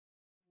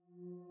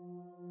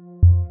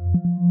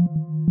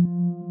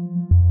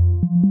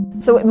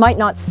So it might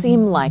not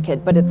seem like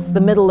it, but it's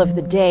the middle of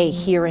the day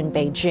here in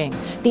Beijing.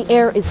 The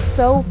air is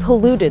so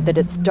polluted that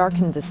it's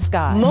darkened the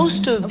sky.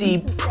 Most of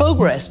the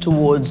progress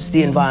towards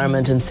the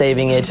environment and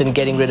saving it and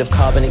getting rid of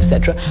carbon,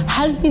 etc.,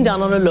 has been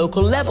done on a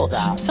local level.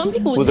 Some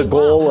people with the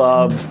goal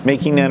of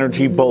making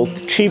energy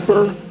both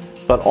cheaper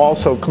but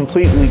also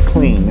completely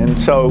clean. And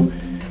so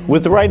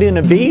with the right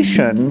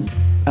innovation,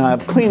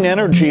 clean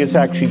energy is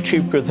actually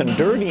cheaper than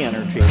dirty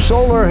energy.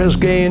 Solar has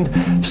gained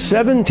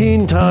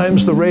 17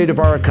 times the rate of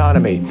our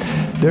economy.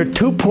 There are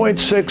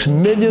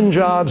 2.6 million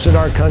jobs in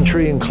our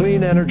country in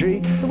clean energy.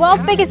 The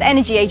world's biggest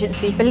energy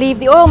agencies believe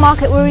the oil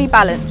market will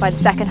rebalance by the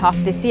second half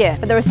of this year,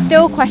 but there are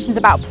still questions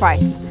about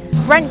price.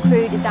 Brent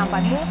crude is down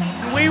by more.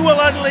 We will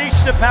unleash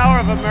the power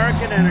of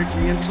American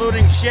energy,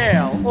 including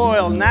shale,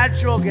 oil,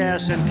 natural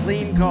gas, and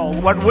clean coal.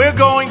 What we're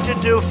going to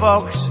do,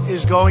 folks,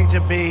 is going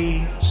to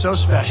be so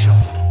special.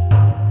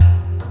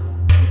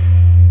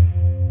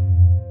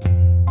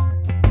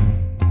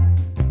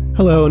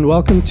 Hello and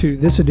welcome to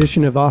this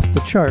edition of Off the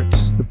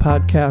Charts, the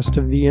podcast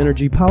of the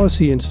Energy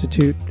Policy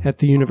Institute at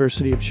the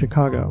University of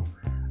Chicago.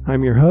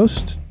 I'm your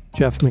host,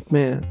 Jeff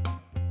McMahon.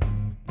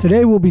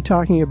 Today we'll be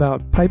talking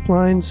about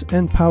pipelines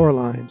and power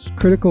lines,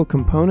 critical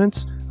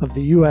components of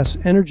the U.S.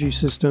 energy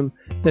system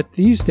that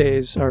these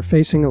days are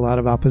facing a lot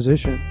of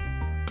opposition.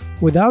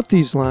 Without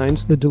these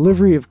lines, the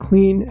delivery of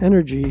clean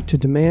energy to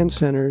demand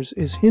centers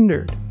is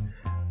hindered.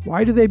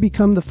 Why do they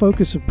become the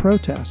focus of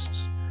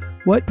protests?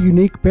 What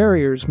unique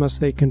barriers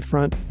must they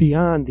confront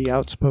beyond the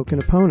outspoken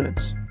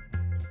opponents?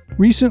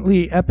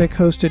 Recently, EPIC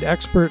hosted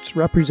experts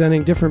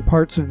representing different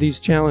parts of these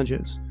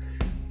challenges.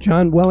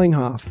 John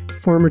Wellinghoff,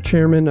 former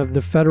chairman of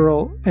the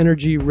Federal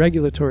Energy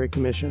Regulatory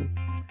Commission,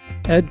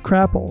 Ed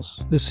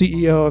Krappels, the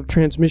CEO of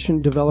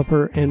transmission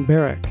developer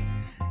Anbaric,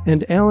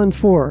 and Alan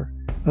Fohr,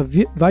 a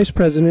vice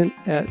president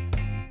at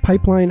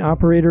pipeline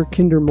operator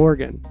Kinder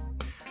Morgan.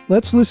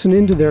 Let's listen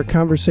into their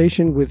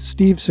conversation with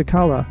Steve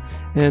Cicala,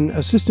 an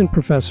assistant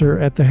professor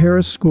at the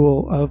Harris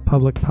School of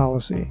Public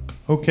Policy.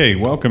 Okay,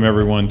 welcome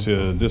everyone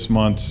to this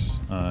month's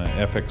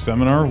EPIC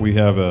seminar. We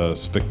have a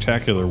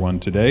spectacular one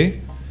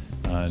today.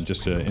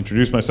 Just to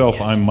introduce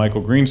myself, I'm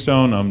Michael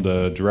Greenstone. I'm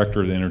the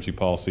director of the Energy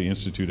Policy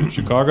Institute at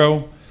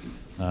Chicago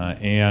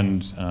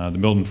and the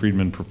Milton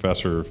Friedman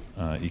Professor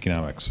of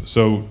Economics.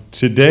 So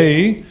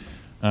today,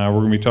 we're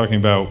going to be talking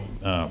about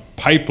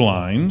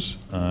pipelines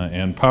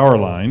and power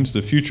lines,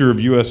 the future of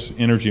U.S.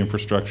 energy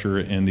infrastructure,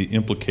 and the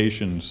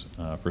implications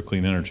for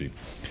clean energy.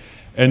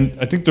 And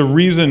I think the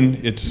reason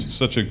it's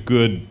such a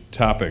good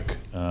topic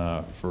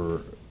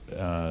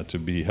to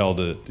be held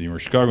at the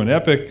University of Chicago and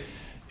EPIC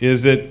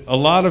is that a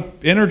lot of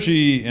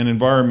energy and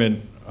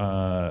environment,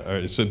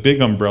 it's a big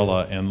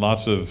umbrella, and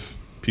lots of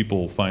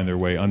people find their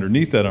way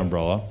underneath that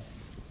umbrella.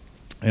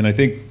 And I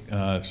think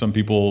some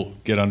people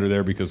get under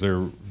there because they're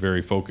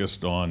very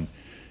focused on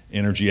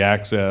energy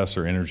access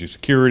or energy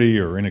security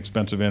or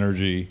inexpensive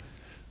energy.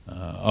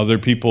 Other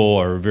people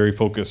are very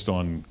focused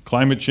on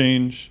climate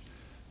change.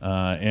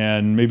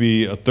 And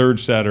maybe a third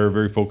set are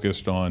very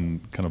focused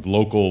on kind of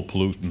local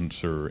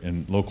pollutants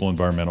and local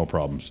environmental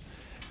problems.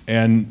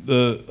 And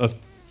a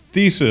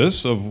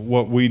thesis of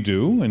what we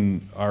do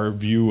and our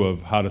view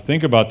of how to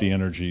think about the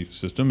energy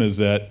system is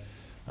that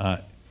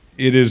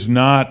it is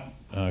not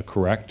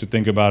correct to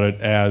think about it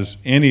as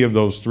any of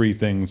those three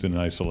things in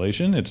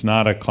isolation. It's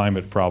not a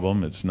climate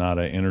problem, it's not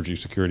an energy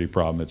security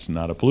problem, it's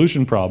not a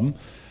pollution problem,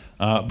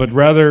 but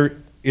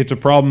rather it's a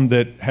problem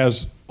that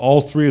has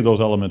all three of those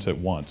elements at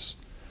once.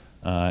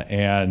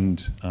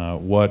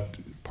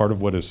 Part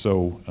of what is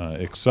so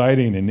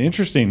exciting and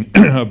interesting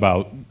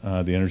about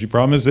the energy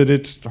problem is that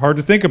it's hard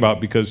to think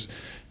about because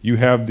you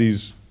have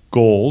these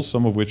goals,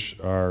 some of which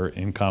are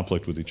in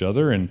conflict with each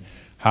other, and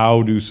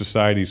how do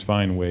societies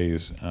find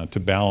ways to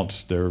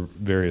balance their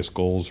various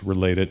goals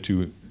related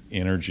to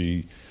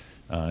energy,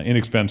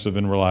 inexpensive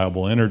and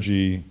reliable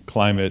energy,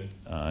 climate,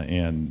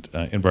 and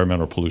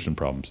environmental pollution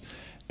problems.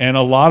 And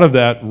a lot of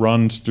that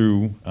runs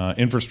through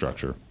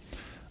infrastructure.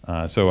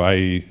 So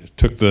I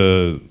took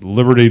the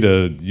liberty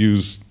to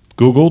use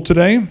Google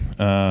today.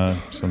 So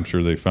I'm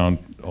sure they found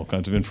all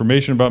kinds of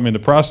information about me in the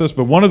process,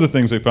 but one of the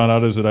things they found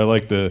out is that I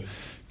like the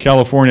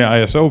California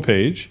ISO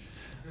page.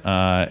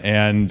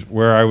 And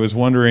where I was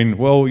wondering,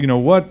 well, you know,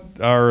 what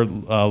are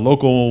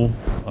local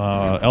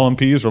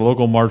LMPs or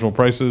local marginal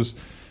prices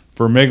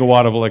for a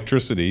megawatt of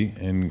electricity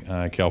in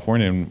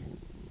California, and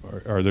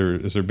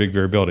is there big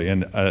variability?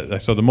 And I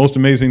saw the most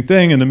amazing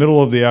thing in the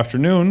middle of the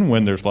afternoon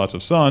when there's lots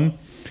of sun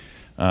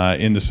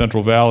in the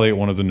Central Valley at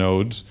one of the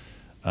nodes.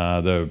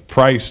 The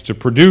price to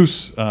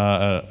produce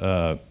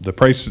the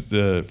price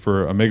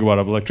for a megawatt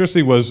of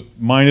electricity was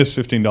minus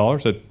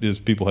 $15. That is,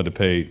 people had to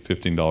pay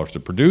 $15 to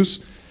produce.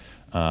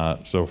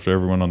 So for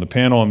everyone on the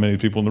panel and many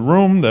people in the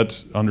room,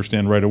 that's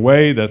understand right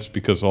away. That's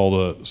because all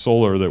the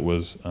solar that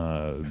was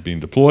being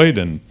deployed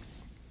and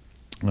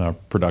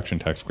production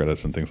tax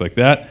credits and things like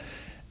that.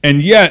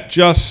 And yet,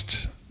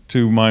 just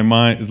to my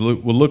mind, it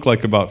will look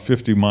like about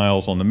 50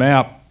 miles on the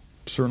map,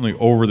 certainly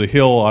over the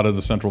hill out of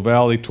the Central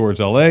Valley towards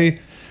LA.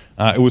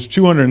 It was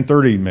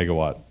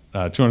 $230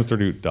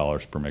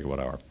 per megawatt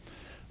hour.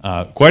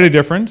 Quite a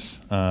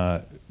difference.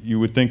 You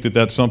would think that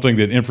that's something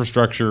that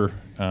infrastructure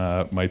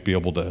might be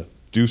able to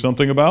do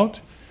something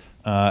about.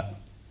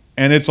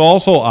 And it's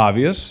also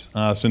obvious,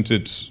 since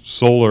it's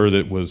solar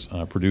that was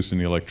producing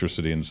the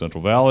electricity in the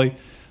Central Valley,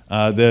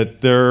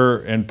 that there,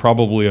 and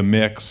probably a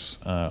mix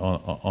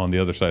on the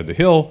other side of the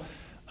hill,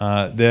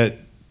 that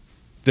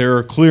there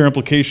are clear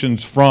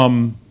implications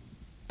from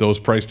those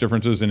price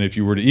differences, and if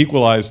you were to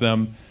equalize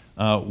them,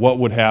 what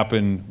would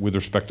happen with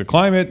respect to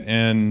climate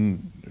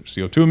and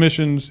CO2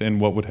 emissions,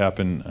 and what would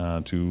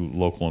happen to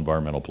local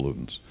environmental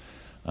pollutants.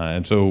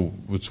 And so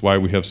it's why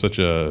we have such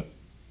a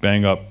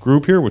bang-up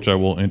group here, which I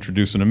will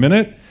introduce in a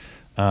minute.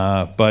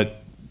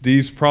 But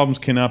these problems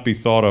cannot be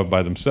thought of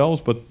by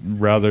themselves, but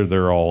rather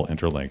they're all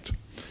interlinked.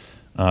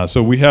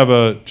 So we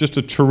have just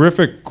a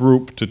terrific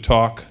group to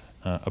talk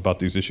about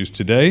these issues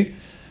today.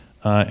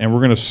 And we're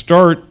going to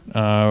start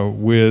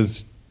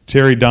with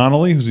Terry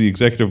Donnelly, who's the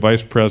Executive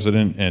Vice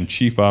President and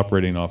Chief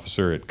Operating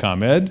Officer at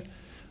ComEd,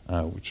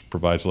 which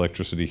provides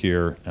electricity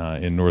here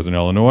in Northern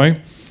Illinois.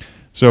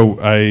 So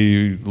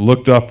I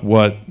looked up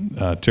what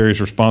Terry's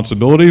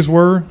responsibilities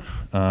were,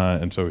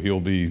 and so he'll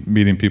be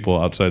meeting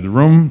people outside the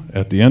room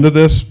at the end of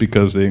this,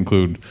 because they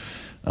include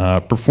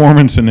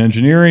performance and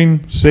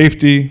engineering,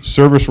 safety,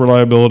 service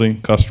reliability,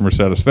 customer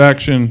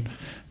satisfaction,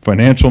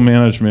 financial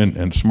management,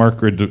 and smart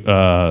grid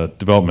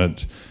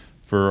development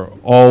for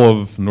all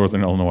of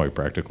Northern Illinois,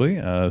 practically.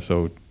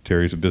 So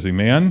Terry's a busy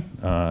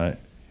man.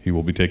 He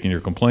will be taking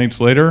your complaints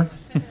later.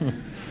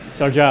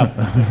 It's our job.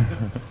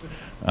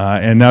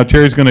 And now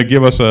Terry's going to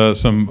give us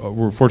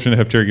we're fortunate to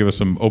have Terry give us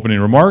some opening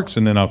remarks,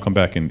 and then I'll come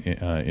back and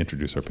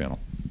introduce our panel.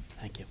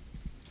 Thank you.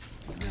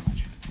 Thank you very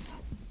much.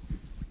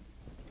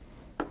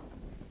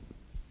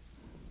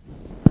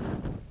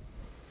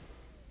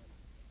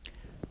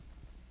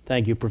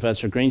 Thank you,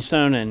 Professor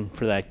Greenstone, and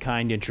for that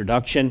kind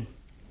introduction.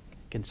 I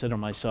consider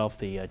myself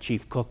the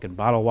chief cook and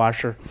bottle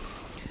washer.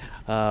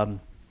 And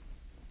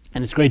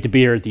it's great to be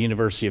here at the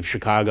University of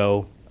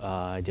Chicago.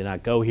 I did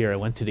not go here. I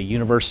went to the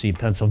University of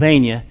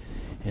Pennsylvania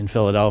in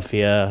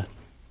Philadelphia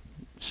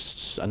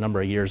a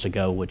number of years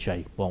ago, which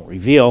I won't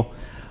reveal.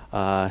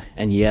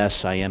 And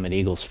yes, I am an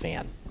Eagles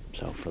fan.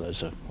 So for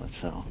those of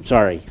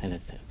sorry.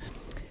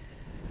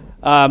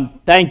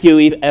 Thank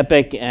you,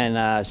 Epic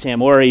and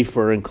Sam Ori,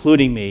 for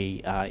including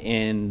me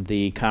in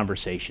the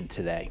conversation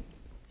today.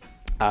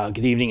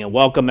 Good evening and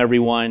welcome,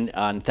 everyone.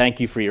 And thank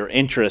you for your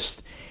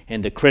interest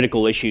in the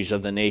critical issues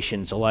of the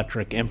nation's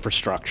electric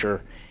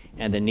infrastructure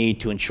and the need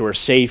to ensure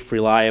safe,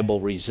 reliable,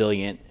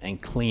 resilient, and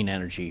clean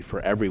energy for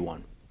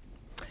everyone.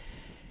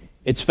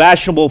 It's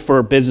fashionable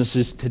for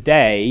businesses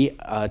today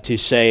to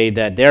say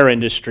that their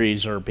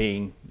industries are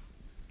being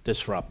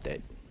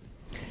disrupted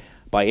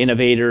by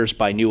innovators,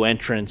 by new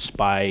entrants,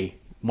 by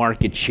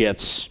market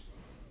shifts.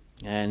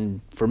 And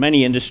for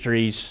many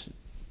industries,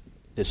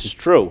 this is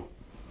true.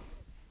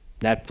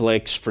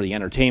 Netflix for the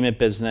entertainment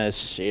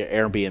business,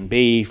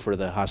 Airbnb for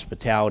the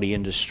hospitality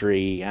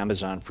industry,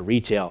 Amazon for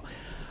retail.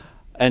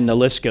 And the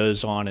list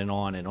goes on and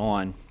on and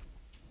on.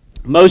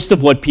 Most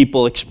of what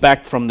people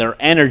expect from their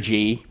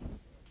energy,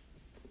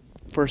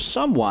 for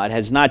somewhat,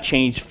 has not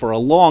changed for a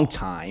long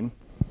time.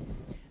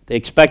 They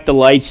expect the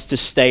lights to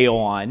stay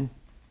on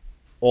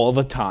all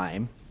the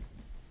time.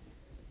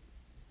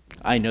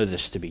 I know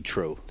this to be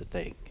true, that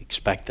they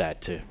expect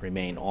that to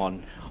remain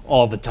on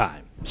all the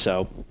time.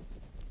 So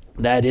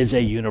that is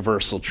a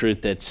universal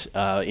truth that's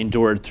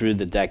endured through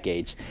the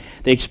decades.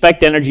 They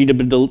expect energy to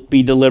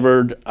be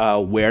delivered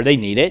where they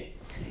need it,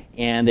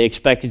 and they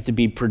expect it to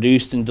be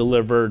produced and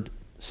delivered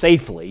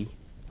safely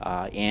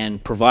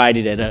and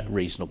provided at a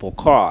reasonable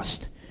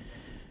cost.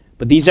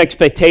 But these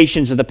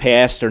expectations of the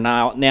past are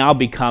now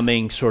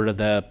becoming sort of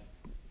the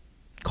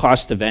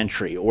cost of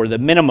entry or the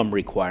minimum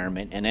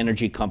requirement, and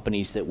energy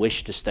companies that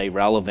wish to stay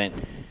relevant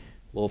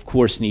will, of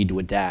course, need to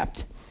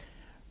adapt.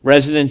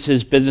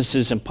 Residences,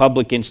 businesses, and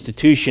public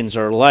institutions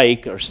are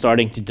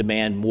starting to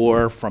demand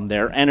more from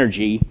their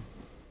energy,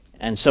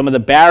 and some of the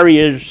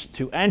barriers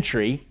to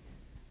entry,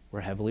 we're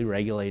a heavily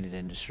regulated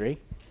industry,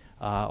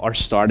 are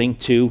starting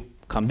to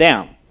come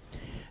down.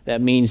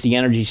 That means the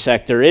energy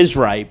sector is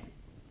ripe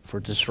for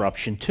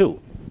disruption too.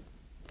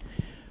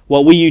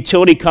 What we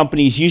utility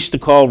companies used to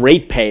call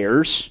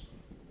ratepayers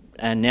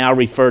and now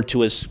refer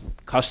to as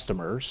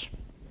customers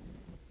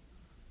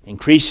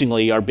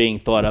increasingly are being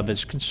thought of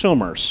as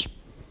consumers.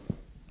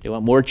 They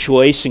want more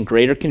choice and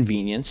greater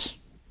convenience,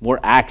 more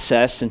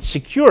access and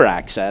secure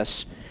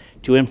access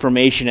to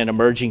information and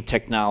emerging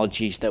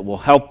technologies that will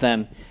help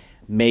them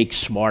make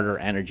smarter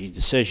energy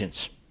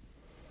decisions.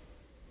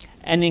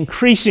 And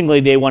increasingly,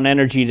 they want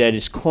energy that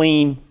is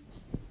clean,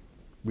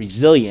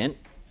 resilient,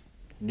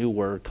 new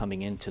word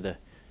coming into the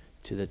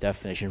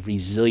definition,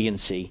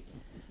 resiliency,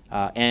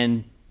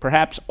 and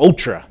perhaps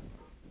ultra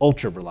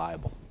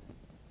reliable.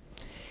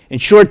 In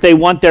short, they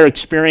want their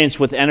experience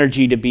with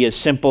energy to be as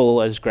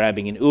simple as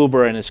grabbing an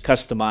Uber and as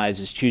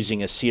customized as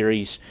choosing a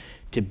series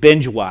to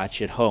binge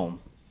watch at home,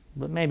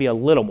 but maybe a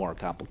little more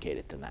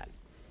complicated than that.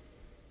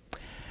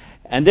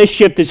 And this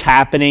shift is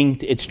happening.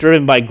 It's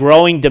driven by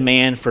growing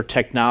demand for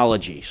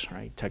technologies,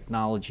 right?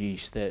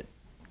 Technologies that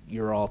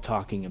you're all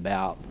talking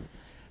about.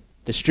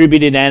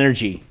 Distributed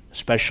energy,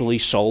 especially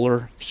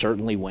solar,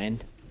 certainly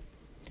wind.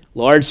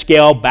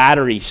 Large-scale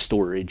battery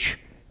storage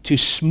to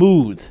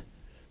smooth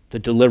the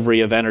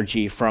delivery of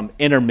energy from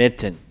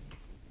intermittent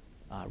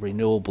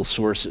renewable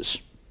sources.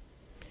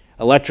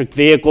 Electric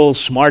vehicles,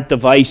 smart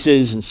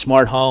devices, and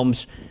smart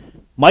homes,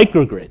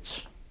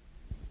 microgrids,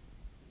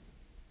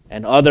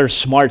 and other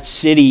smart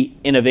city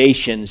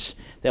innovations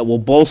that will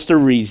bolster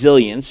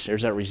resilience,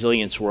 there's that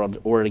resilience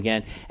word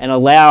again, and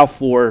allow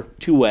for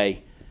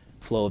two-way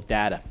flow of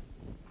data.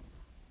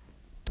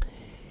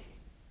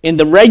 In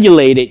the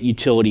regulated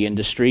utility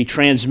industry,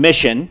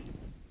 transmission,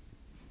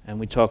 and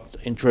we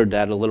introed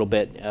that a little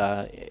bit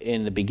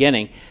in the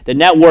beginning, the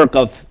network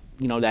of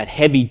that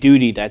heavy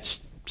duty,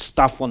 that's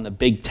stuff on the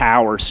big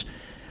towers,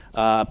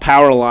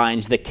 power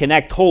lines that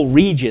connect whole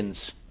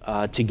regions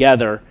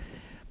together,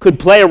 could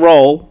play a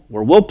role,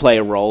 or will play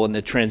a role, in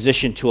the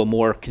transition to a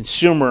more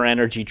consumer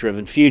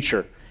energy-driven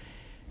future.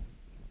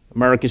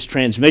 America's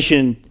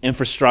transmission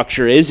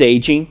infrastructure is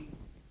aging.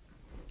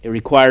 It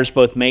requires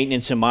both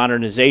maintenance and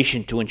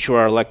modernization to ensure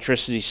our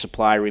electricity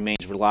supply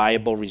remains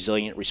reliable,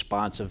 resilient,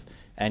 responsive,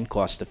 and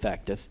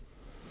cost-effective.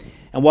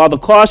 And while the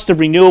cost of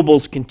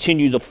renewables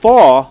continue to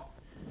fall,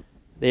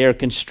 they are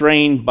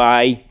constrained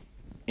by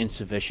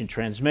insufficient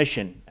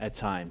transmission at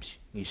times.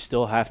 You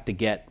still have to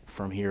get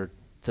from here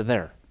to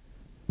there.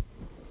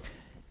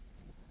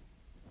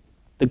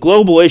 The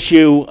global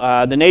issue,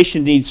 the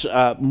nation needs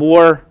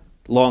more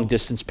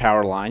long-distance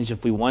power lines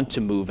if we want to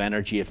move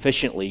energy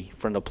efficiently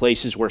from the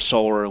places where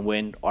solar and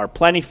wind are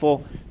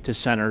plentiful to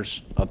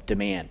centers of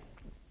demand.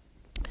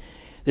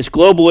 This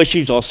global issue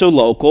is also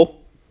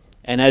local,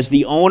 and as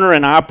the owner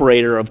and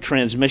operator of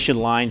transmission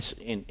lines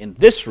in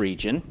this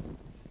region,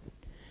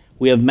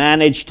 we have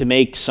managed to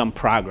make some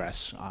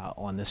progress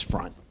on this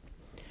front.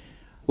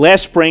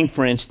 Last spring,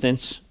 for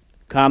instance,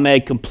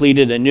 ComEd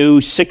completed a new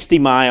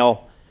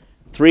 60-mile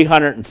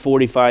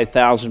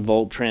 345,000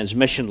 volt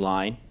transmission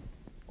line,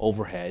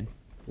 overhead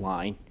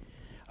line,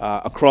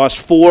 across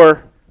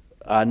 4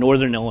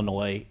 northern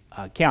Illinois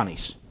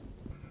counties.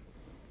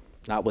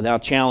 Not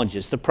without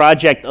challenges. The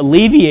project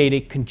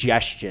alleviated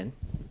congestion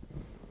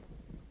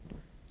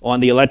on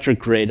the electric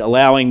grid,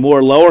 allowing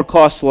more lower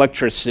cost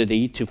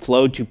electricity to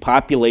flow to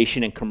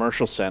population and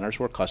commercial centers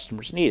where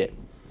customers need it.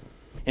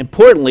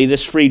 Importantly,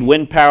 this freed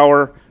wind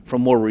power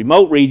from more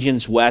remote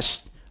regions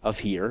west of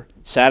here,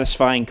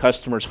 satisfying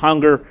customers'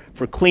 hunger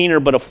for cleaner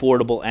but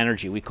affordable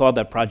energy. We called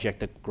that project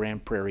the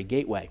Grand Prairie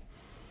Gateway.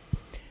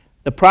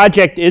 The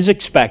project is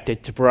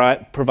expected to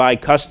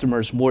provide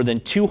customers more than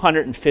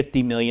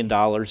 $250 million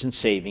in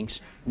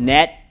savings,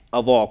 net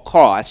of all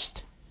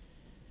cost,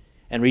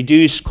 and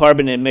reduce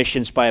carbon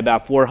emissions by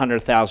about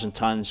 400,000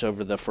 tons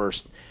over the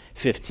first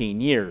 15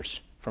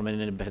 years from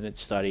an independent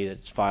study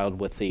that's filed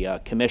with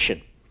the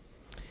Commission.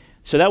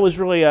 So that was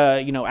really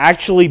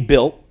actually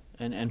built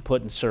and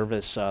put in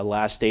service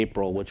last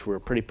April, which we're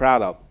pretty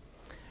proud of.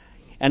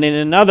 And in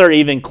another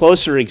even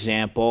closer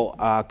example,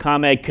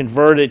 ComEd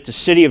converted the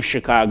City of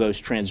Chicago's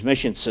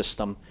transmission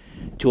system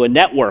to a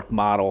network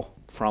model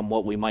from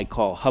what we might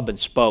call hub and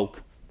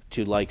spoke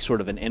to like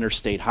sort of an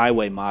interstate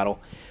highway model.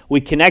 We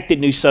connected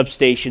new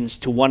substations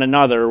to one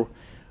another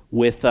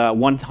with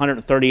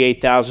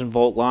 138,000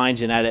 volt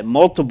lines and added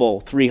multiple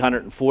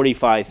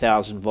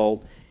 345,000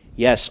 volt,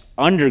 yes,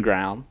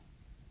 underground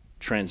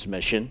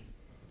transmission,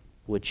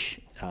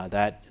 which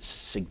that is a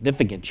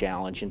significant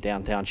challenge in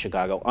downtown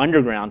Chicago,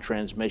 underground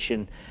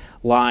transmission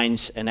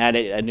lines, and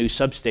added a new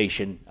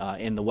substation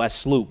in the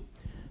West Loop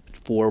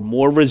for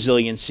more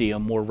resiliency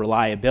and more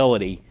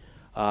reliability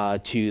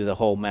to the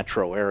whole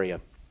metro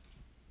area.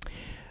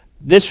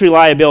 This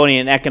reliability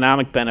and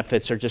economic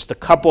benefits are just a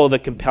couple of the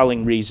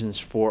compelling reasons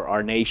for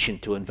our nation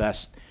to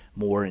invest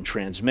more in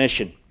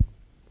transmission.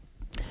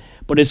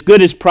 But as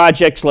good as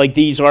projects like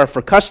these are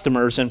for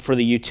customers and for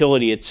the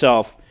utility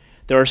itself,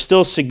 there are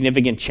still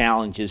significant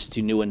challenges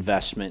to new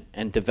investment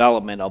and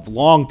development of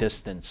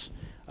long-distance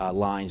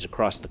lines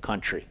across the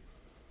country.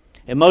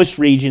 In most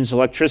regions,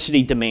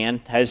 electricity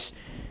demand has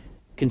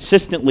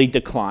consistently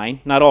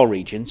declined, not all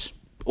regions,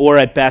 or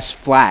at best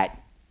flat,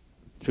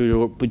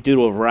 due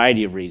to a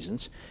variety of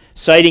reasons.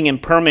 Siting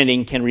and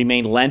permitting can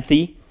remain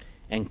lengthy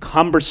and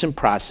cumbersome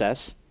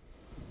process,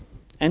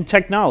 and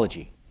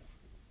technology.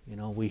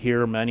 We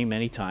hear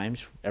many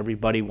times,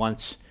 everybody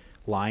wants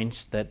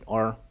lines that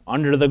are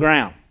under the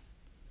ground.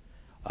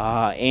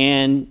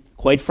 And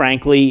quite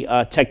frankly,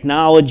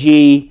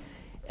 technology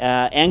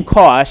and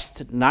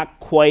cost not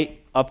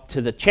quite up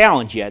to the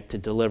challenge yet to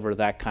deliver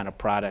that kind of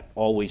product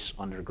always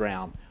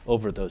underground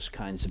over those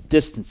kinds of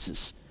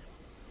distances.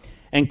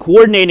 And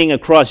coordinating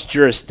across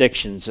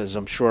jurisdictions, as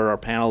I'm sure our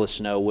panelists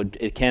know,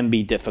 it can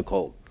be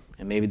difficult.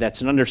 And maybe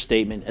that's an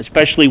understatement,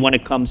 especially when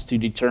it comes to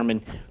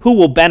determine who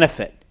will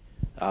benefit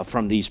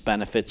from these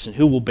benefits and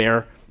who will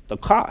bear the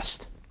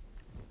cost.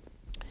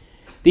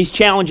 These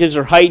challenges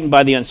are heightened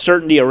by the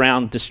uncertainty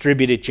around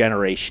distributed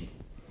generation.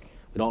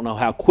 We don't know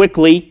how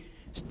quickly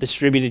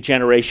distributed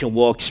generation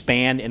will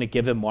expand in a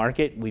given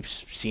market. We've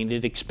seen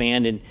it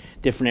expand in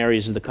different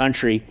areas of the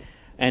country.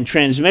 And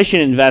transmission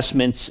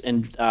investments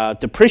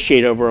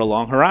depreciate over a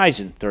long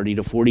horizon, 30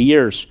 to 40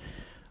 years.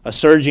 A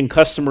surge in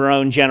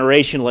customer-owned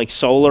generation like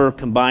solar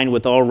combined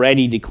with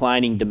already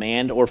declining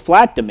demand or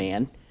flat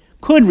demand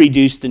could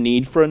reduce the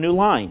need for a new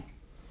line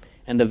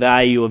and the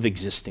value of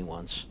existing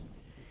ones.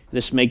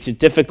 This makes it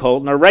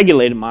difficult in our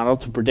regulated model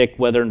to predict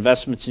whether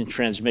investments in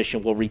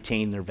transmission will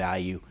retain their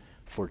value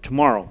for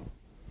tomorrow.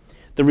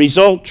 The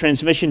result,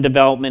 transmission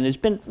development has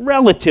been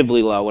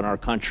relatively low in our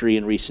country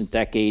in recent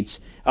decades,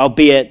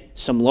 albeit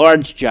some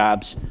large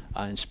jobs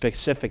in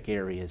specific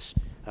areas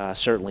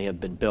certainly have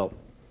been built.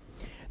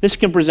 This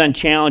can present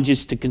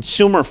challenges to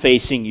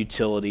consumer-facing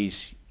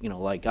utilities,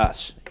 like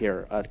us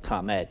here at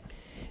ComEd.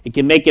 It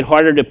can make it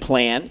harder to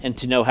plan and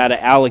to know how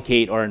to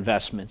allocate our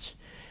investments.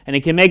 And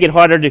it can make it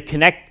harder to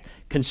connect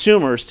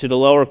consumers to the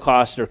lower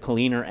cost or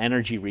cleaner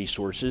energy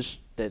resources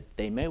that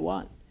they may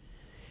want.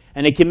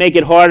 And it can make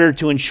it harder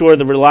to ensure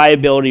the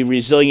reliability,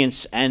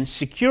 resilience, and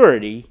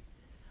security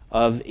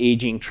of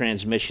aging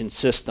transmission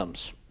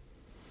systems.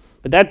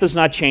 But that does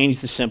not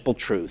change the simple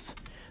truth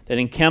that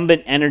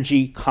incumbent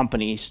energy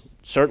companies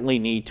certainly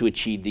need to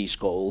achieve these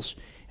goals,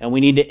 and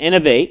we need to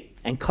innovate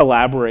and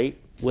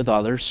collaborate with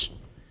others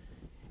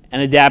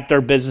and adapt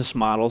our business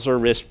models or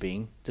risk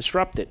being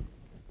disrupted.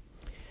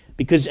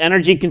 Because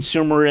energy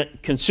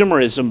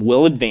consumerism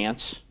will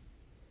advance,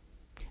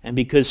 and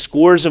because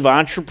scores of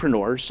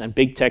entrepreneurs and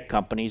big tech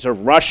companies are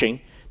rushing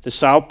to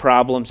solve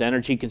problems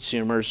energy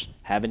consumers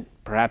haven't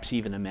perhaps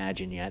even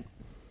imagined yet.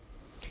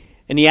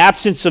 In the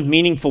absence of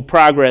meaningful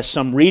progress,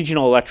 some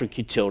regional electric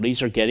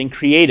utilities are getting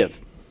creative.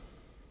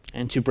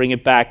 And to bring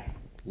it back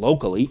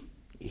locally,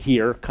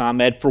 here,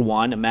 ComEd, for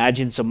one,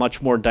 imagines a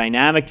much more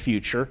dynamic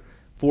future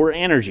for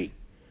energy,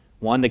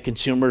 one that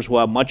consumers will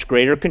have much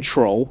greater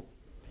control,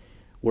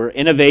 where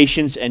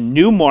innovations and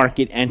new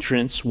market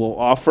entrants will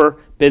offer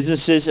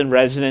businesses and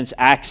residents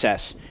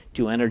access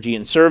to energy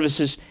and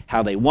services,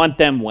 how they want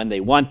them, when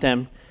they want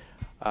them,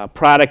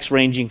 products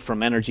ranging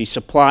from energy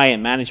supply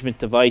and management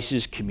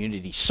devices,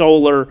 community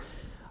solar,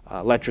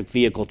 electric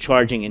vehicle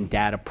charging, and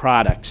data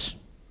products,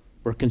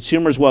 where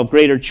consumers will have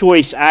greater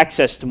choice,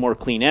 access to more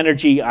clean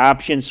energy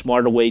options,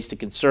 smarter ways to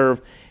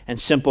conserve, and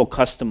simple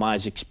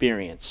customized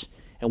experience,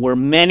 and where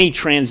many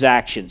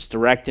transactions,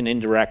 direct and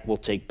indirect, will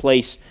take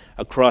place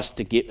across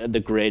the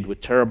grid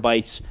with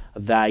terabytes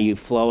of value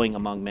flowing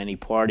among many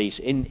parties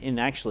in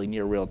actually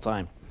near real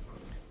time.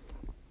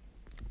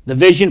 The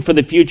vision for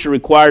the future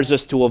requires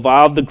us to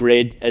evolve the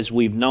grid as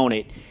we've known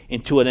it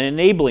into an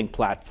enabling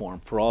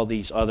platform for all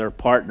these other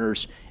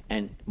partners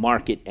and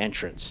market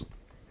entrants.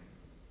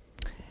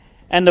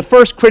 And the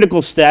first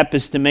critical step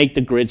is to make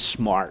the grid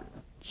smart.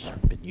 It's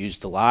been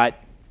used a lot.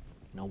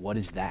 What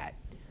is that?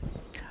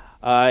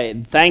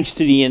 Thanks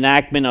to the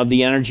enactment of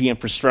the Energy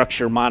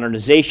Infrastructure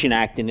Modernization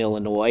Act in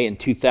Illinois in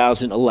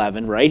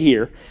 2011, right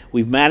here,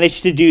 we've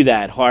managed to do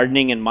that,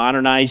 hardening and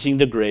modernizing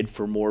the grid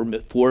for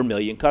 4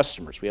 million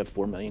customers. We have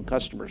 4 million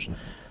customers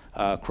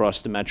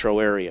across the metro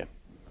area.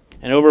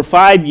 And over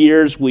 5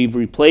 years, we've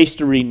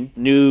replaced or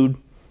renewed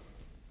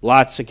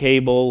lots of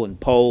cable and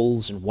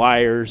poles and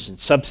wires and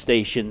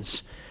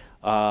substations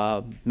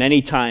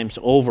many times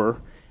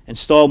over,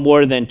 installed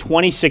more than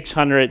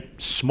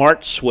 2,600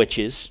 smart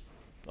switches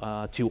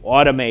to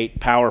automate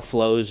power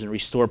flows and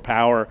restore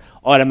power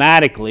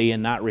automatically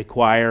and not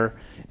require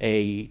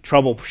a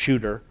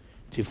troubleshooter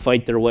to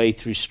fight their way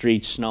through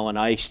streets, snow, and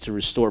ice to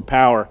restore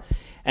power.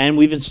 And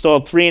we've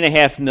installed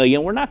 3.5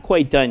 million, we're not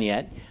quite done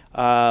yet,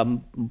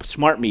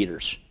 smart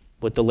meters,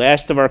 with the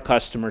last of our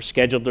customers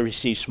scheduled to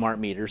receive smart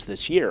meters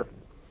this year.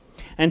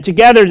 And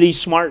together,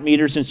 these smart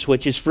meters and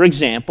switches, for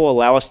example,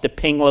 allow us to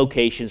ping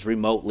locations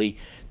remotely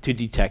to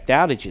detect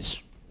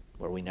outages,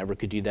 where we never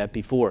could do that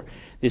before.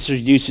 This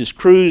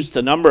reduces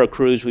the number of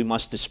crews we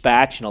must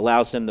dispatch, and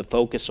allows them to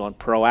focus on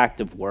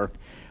proactive work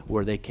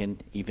where they can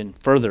even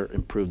further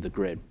improve the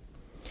grid.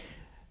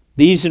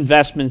 These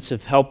investments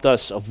have helped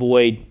us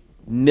avoid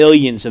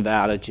millions of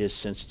outages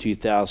since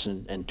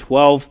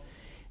 2012,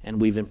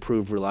 and we've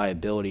improved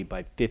reliability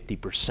by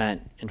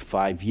 50% in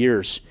 5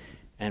 years,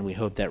 and we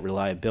hope that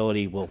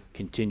reliability will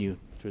continue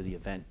through the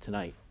event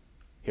tonight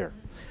here.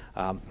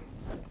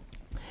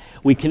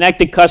 We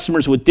connected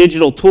customers with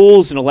digital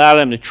tools and allowed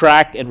them to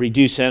track and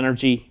reduce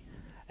energy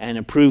and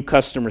improve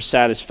customer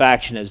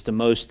satisfaction as the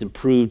most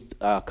improved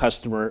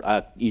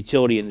customer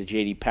utility in the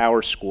J.D.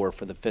 Power score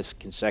for the 5th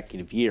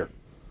consecutive year.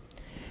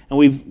 And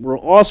we're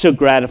also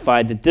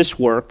gratified that this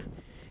work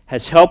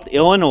has helped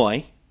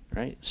Illinois,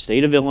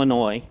 state of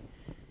Illinois,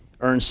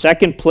 earn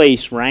second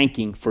place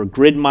ranking for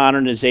grid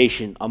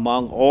modernization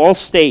among all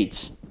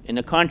states in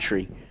the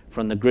country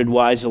from the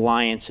GridWise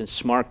Alliance and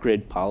Smart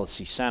Grid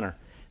Policy Center.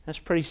 That's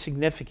pretty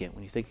significant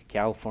when you think of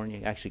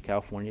California. Actually,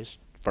 California's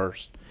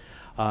first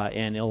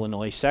and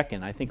Illinois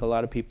second. I think a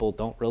lot of people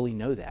don't really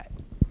know that.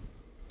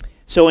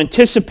 So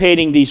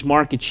anticipating these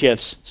market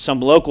shifts, some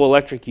local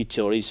electric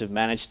utilities have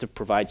managed to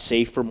provide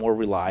safer, more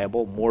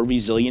reliable, more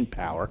resilient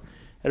power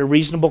at a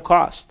reasonable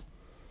cost.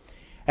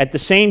 At the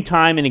same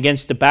time, and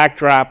against the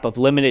backdrop of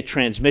limited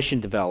transmission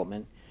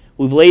development,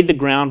 we've laid the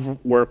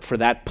groundwork for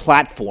that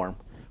platform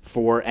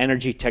for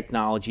energy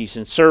technologies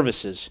and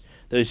services,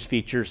 those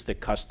features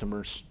that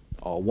customers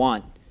all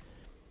want.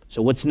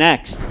 So what's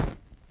next?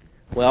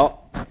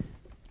 Well,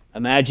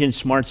 imagine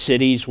smart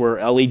cities where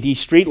LED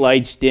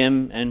streetlights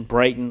dim and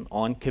brighten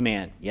on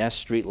command.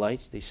 Yes,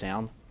 streetlights,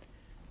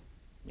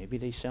 maybe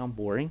they sound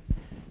boring,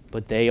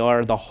 but they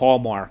are the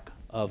hallmark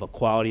of a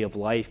quality of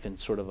life in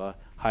sort of a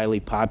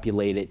highly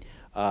populated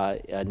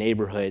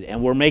neighborhood.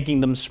 And we're making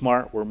them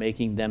smart, we're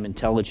making them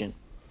intelligent.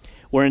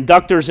 Where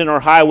inductors in our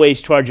highways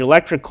charge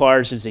electric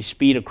cars as they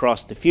speed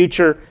across the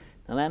future,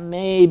 now that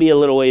may be a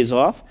little ways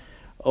off,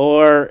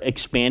 or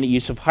expanded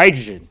use of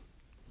hydrogen.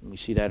 We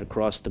see that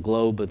across the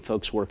globe with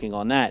folks working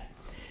on that.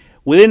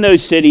 Within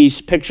those cities,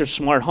 picture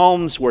smart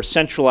homes where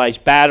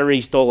centralized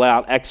batteries dole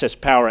out excess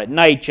power at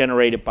night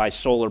generated by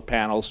solar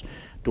panels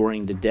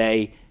during the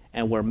day,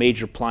 and where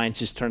major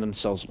appliances turn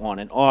themselves on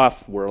and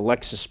off, where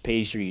Alexa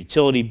pays your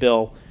utility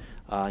bill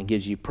and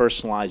gives you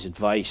personalized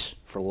advice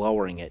for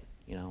lowering it.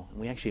 You know,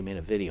 we actually made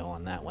a video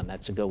on that one.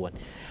 That's a good one.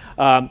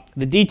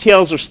 The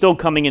details are still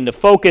coming into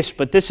focus,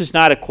 but this is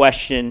not a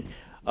question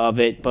of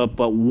it,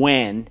 but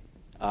when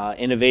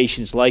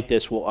innovations like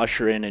this will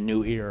usher in a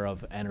new era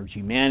of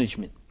energy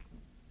management.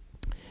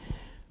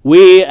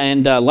 We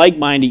and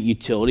like-minded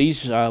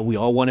utilities, we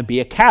all want to be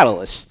a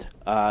catalyst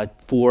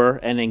for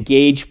an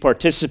engaged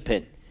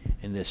participant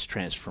in this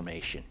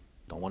transformation.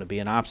 Don't want to be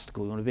an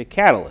obstacle, we want to be a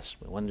catalyst.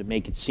 We want to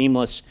make it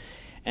seamless,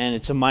 and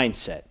it's a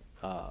mindset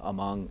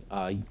among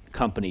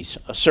companies,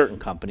 certain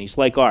companies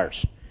like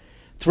ours.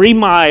 3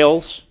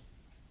 miles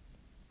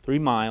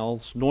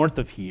north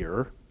of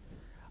here,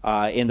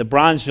 in the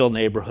Bronzeville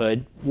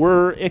neighborhood,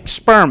 we're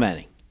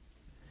experimenting.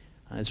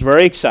 It's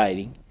very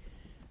exciting.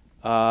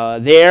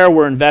 There,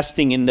 we're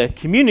investing in the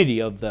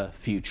community of the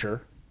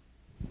future,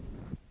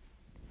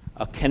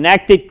 a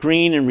connected,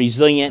 green, and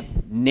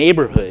resilient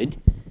neighborhood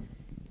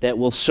that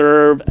will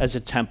serve as a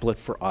template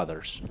for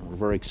others. And we're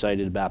very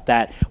excited about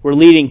that. We're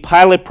leading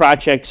pilot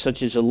projects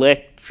such as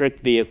electric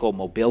vehicle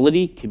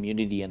mobility,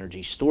 community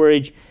energy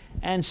storage,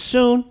 and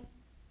soon,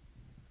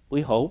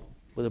 we hope,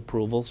 with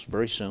approvals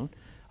very soon,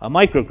 a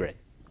microgrid.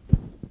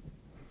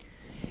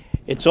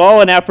 It's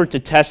all an effort to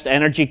test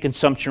energy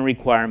consumption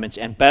requirements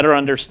and better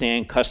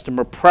understand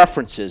customer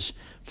preferences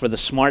for the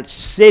smart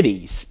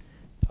cities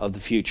of the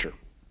future.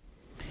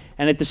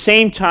 And at the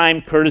same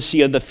time,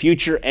 courtesy of the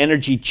Future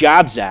Energy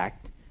Jobs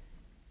Act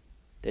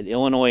that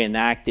Illinois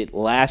enacted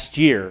last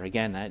year,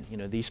 again,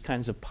 these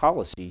kinds of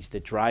policies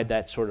that drive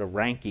that sort of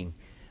ranking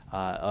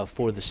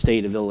for the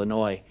state of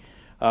Illinois.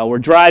 We're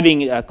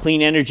driving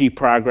clean energy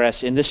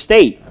progress in the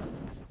state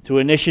through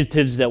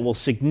initiatives that will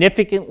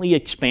significantly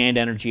expand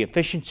energy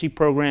efficiency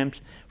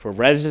programs for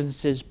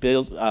residences,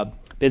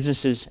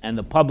 businesses, and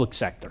the public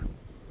sector.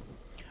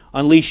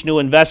 Unleash new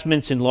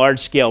investments in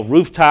large-scale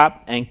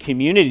rooftop and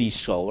community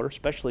solar,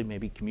 especially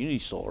maybe community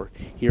solar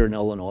here in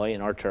Illinois, in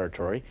our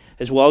territory,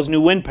 as well as new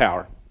wind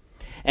power.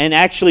 And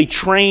actually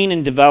train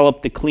and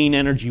develop the clean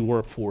energy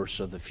workforce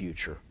of the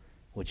future,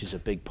 which is a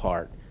big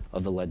part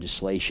of the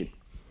legislation.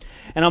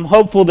 And I'm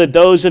hopeful that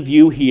those of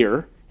you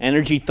here,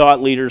 energy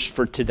thought leaders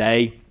for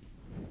today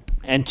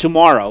and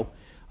tomorrow,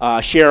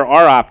 share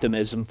our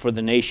optimism for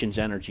the nation's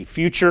energy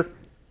future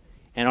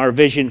and our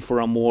vision for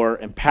a more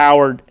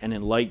empowered and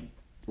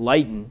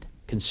enlightened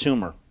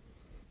consumer.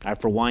 I,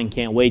 for one,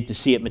 can't wait to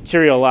see it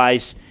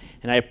materialize,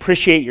 and I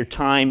appreciate your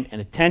time and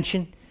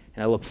attention,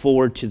 and I look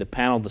forward to the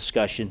panel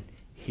discussion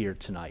here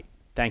tonight.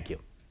 Thank you.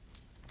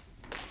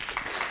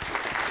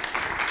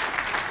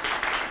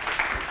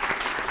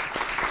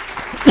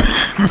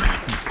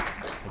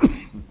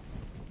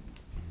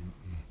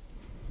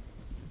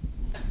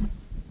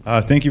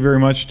 Thank you very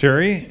much,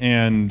 Terry,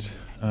 and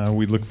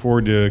we look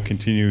forward to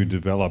continue to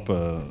develop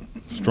a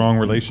strong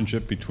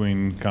relationship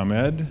between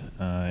ComEd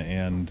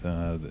and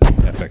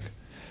EPIC.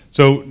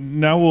 So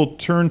now we'll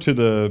turn to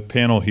the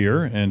panel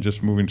here and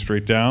just moving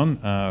straight down.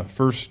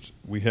 First,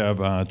 we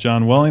have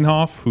John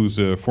Wellinghoff, who's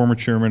a former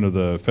chairman of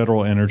the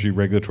Federal Energy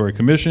Regulatory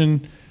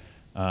Commission.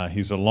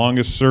 He's the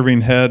longest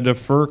serving head of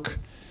FERC,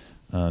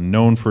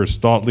 known for his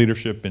thought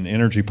leadership in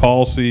energy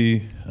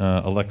policy,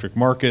 electric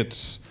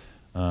markets,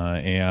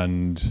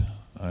 and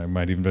I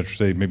might even venture to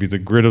say maybe the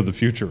grid of the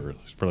future.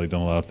 He's probably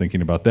done a lot of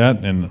thinking about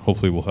that, and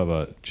hopefully we'll have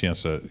a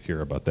chance to hear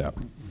about that.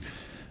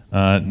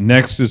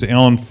 Next is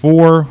Alan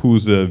Fohr,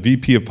 who's the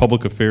VP of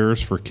Public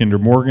Affairs for Kinder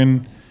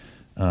Morgan.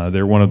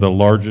 They're one of the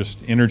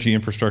largest energy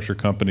infrastructure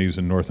companies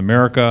in North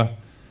America.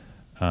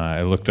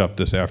 I looked up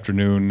this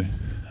afternoon.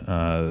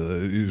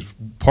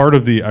 Part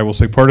of the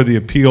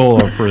appeal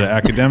for the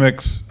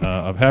academics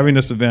of having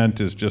this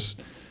event is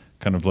just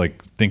kind of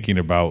like thinking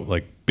about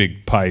like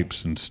big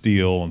pipes and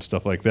steel and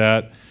stuff like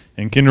that.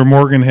 And Kinder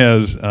Morgan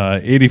has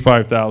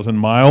 85,000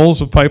 miles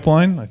of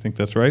pipeline. I think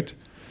that's right.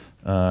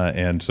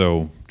 And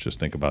so just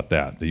think about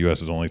that. The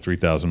U.S. is only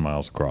 3,000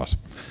 miles across.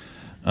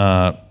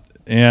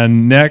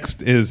 And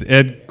next is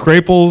Ed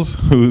Krapels,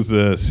 who's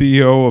the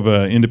CEO of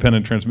an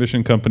independent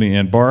transmission company,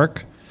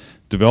 Embark.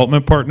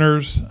 Development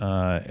Partners.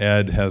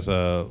 Ed has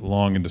a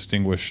long and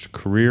distinguished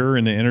career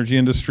in the energy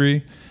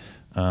industry.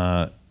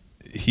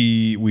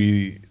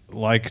 We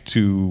like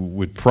to,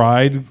 with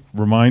pride,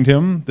 remind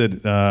him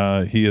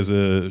that he is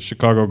a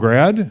Chicago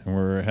grad, and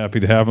we're happy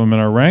to have him in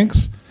our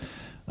ranks,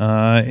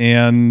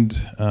 and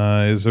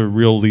is a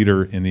real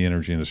leader in the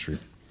energy industry.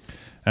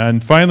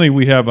 And finally,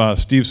 we have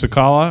Steve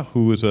Sakala,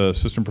 who is an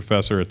assistant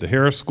professor at the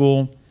Harris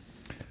School,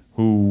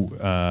 who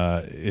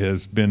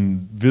has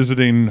been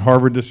visiting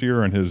Harvard this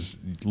year on his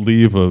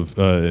leave of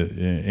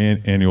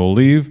annual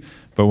leave.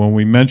 But when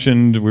we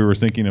mentioned we were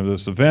thinking of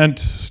this event,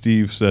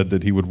 Steve said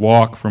that he would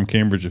walk from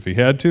Cambridge if he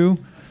had to.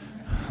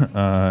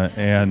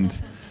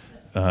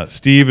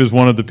 Steve is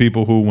one of the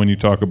people who, when you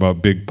talk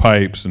about big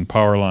pipes and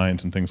power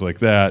lines and things like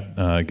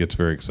that, gets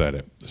very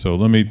excited. So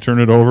let me turn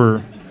it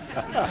over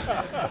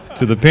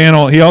to the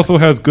panel. He also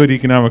has good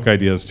economic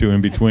ideas, too, in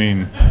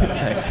between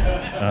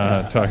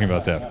talking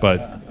about that.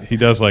 But he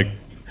does like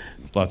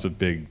lots of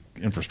big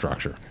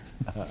infrastructure.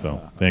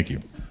 So thank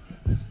you.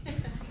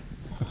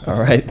 All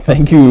right.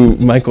 Thank you,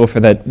 Michael, for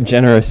that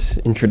generous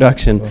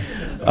introduction.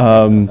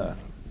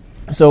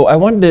 So I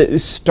wanted to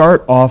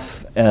start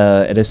off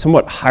at a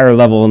somewhat higher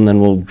level, and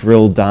then we'll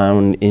drill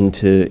down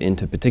into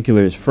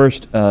particulars.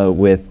 First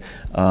with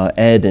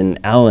Ed and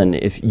Alan,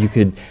 if you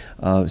could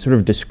sort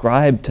of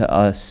describe to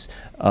us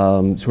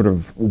sort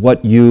of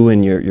what you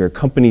and your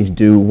companies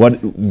do. What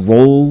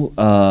role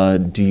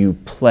do you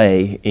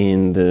play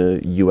in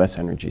the U.S.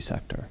 energy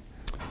sector?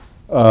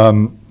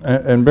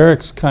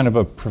 Enbaric's kind of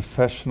a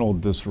professional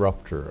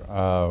disruptor.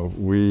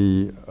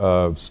 We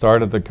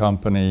started the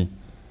company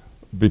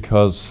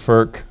because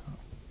FERC,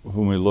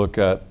 whom we look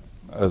at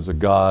as a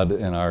god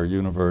in our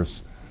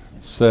universe,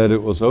 said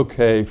it was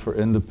okay for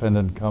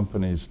independent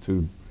companies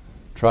to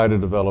try to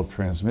develop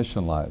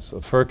transmission lines. So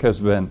FERC has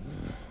been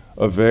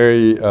a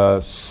very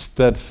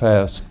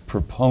steadfast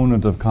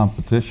proponent of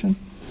competition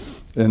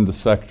in the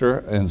sector,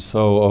 and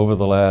so over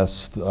the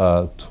last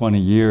 20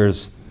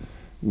 years,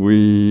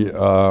 we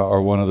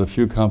are one of the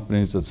few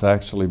companies that's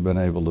actually been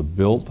able to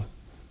build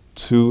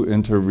 2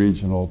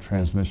 interregional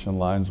transmission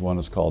lines. One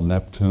is called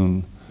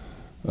Neptune,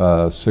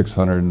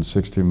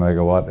 660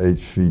 megawatt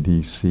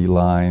HVDC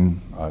line.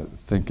 I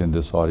think in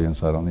this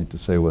audience I don't need to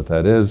say what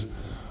that is.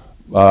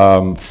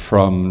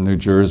 From New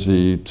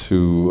Jersey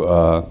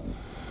to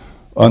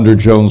under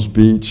Jones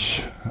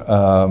Beach,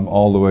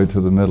 all the way to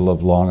the middle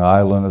of Long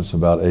Island. It's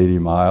about 80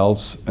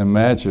 miles.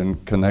 Imagine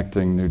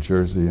connecting New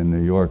Jersey and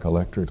New York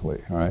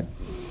electrically, all right?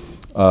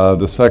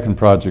 The second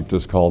project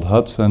is called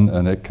Hudson,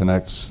 and it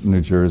connects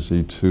New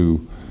Jersey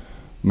to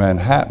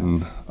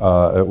Manhattan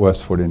at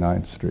West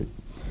 49th Street.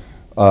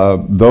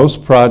 Those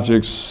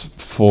projects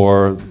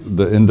for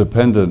the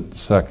independent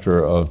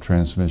sector of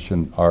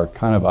transmission are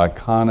kind of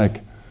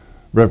iconic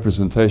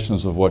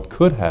representations of what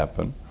could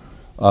happen,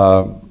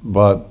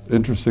 but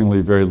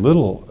interestingly, very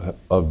little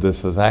of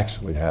this has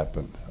actually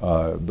happened.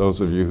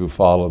 Those of you who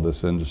follow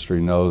this industry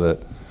know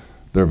that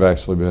there have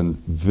actually been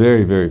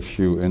very, very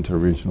few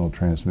interregional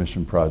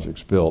transmission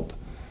projects built.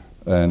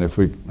 And if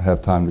we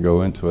have time to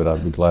go into it,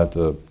 I'd be glad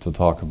to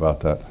talk about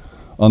that.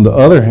 On the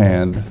other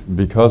hand,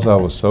 because I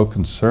was so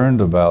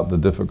concerned about the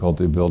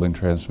difficulty of building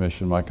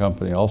transmission, my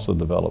company also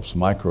develops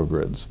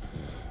microgrids.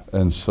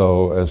 And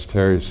so, as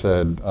Terry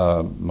said,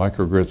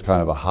 microgrid's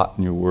kind of a hot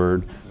new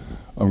word.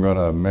 I'm going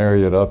to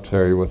marry it up,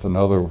 Terry, with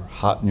another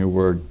hot new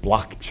word,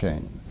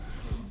 blockchain.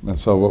 And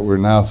so what we're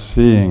now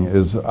seeing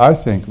is, I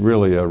think,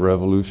 really a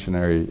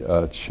revolutionary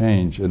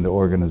change in the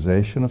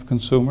organization of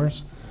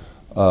consumers.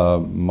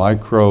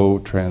 Micro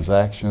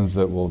transactions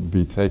that will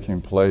be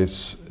taking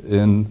place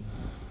in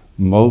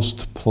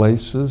most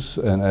places,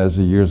 and as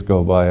the years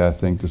go by, I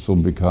think this will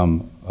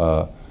become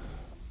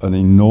an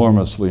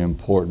enormously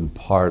important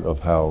part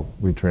of how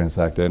we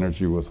transact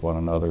energy with one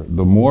another.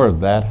 The more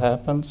that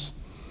happens,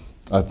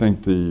 I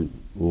think the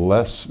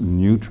less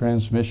new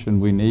transmission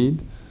we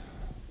need,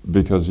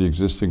 because the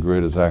existing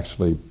grid is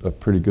actually a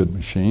pretty good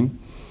machine.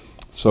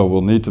 So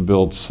we'll need to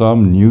build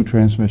some new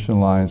transmission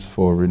lines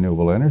for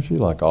renewable energy,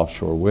 like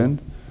offshore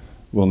wind.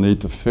 We'll need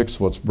to fix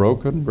what's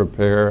broken,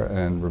 repair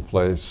and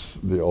replace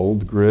the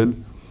old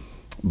grid.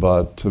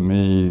 But to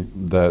me,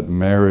 that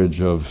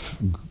marriage of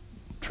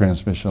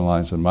transmission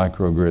lines and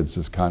microgrids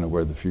is kind of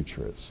where the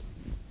future is.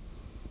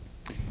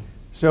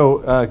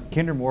 So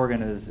Kinder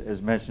Morgan,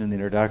 as mentioned in the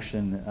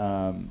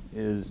introduction,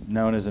 is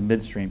known as a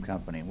midstream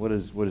company. What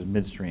does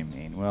midstream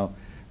mean? Well,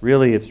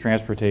 really it's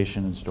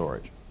transportation and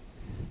storage.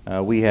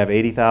 We have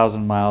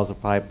 80,000 miles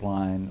of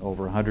pipeline,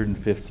 over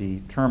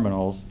 150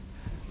 terminals.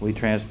 We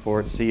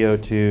transport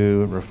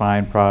CO2,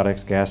 refined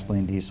products,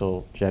 gasoline,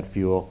 diesel, jet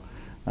fuel,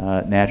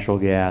 natural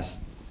gas,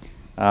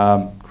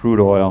 crude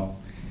oil.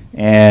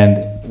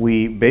 And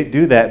we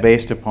do that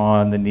based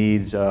upon the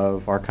needs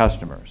of our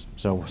customers.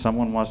 So if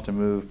someone wants to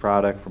move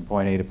product from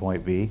point A to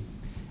point B,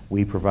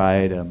 we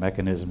provide a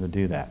mechanism to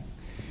do that.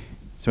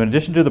 So in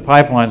addition to the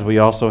pipelines, we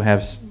also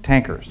have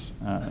tankers,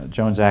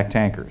 Jones Act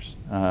tankers,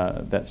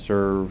 that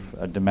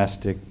serve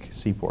domestic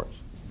seaports.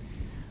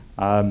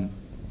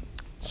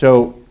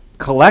 So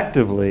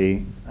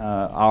collectively,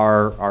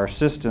 our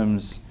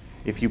systems,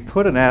 if you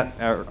put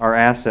our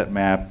asset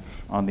map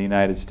on the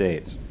United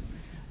States,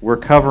 we're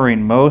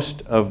covering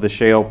most of the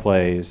shale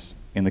plays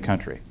in the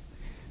country.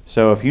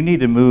 So if you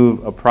need to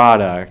move a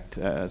product,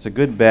 it's a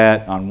good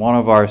bet on one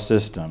of our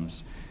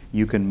systems,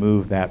 you can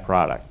move that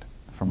product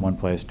from one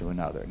place to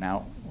another.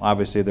 Now,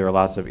 obviously there are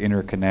lots of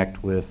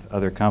interconnect with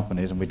other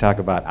companies, and we talk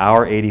about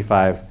our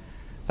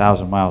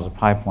 85,000 miles of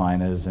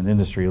pipeline as an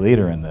industry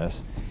leader in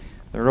this.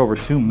 There are over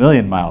 2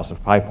 million miles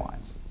of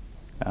pipelines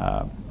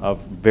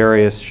of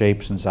various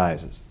shapes and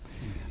sizes.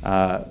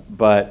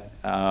 But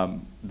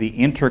the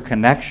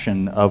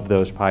interconnection of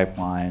those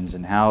pipelines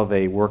and how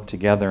they work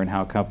together and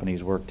how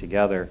companies work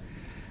together,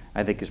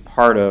 I think is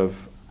part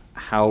of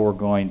how we're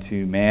going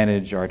to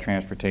manage our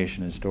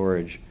transportation and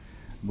storage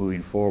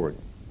moving forward.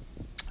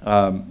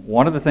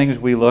 One of the things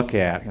we look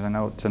at, because I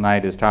know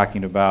tonight is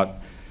talking about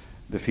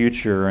the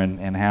future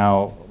and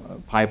how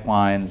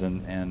pipelines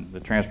and the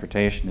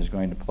transportation is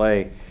going to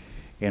play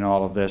in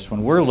all of this,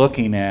 when we're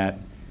looking at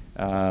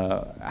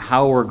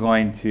how we're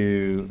going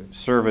to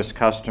service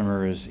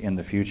customers in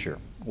the future,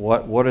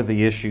 what are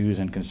the issues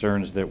and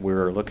concerns that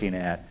we're looking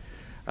at?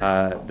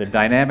 The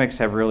dynamics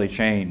have really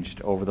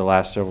changed over the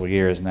last several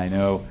years, and I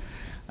know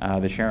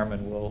the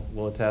chairman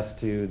will attest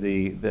to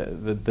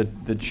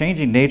the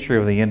changing nature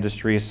of the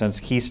industry since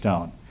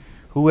Keystone.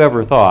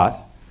 Whoever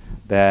thought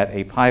that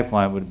a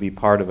pipeline would be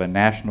part of a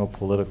national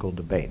political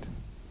debate?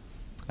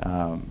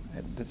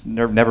 It's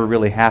never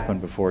really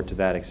happened before to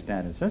that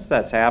extent. And since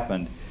that's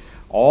happened,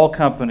 all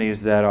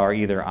companies that are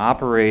either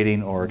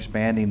operating or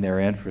expanding their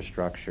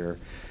infrastructure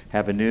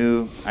have a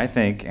new, I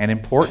think, and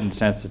important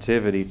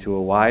sensitivity to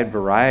a wide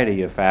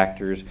variety of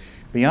factors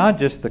beyond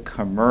just the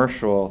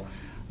commercial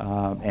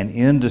and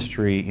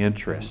industry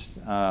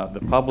interest.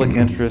 The public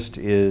interest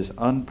is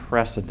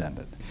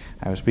unprecedented.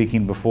 I was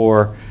speaking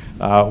before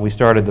we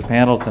started the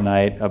panel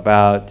tonight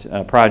about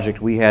a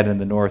project we had in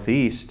the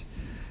Northeast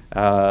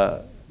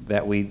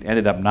that we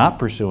ended up not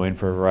pursuing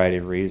for a variety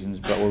of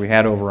reasons, but where we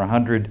had over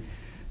 100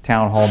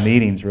 town hall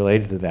meetings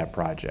related to that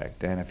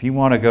project. And if you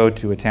want to go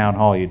to a town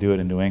hall, you do it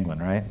in New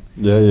England, right?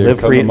 Yeah, you live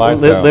come free, to my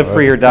town, live right?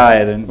 free or die,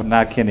 and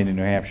not kidding, in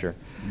New Hampshire.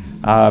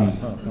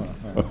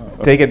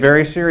 Take it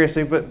very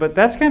seriously, but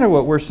that's kind of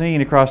what we're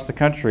seeing across the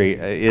country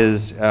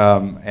is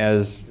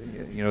as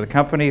you know, the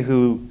company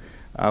who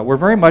we're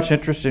very much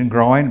interested in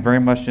growing, very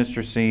much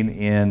interested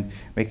in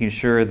making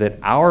sure that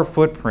our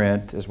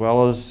footprint, as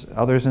well as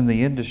others in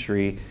the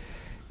industry,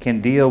 can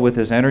deal with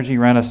this energy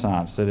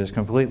renaissance that has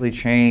completely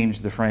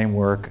changed the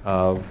framework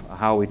of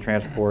how we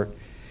transport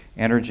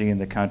energy in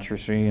the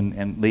country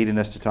and leading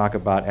us to talk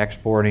about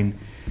exporting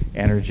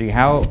energy,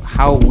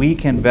 how we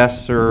can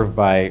best serve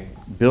by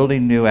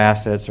building new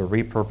assets or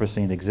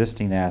repurposing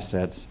existing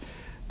assets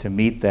to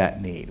meet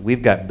that need.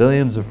 We've got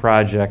billions of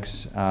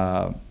projects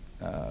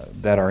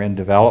that are in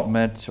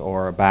development,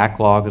 or a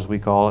backlog as we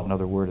call it,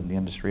 another word in the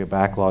industry, a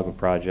backlog of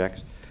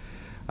projects.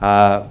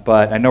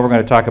 But I know we're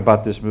going to talk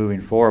about this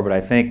moving forward, but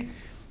I think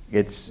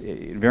it's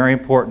very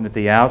important at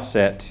the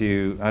outset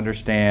to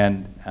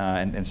understand,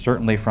 and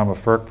certainly from a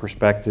FERC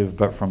perspective,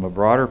 but from a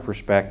broader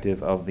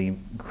perspective, of the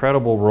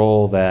incredible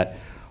role that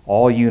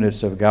all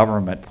units of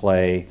government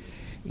play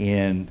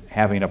in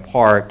having a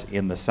part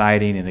in the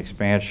siting and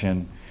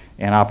expansion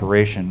and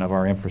operation of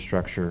our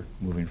infrastructure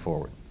moving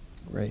forward.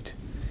 Right.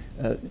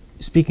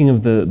 Speaking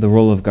of the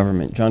role of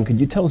government, John, could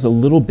you tell us a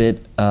little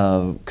bit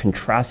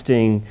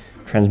contrasting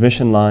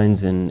transmission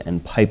lines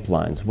and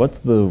pipelines? What's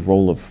the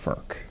role of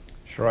FERC?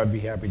 Sure, I'd be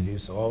happy to do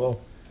so. Although,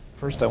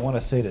 first I want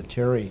to say to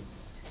Terry,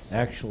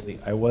 actually,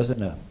 I was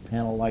in a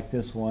panel like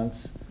this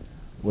once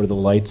where the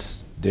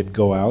lights did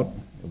go out.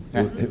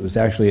 It was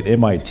actually at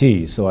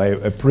MIT, so I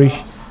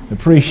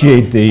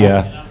appreciate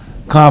the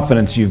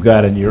confidence you've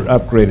got in your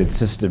upgraded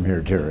system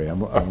here, Terry.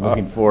 I'm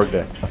looking forward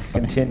to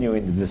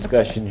continuing the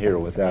discussion here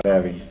without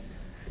having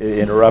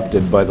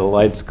interrupted by the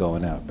lights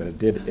going out, but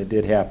it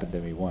did happen to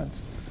me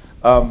once.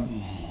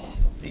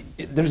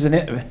 There's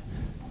an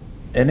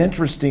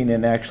interesting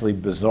and actually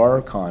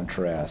bizarre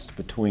contrast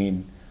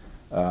between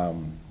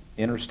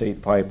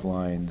interstate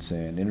pipelines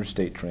and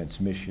interstate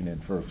transmission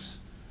and FERC's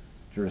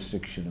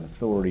jurisdiction and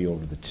authority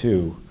over the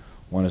two.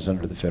 One is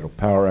under the Federal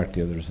Power Act,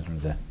 the other is under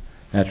the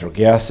Natural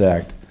Gas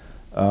Act.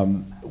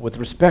 With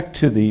respect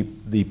to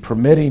the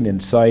permitting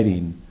and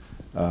siting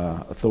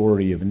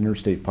authority of an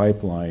interstate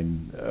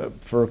pipeline,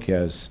 FERC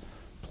has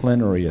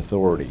plenary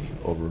authority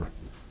over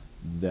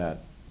that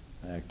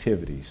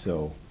activity.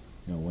 So,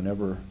 you know,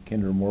 whenever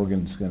Kinder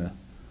Morgan's going to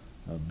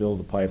build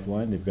a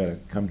pipeline, they've got to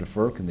come to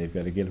FERC and they've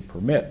got to get a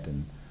permit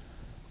and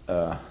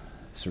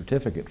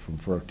certificate from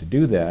FERC to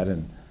do that.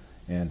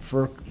 And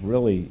FERC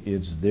really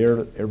is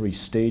there every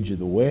stage of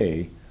the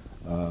way,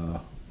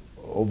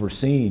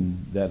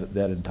 overseeing that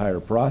entire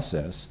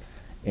process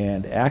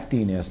and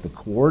acting as the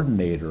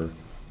coordinator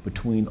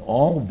between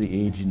all of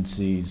the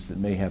agencies that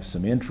may have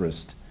some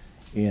interest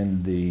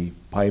in the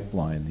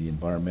pipeline, the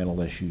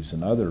environmental issues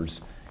and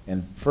others.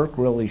 And FERC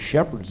really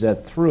shepherds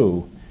that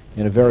through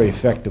in a very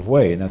effective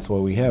way, and that's why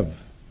we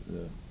have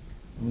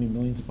how many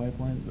millions of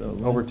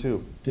pipelines? Over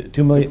 2.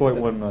 2 million.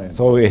 2.1 million.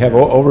 So we have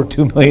over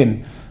 2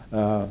 million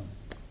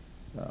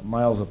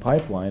miles of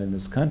pipeline in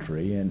this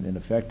country, and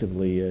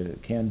effectively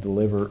can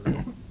deliver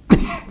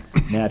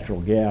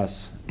natural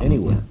gas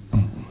anywhere.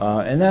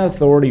 And that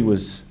authority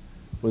was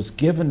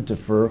given to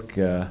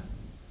FERC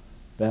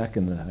back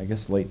in the, I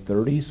guess, late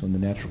 30s when the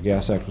Natural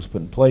Gas Act was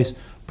put in place,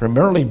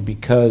 primarily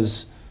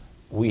because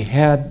we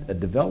had a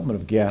development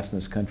of gas in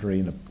this country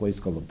in a place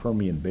called the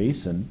Permian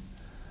Basin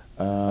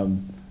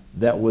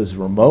that was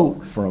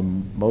remote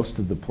from most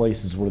of the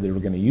places where they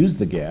were going to use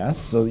the gas.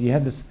 So you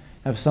had to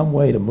have some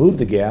way to move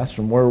the gas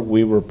from where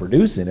we were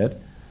producing it,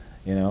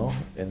 you know,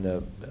 in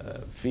the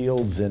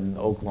fields in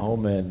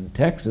Oklahoma and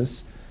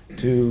Texas,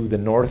 to the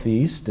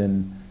Northeast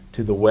and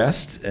to the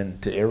West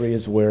and to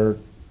areas where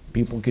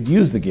people could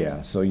use the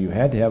gas. So you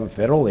had to have a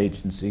federal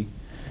agency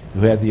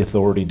who had the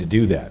authority to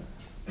do that.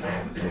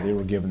 So they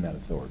were given that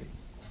authority.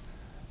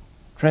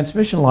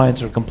 Transmission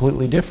lines are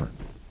completely different.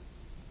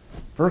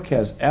 FERC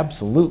has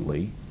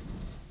absolutely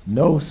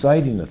no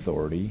siting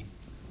authority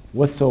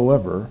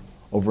whatsoever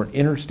over an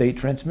interstate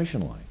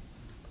transmission line.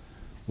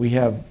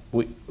 I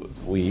would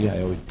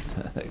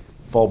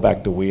fall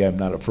back to I'm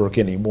not at FERC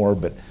anymore,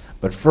 but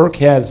FERC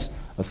has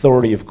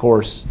authority, of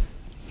course,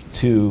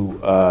 to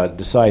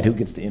decide who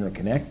gets to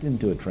interconnect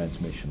into a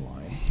transmission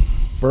line.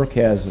 FERC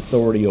has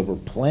authority over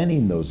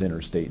planning those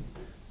interstate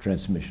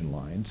transmission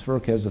lines.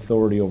 FERC has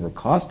authority over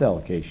cost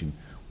allocation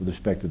with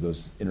respect to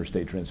those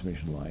interstate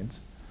transmission lines,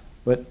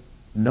 but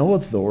no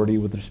authority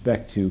with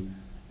respect to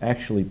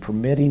actually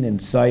permitting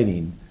and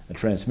siting a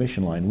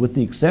transmission line, with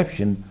the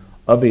exception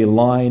of a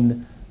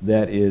line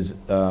that is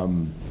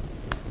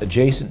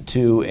adjacent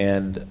to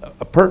and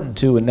pertinent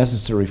to and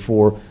necessary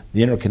for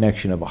the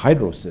interconnection of a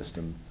hydro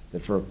system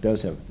that FERC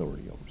does have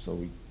authority over. So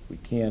we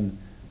can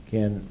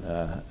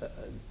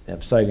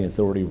have siting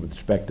authority with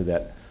respect to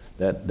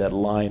that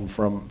line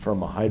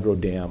from a hydro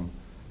dam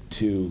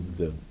to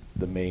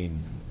the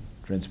main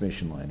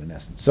transmission line, in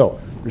essence. So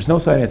there's no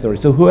siting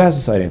authority. So who has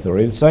the siting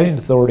authority? The siting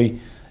authority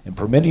and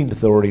permitting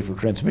authority for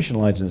transmission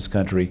lines in this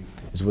country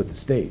is with the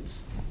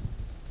states.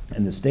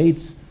 And the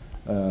states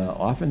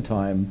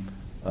oftentimes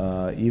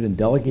even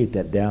delegate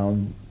that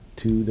down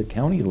to the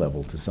county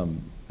level to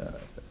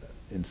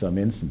in some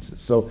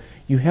instances. So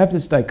you have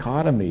this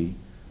dichotomy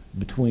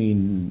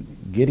between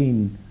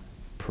getting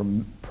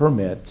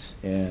permits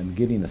and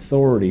getting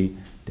authority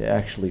to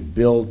actually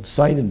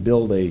site and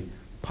build a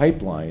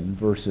pipeline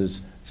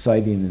versus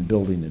siting and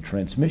building a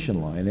transmission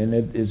line. And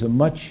it is a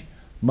much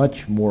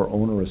more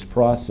onerous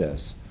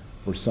process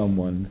for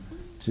someone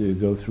to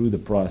go through the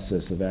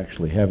process of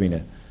actually having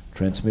a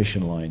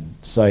transmission line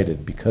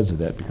sited because of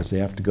that, because they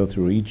have to go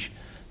through each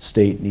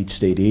state and each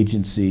state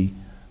agency,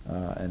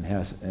 and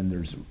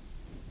there's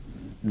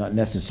not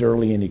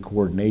necessarily any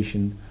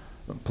coordination.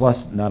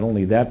 Plus, not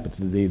only that, but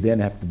they then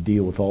have to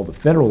deal with all the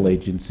federal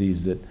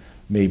agencies that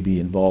may be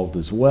involved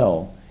as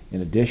well.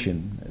 In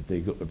addition,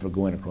 if they're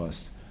going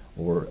across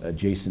or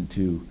adjacent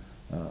to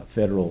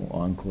federal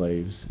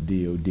enclaves,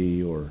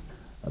 DOD or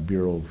a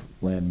Bureau of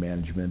Land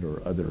Management or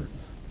other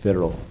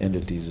federal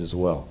entities as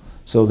well.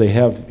 So they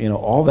have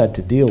all that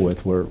to deal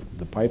with, where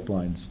the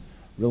pipelines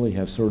really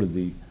have sort of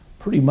the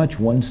pretty much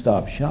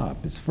one-stop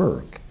shop is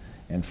FERC.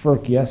 And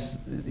FERC,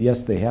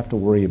 yes, they have to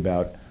worry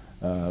about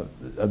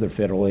other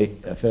federal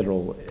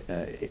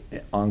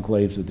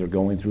enclaves that they're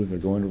going through, if they're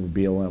going over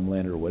BLM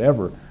land or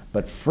whatever,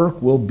 but FERC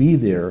will be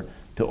there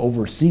to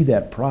oversee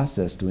that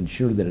process to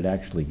ensure that it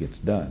actually gets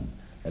done.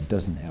 That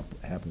doesn't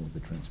happen with the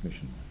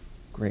transmission line.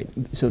 Great.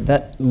 So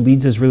that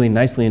leads us really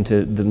nicely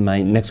into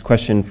my next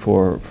question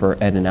for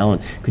Ed and Alan.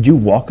 Could you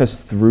walk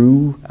us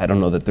through, I don't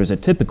know that there's a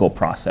typical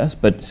process,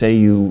 but say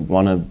you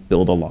want to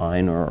build a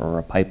line or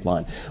a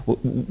pipeline.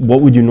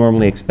 What would you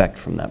normally expect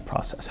from that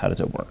process? How does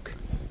it work?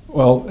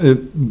 Well,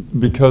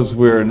 because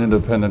we're an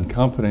independent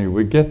company,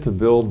 we get to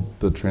build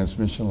the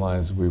transmission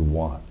lines we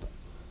want,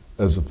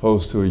 as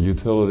opposed to a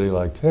utility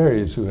like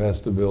Terry's who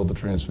has to build the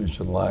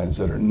transmission lines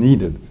that are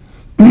needed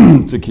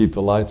to keep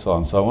the lights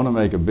on. So I want to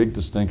make a big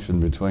distinction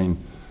between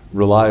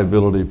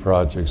reliability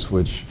projects,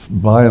 which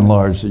by and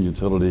large the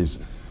utilities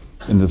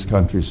in this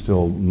country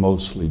still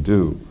mostly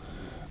do,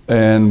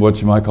 and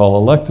what you might call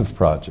elective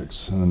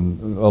projects.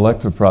 And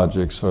elective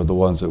projects are the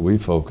ones that we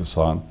focus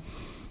on.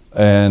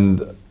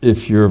 And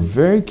if you're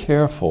very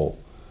careful,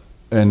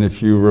 and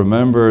if you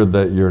remember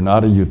that you're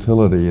not a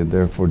utility and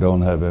therefore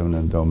don't have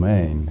eminent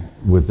domain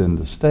within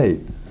the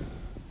state,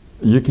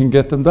 you can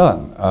get them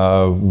done.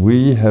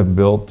 We have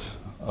built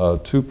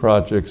 2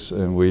 projects,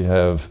 and we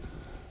have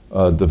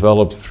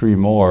developed 3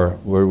 more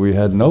where we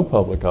had no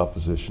public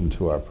opposition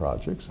to our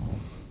projects.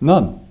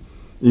 None.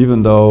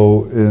 Even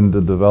though in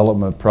the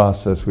development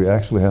process we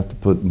actually have to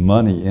put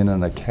money in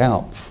an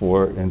account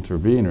for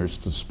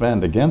interveners to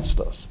spend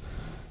against us.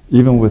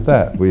 Even with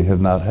that, we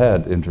have not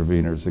had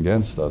interveners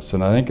against us.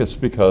 And I think it's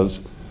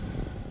because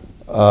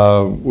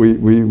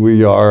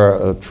we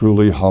are a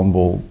truly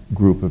humble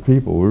group of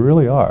people. We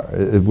really are.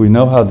 We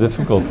know how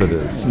difficult it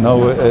is.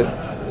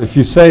 If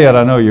you say it,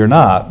 I know you're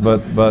not,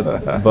 but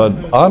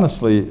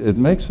honestly, it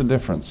makes a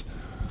difference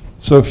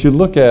So if you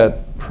look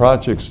at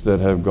projects that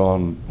have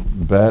gone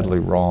badly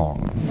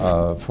wrong,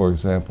 for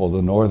example,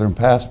 the Northern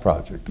Pass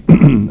project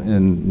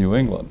in New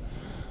England,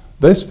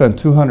 they spent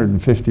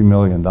 $250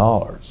 million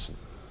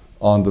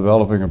on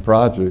developing a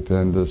project,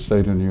 and the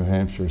state of New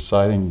Hampshire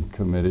siting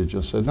committee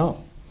just said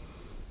no.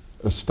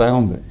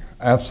 Astounding,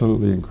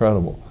 absolutely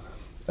incredible.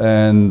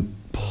 And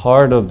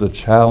part of the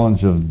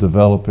challenge of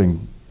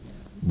developing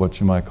what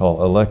you might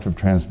call electric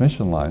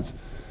transmission lines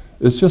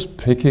is just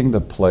picking the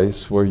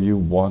place where you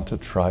want to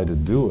try to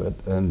do it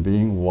and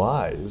being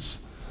wise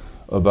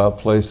about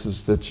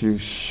places that you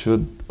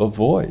should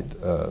avoid.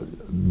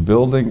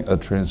 Building a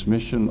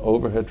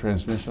overhead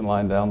transmission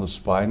line down the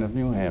spine of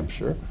New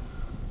Hampshire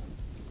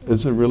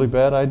is a really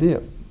bad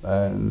idea,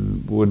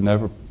 and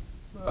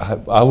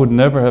I would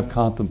never have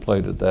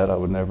contemplated that. I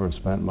would never have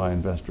spent my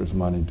investors'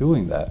 money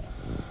doing that.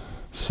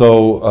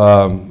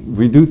 So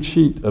we do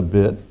cheat a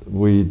bit.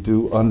 We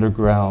do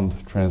underground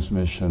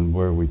transmission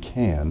where we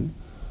can,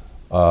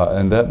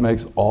 and that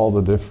makes all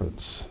the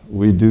difference.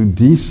 We do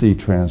DC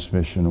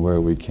transmission where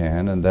we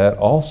can, and that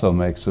also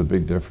makes a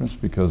big difference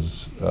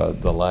because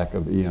the lack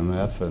of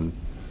EMF and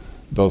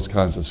those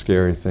kinds of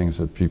scary things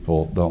that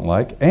people don't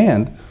like.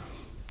 And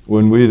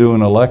when we do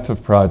an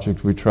elective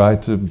project, we try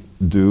to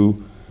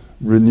do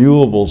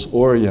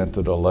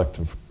renewables-oriented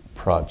elective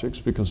projects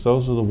because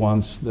those are the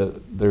ones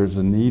that there's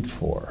a need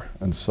for.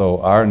 And so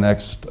our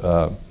next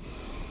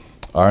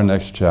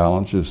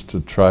challenge is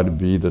to try to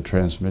be the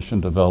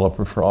transmission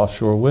developer for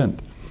offshore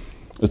wind.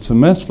 It's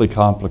immensely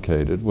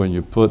complicated. When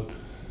you put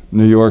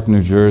New York,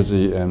 New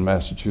Jersey, and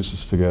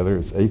Massachusetts together,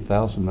 it's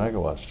 8,000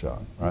 megawatts,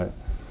 John, right?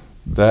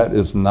 That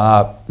is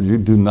not, you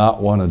do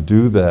not want to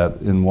do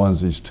that in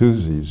onesies,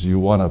 twosies. You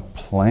want to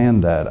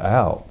plan that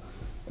out.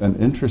 And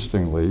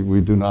interestingly,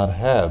 we do not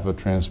have a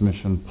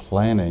transmission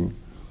planning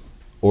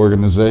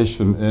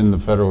organization in the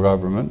federal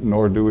government,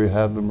 nor do we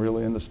have them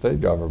really in the state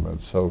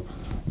government. So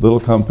little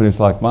companies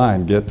like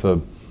mine get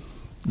to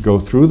go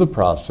through the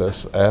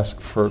process, ask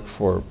FERC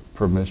for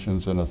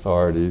permissions and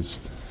authorities,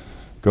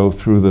 go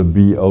through the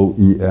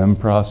BOEM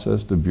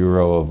process, the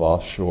Bureau of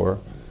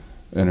Offshore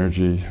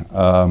Energy,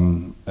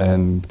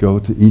 and go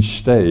to each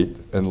state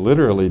and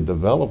literally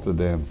develop the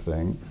damn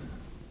thing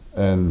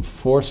and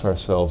force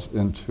ourselves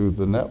into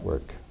the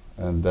network.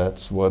 And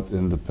that's what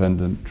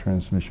independent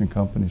transmission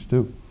companies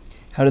do.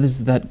 How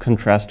does that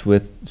contrast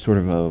with sort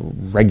of a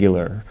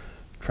regular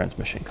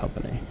transmission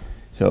company?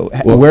 So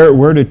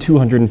where do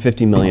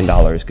 $250 million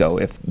go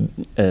if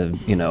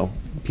a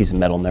piece of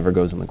metal never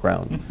goes in the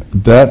ground?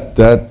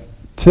 That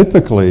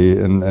typically,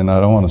 and I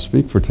don't want to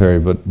speak for Terry,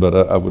 but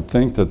I would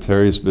think that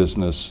Terry's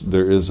business,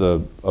 there is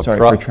a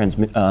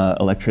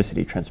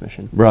electricity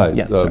transmission. Right,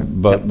 yeah,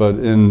 but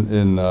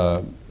in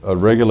a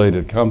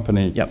regulated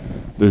company, yep,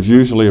 there's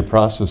usually a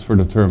process for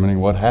determining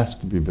what has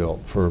to be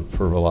built for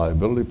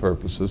reliability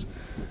purposes.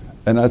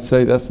 And I'd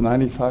say that's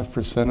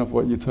 95% of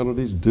what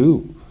utilities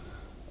do.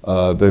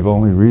 They've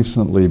only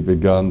recently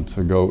begun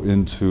to go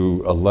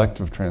into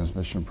elective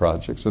transmission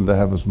projects, and they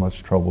have as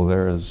much trouble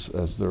there as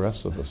the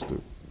rest of us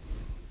do.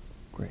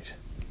 Great.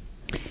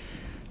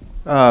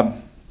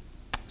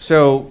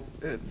 So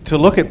to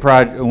look at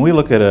when we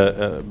look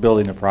at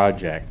building a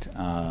project,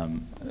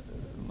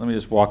 let me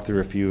just walk through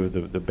a few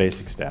of the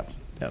basic steps.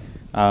 Yep.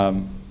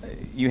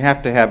 You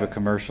have to have a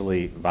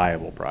commercially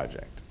viable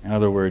project. In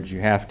other words,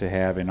 you have to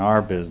have, in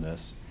our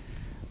business,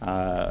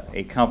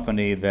 a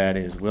company that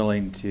is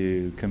willing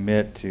to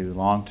commit to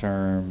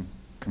long-term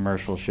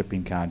commercial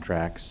shipping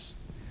contracts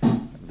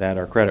that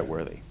are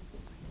creditworthy.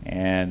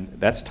 And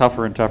that's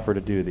tougher and tougher to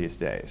do these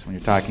days. When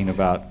you're talking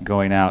about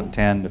going out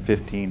 10 to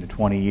 15 to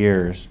 20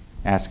 years,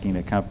 asking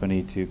a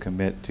company to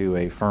commit to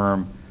a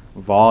firm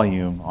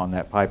volume on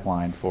that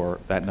pipeline for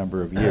that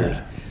number of years.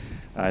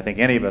 I think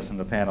any of us in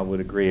the panel would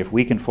agree if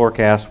we can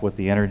forecast what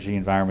the energy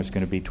environment is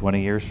going to be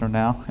 20 years from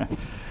now,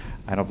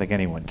 I don't think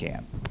anyone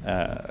can.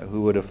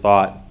 Who would have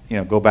thought,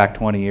 go back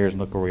 20 years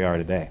and look where we are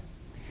today.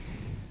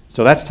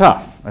 So that's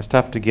tough. That's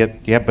tough to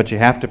get, but you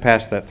have to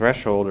pass that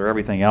threshold or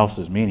everything else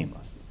is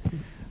meaningless.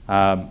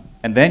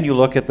 And then you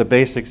look at the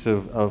basics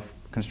of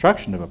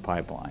construction of a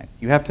pipeline.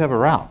 You have to have a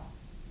route.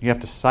 You have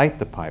to site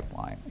the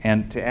pipeline.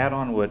 And to add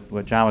on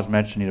what John was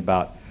mentioning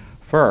about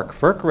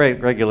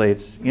FERC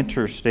regulates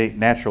interstate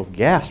natural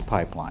gas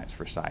pipelines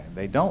for siting.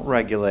 They don't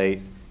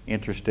regulate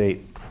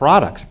interstate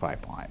products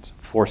pipelines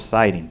for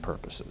siting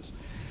purposes.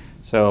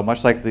 So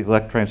much like the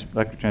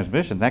electric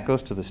transmission, that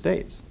goes to the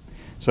states.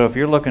 So if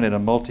you're looking at a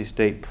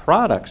multi-state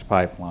products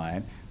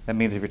pipeline, that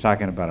means if you're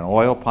talking about an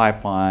oil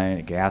pipeline,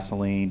 a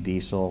gasoline,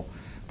 diesel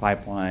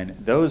pipeline,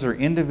 those are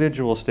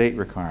individual state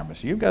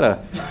requirements. You've got to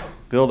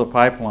build a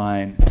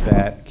pipeline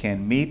that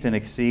can meet and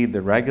exceed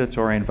the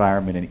regulatory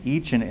environment in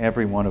each and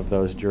every one of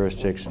those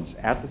jurisdictions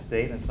at the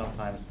state and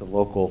sometimes the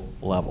local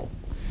level.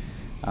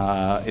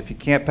 If you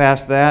can't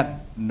pass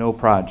that, no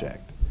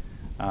project.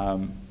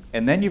 And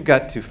then you've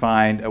got to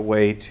find a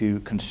way to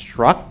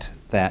construct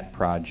that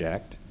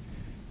project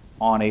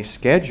on a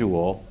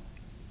schedule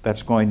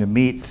that's going to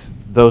meet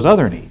those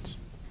other needs.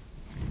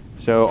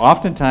 So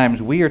oftentimes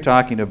we are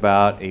talking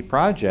about a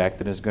project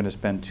that is going to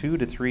spend 2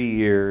 to 3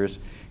 years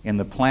in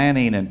the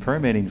planning and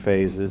permitting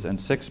phases and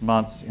 6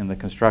 months in the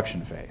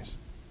construction phase.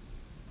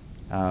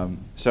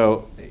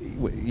 So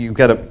you've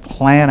got to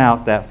plan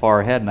out that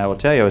far ahead. And I will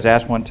tell you, I was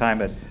asked one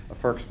time at a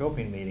FERC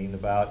scoping meeting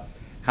about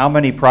how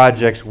many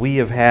projects we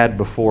have had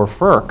before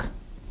FERC,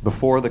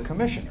 before the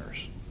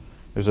commissioners.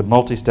 There's a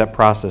multi-step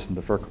process in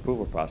the FERC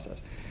approval process.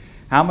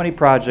 How many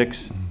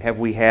projects have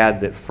we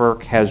had that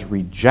FERC has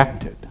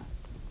rejected?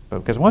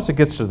 Because once it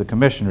gets to the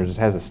commissioners, it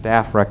has a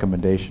staff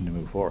recommendation to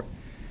move forward.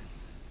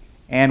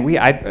 And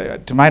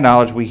to my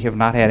knowledge, we have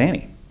not had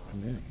any.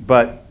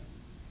 But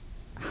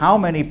how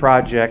many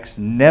projects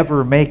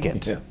never make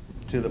it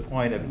to the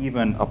point of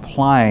even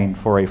applying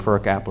for a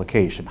FERC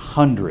application?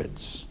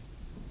 Hundreds.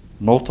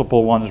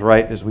 Multiple ones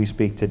right as we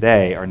speak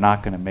today are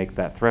not going to make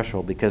that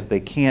threshold because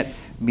they can't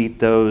meet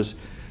those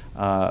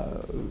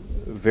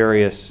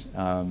various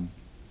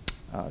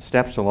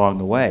steps along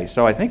the way.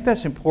 So I think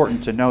that's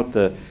important to note.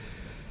 The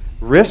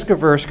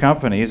risk-averse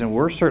companies, and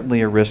we're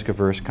certainly a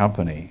risk-averse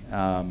company,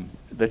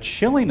 the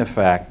chilling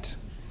effect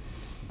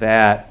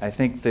that I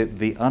think that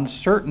the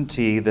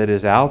uncertainty that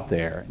is out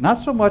there, not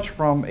so much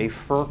from a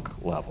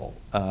FERC level.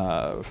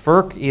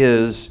 FERC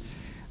is,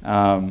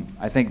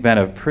 I think, been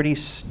a pretty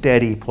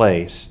steady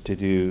place to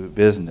do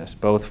business,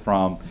 both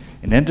from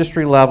an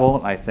industry level,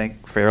 I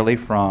think fairly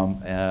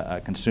from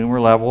a consumer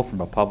level,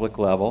 from a public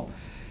level,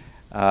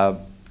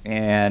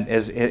 and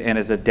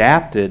as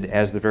adapted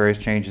as the various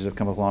changes have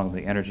come along in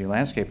the energy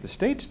landscape. The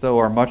states, though,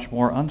 are much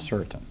more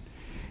uncertain.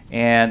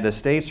 And the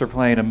states are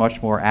playing a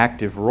much more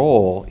active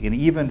role in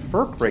even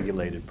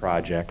FERC-regulated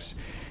projects,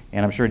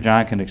 and I'm sure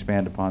John can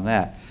expand upon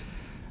that.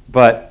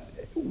 But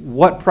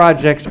what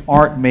projects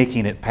aren't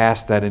making it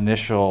past that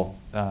initial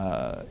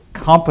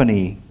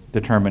company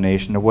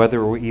determination of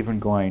whether we're even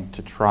going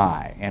to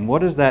try? And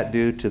what does that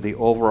do to the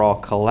overall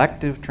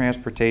collective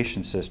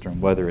transportation system,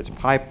 whether it's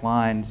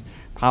pipelines,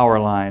 power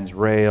lines,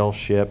 rail,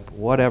 ship,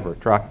 whatever,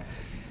 truck?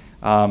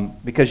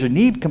 Because you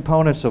need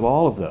components of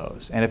all of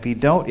those. And if you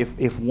don't,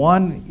 if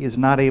one is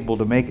not able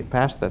to make it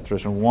past that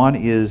threshold, one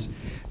is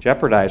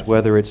jeopardized,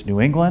 whether it's New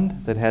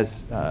England that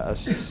has a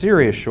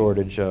serious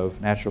shortage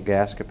of natural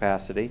gas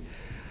capacity,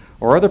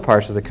 or other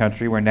parts of the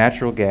country where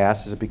natural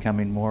gas is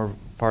becoming more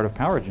part of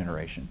power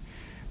generation.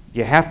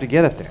 You have to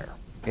get it there.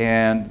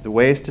 And the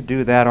ways to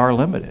do that are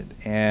limited.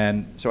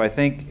 And so I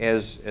think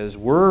as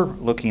we're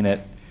looking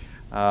at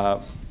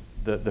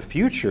the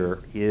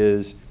future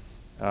is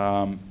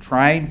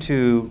trying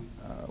to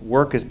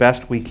work as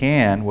best we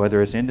can,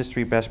 whether it's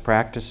industry best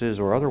practices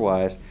or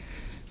otherwise,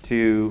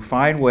 to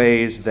find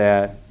ways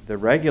that the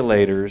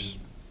regulators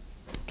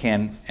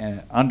can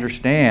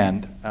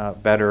understand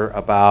better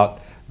about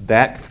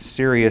that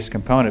serious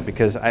component,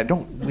 because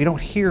we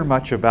don't hear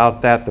much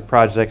about that, the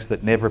projects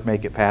that never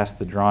make it past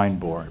the drawing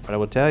board. But I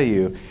will tell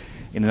you,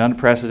 in an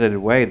unprecedented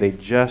way, they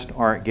just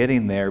aren't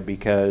getting there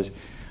because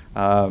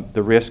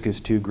the risk is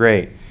too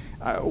great.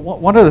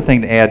 One other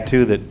thing to add,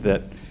 too,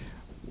 that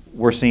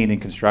we're seeing in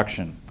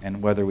construction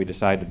and whether we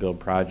decide to build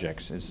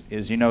projects is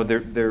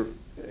there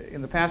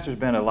in the past there's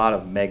been a lot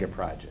of mega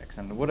projects.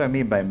 And what I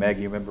mean by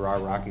mega, you remember our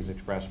Rockies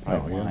Express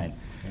pipeline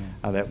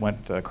that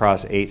went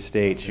across 8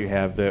 states. You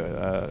have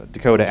the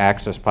Dakota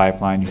Access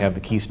Pipeline, you have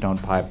the Keystone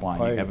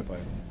Pipeline.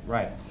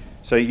 Right.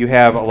 So you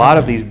have a lot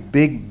of these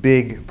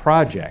big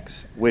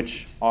projects,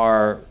 which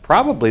are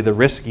probably the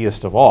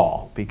riskiest of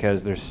all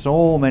because there's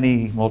so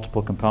many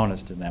multiple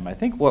components to them. I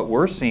think what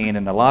we're seeing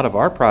in a lot of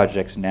our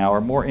projects now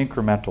are more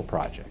incremental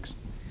projects.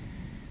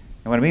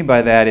 And what I mean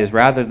by that is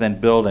rather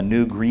than build a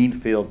new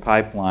greenfield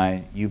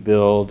pipeline, you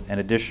build an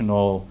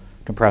additional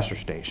compressor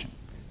station.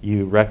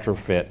 You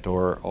retrofit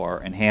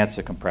or enhance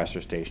a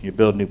compressor station. You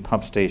build new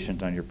pump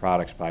stations on your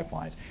products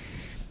pipelines.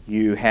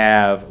 You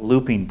have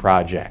looping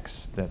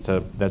projects. That's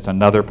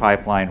another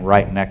pipeline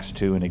right next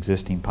to an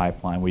existing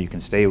pipeline where you can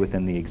stay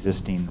within the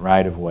existing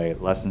right-of-way. It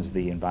lessens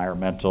the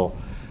environmental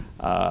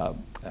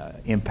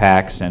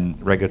impacts and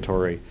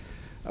regulatory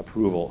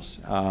approvals.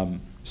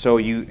 So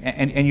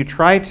you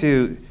try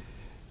to.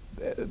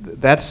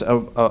 That's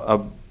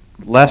a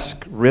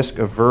less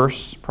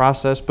risk-averse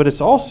process, but it's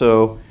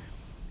also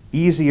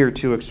easier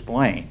to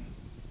explain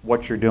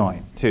what you're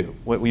doing too.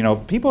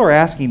 People are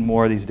asking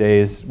more these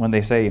days when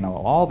they say,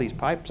 all these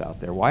pipes out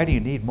there, why do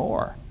you need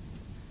more?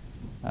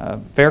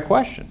 Fair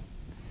question.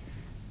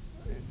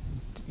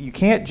 You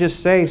can't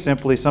just say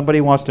simply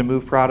somebody wants to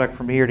move product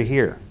from here to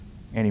here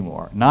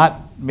anymore.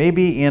 Not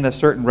maybe in a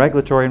certain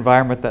regulatory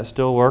environment that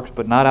still works,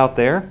 but not out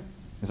there.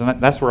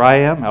 That's where I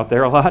am, out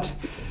there a lot,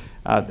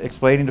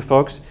 explaining to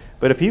folks.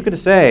 But if you could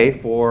say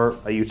for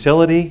a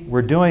utility,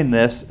 we're doing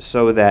this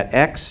so that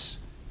X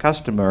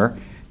customer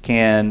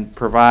can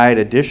provide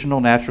additional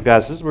natural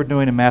gas. This is what we're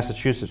doing in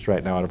Massachusetts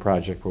right now on a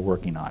project we're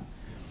working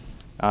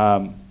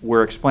on.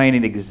 We're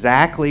explaining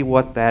exactly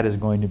what that is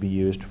going to be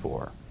used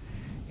for.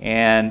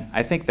 And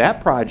I think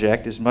that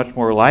project is much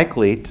more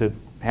likely to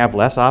have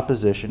less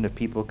opposition if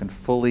people can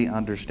fully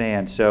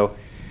understand. So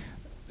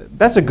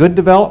that's a good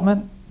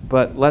development,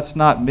 but let's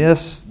not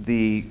miss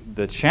the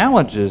the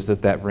challenges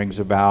that brings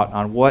about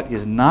on what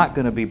is not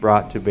going to be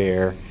brought to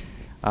bear,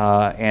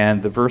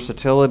 and the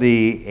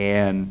versatility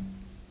and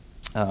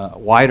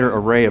wider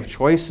array of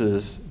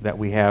choices that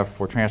we have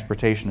for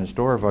transportation and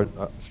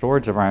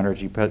storage of our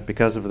energy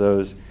because of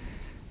those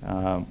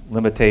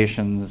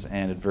limitations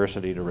and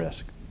adversity to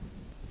risk.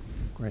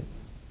 Great.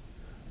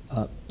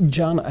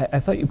 John,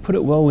 I thought you put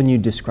it well when you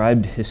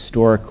described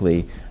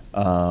historically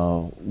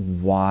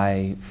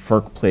why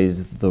FERC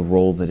plays the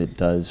role that it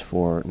does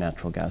for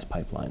natural gas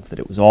pipelines, that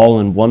it was all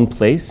in one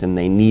place and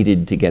they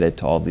needed to get it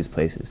to all of these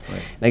places.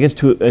 Right. And I guess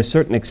to a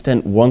certain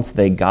extent, once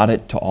they got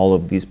it to all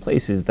of these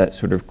places, that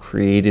sort of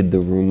created the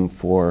room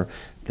for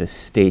the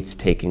states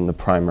taking the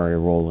primary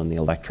role in the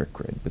electric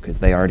grid because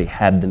they already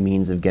had the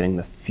means of getting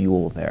the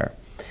fuel there.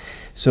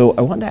 So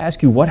I wanted to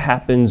ask you what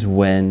happens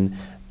when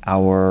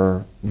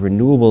our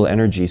renewable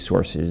energy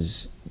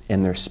sources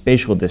and their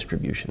spatial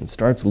distribution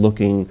starts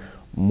looking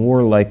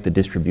more like the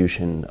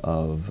distribution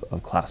of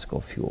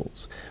classical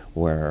fuels,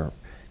 where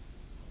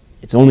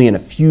it's only in a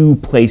few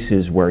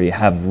places where you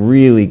have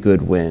really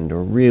good wind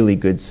or really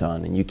good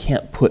sun, and you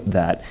can't put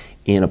that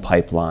in a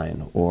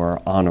pipeline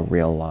or on a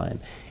rail line.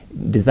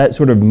 Does that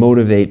sort of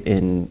motivate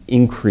an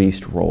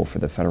increased role for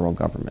the federal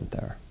government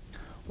there?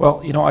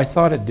 Well, I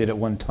thought it did at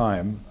one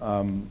time.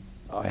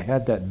 I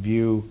had that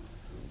view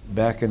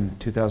back in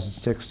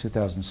 2006,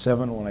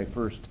 2007 when I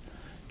first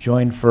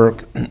joined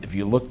FERC. If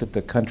you looked at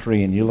the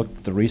country and you looked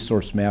at the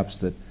resource maps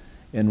that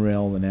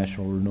NREL, the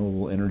National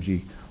Renewable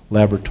Energy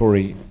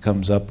Laboratory,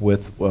 comes up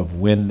with of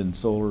wind and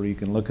solar, you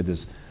can look at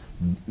this,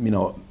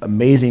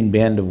 amazing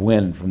band of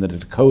wind from the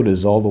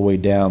Dakotas all the way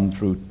down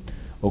through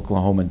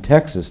Oklahoma and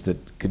Texas that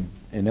could,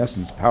 in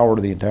essence, power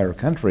the entire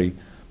country.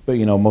 But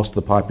most of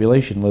the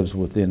population lives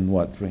within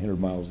 300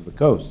 miles of the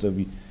coast. So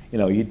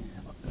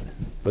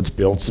let's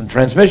build some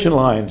transmission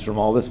lines from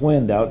all this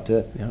wind out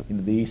to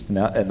the east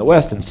and the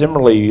west. And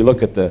similarly, you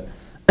look at the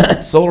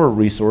solar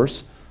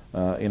resource,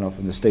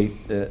 from the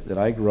state that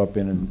I grew up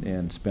in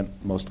and spent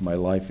most of my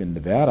life in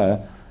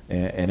Nevada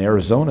and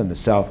Arizona in the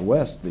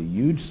southwest, the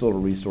huge solar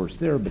resource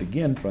there, but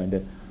again, trying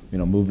to,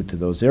 move it to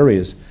those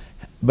areas.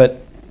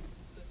 But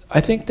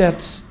I think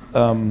that's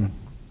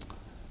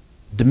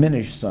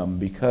diminished some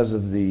because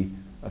of the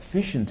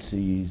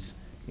efficiencies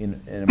and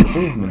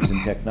improvements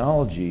in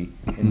technology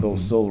in both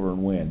solar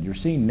and wind. You're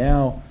seeing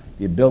now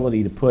the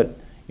ability to put,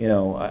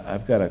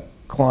 I've got a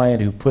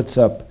client who puts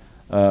up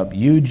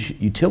huge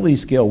utility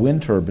scale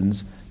wind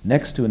turbines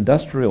next to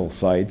industrial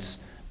sites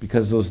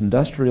because those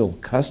industrial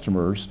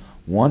customers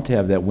want to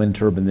have that wind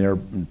turbine there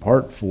in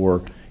part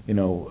for,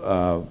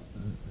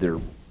 their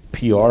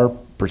PR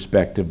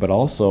perspective, but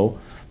also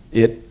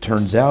it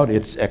turns out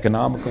it's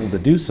economical to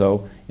do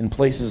so in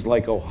places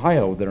like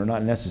Ohio that are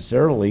not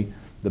necessarily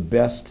the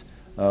best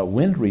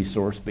wind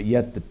resource, but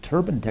yet the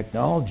turbine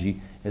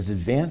technology has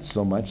advanced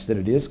so much that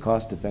it is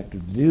cost effective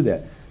to do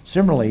that.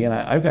 Similarly, and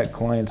I've got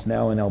clients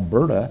now in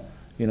Alberta,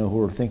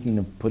 who are thinking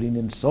of putting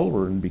in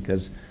solar, and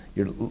because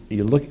you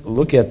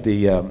look at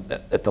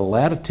the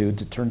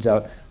latitudes, it turns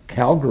out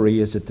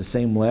Calgary is at the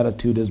same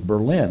latitude as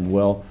Berlin.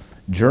 Well,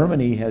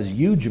 Germany has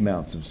huge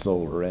amounts of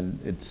solar, and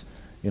it's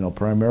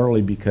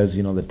primarily because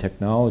the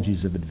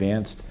technologies have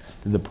advanced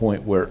to the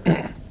point where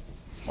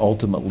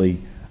ultimately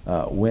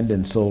wind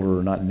and solar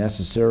are not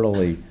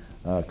necessarily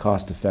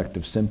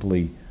cost-effective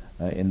simply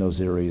in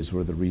those areas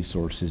where the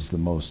resource is the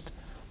most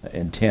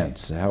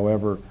intense.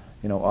 However,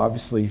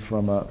 obviously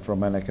from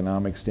an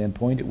economic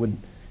standpoint, it would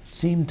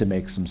seem to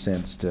make some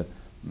sense to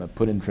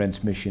put in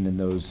transmission in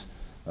those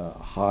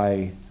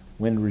high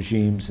wind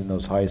regimes and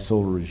those high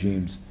solar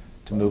regimes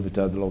to move it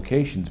to other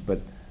locations. But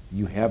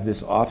you have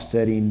this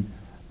offsetting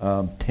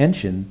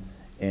tension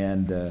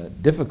and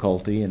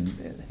difficulty,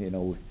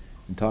 and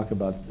talk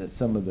about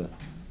some of the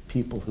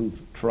people who've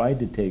tried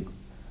to take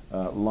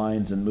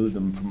lines and move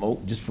them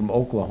from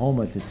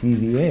Oklahoma to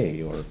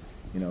TVA, or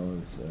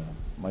it's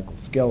Michael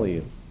Skelly,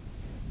 a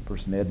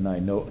person Ed and I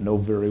know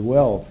very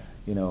well,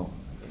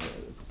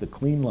 the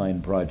Clean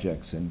Line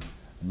projects, and I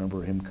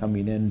remember him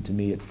coming in to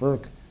me at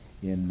FERC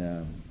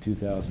in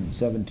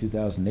 2007,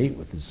 2008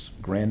 with this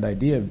grand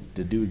idea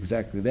to do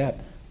exactly that,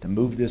 to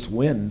move this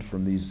wind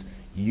from these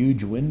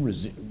huge wind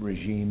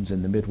regimes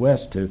in the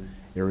Midwest to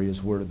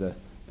areas where the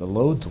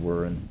loads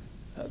were, and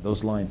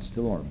those lines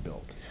still aren't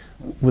built.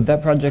 Would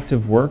that project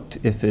have worked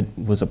if it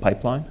was a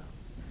pipeline?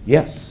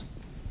 Yes.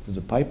 If it was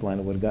a pipeline,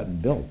 it would have gotten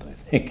built, I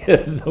think.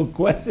 No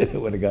question it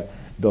would have got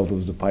built if it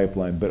was a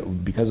pipeline.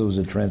 But because it was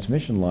a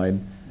transmission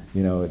line,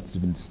 it's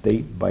been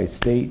state by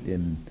state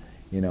and,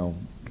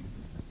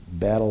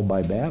 battle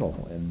by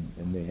battle,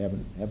 and they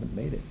haven't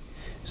made it.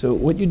 So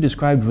what you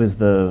described was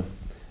the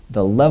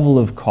level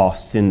of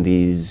costs in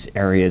these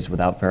areas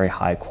without very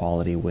high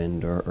quality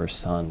wind or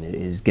sun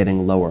is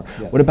getting lower.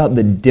 Yes. What about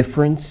the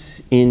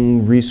difference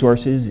in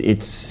resources?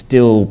 It's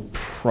still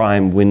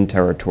prime wind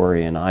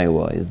territory in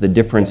Iowa. Is the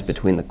difference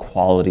between the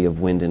quality of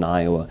wind in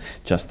Iowa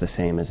just the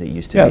same as it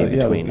used to be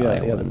between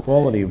Iowa and the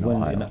quality of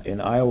wind in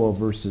Iowa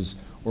versus,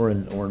 or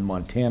in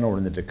Montana or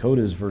in the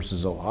Dakotas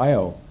versus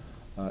Ohio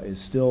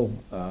is still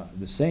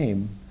the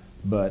same.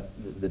 but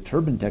the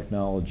turbine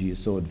technology is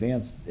so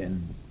advanced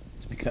and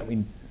it's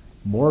becoming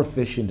more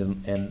efficient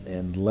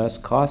and less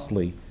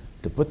costly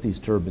to put these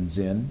turbines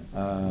in,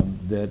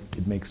 that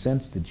it makes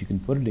sense that you can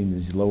put it in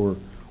these lower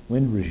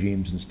wind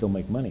regimes and still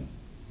make money.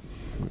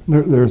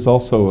 There's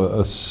also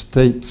a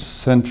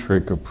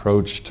state-centric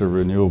approach to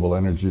renewable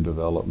energy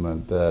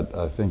development that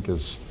I think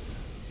is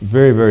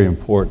very, very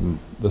important.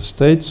 The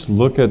states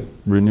look at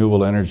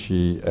renewable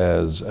energy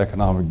as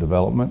economic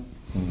development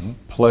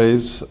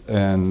plays,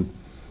 and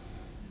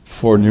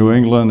for New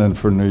England and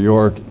for New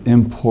York,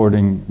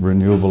 importing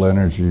renewable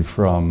energy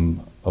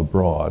from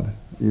abroad,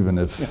 even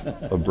if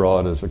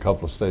abroad is a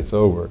couple of states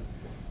over,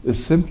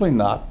 is simply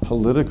not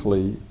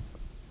politically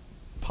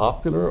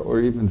popular or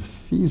even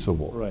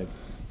feasible. Right.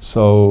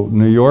 So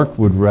New York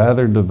would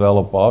rather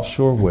develop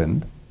offshore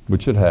wind,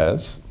 which it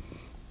has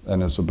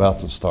and is about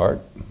to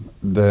start,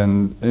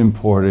 than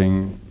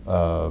importing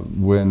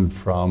wind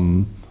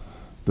from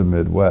the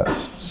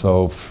Midwest.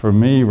 So for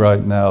me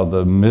right now,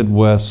 the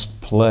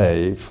Midwest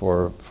play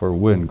for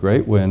wind,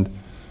 great wind,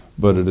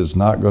 but it is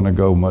not going to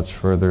go much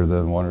further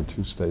than 1 or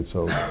 2 states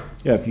over.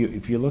 Yeah,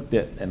 if you looked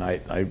at, and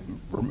I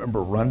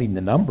remember running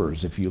the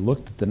numbers, if you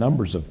looked at the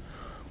numbers of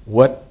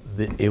what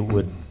it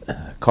would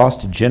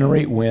cost to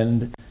generate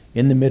wind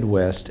in the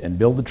Midwest and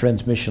build the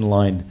transmission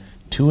line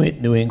to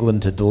New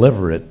England to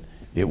deliver it,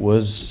 it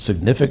was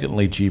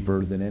significantly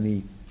cheaper than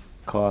any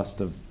cost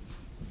of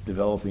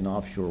developing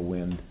offshore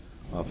wind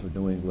off of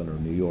New England or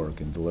New York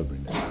and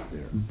delivering it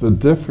there. The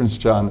difference,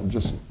 John,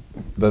 just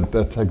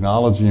that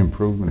technology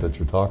improvement that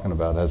you're talking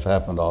about has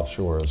happened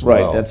offshore as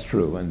well. Right, that's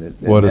true, and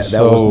that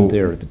so, wasn't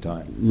there at the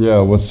time. Yeah,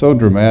 what's so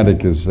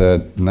dramatic is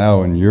that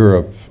now in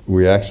Europe,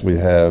 we actually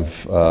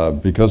have,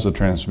 because the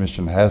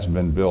transmission has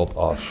been built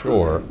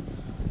offshore,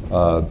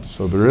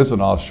 so there is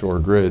an offshore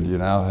grid, you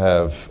now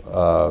have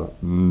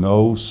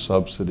no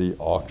subsidy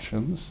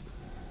auctions,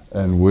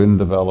 and wind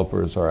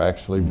developers are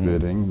actually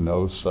bidding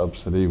no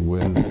subsidy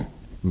wind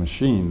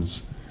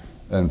machines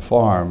and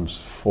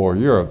farms for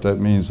Europe. That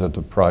means that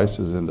the price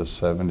is in the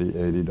 $70,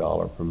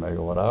 $80 per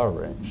megawatt hour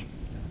range.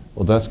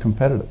 Well, that's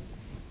competitive.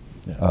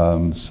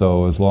 Yeah.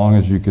 So as long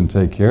as you can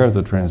take care of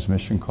the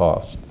transmission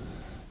cost,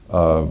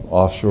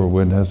 offshore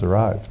wind has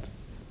arrived.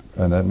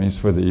 And that means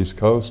for the East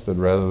Coast that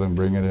rather than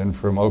bring it in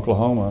from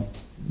Oklahoma,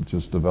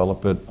 just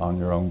develop it on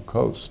your own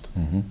coast.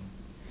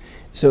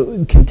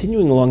 So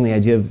continuing along the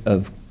idea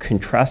of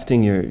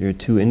contrasting your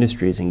two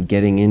industries and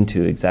getting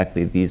into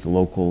exactly these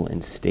local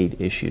and state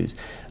issues,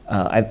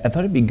 I thought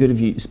it'd be good if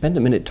you spend a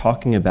minute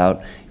talking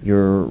about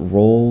your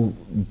role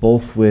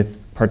both with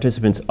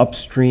participants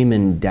upstream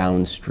and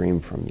downstream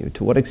from you.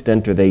 To what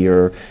extent are they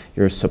your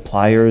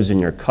suppliers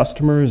and your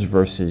customers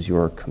versus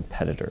your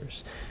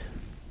competitors?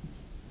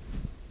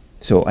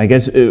 So I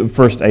guess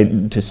first,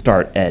 to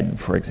start, Ed,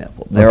 for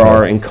example, there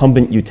are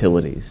incumbent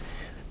utilities.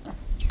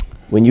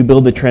 When you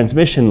build a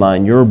transmission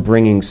line, you're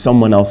bringing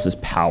someone else's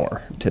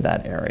power to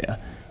that area.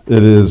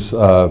 It is,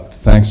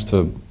 thanks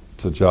to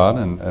John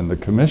and the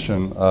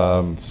Commission,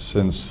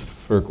 since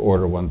FERC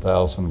Order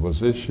 1000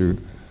 was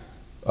issued,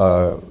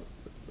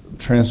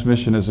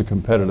 transmission is a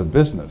competitive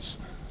business.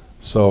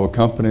 So a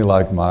company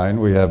like mine,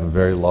 we have a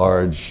very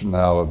large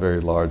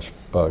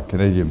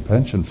Canadian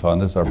pension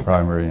fund as our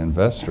primary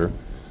investor.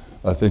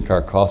 I think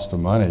our cost of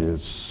money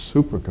is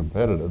super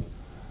competitive.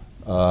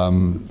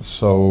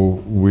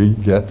 So we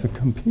get to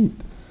compete.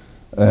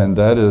 And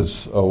that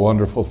is a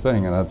wonderful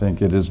thing. And I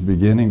think it is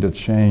beginning to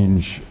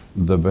change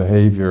the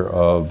behavior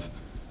of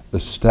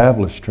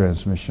established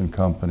transmission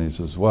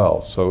companies as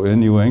well. So in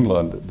New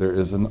England, there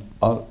is an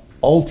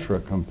ultra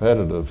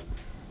competitive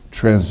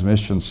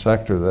transmission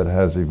sector that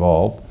has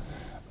evolved.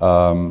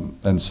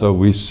 And so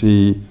we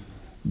see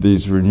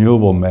these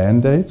renewable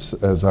mandates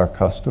as our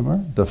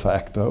customer, de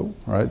facto,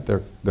 right?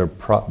 They're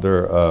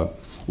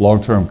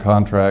long-term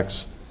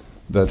contracts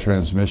that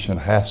transmission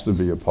has to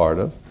be a part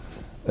of.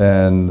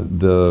 And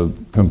the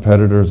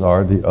competitors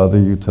are the other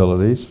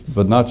utilities,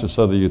 but not just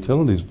other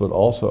utilities, but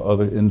also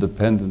other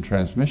independent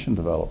transmission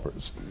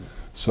developers.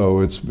 So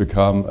it's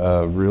become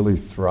a really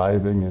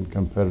thriving and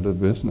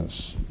competitive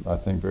business, I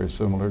think very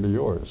similar to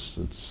yours.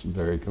 It's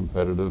very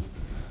competitive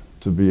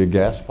to be a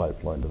gas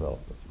pipeline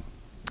developer.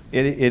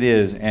 It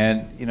is,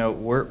 and you know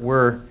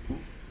we're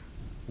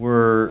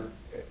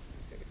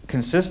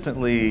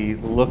consistently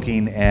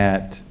looking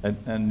at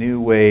new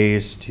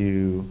ways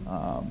to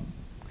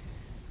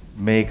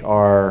make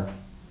our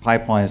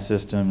pipeline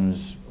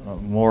systems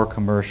more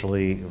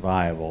commercially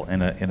viable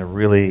in a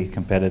really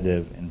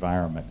competitive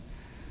environment.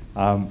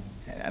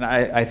 And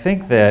I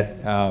think that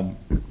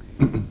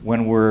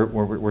when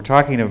we're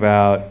talking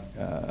about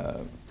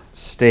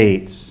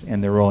states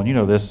and their role, and you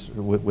know this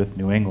with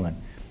New England,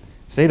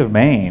 state of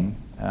Maine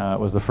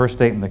was the first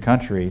state in the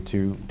country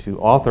to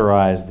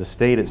authorize the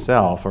state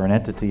itself or an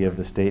entity of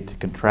the state to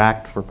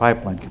contract for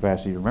pipeline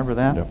capacity. You remember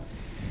that? Yep.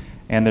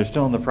 And they're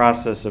still in the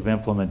process of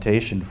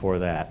implementation for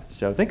that.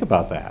 So think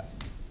about that.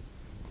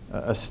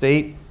 A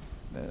state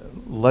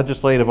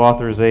legislative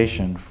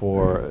authorization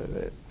for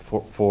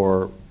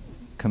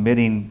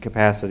committing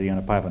capacity on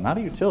a pipeline, not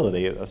a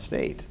utility, a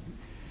state.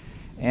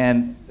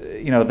 And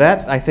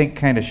that I think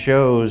kind of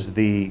shows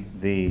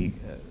the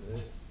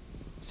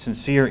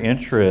sincere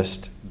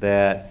interest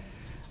that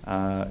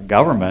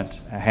government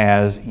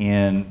has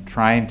in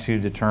trying to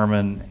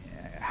determine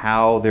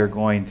how they're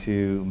going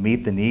to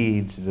meet the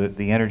needs,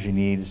 the energy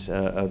needs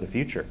of the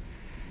future.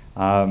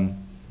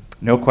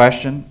 No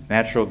question,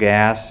 natural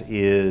gas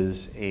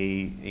is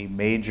a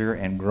major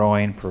and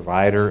growing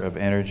provider of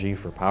energy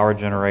for power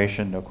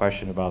generation, no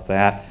question about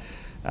that.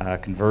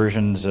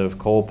 Conversions of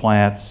coal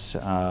plants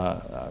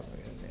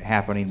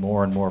happening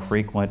more and more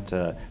frequent,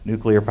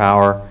 nuclear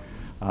power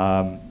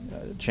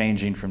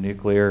changing from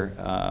nuclear,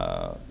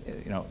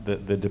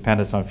 the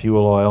dependence on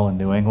fuel oil in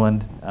New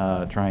England,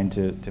 trying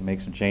to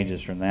make some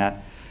changes from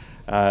that.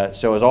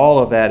 So as all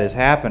of that is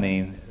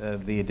happening,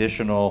 the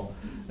additional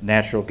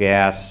natural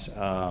gas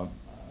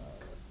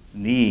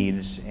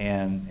needs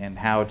and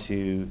how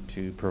to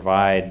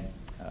provide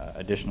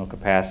additional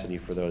capacity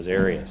for those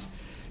areas.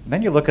 And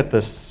then you look at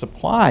the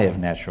supply of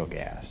natural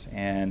gas,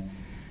 and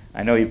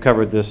I know you've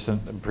covered this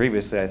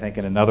previously, I think,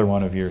 in another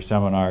one of your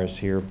seminars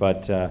here,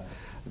 but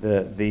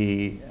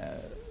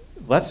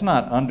let's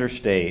not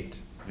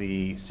understate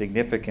the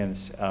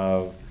significance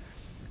of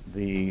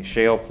the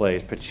shale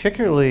plays,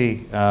 particularly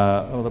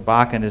the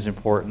Bakken is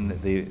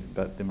important,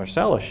 but the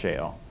Marcellus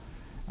Shale,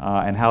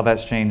 and how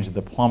that's changed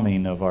the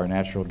plumbing of our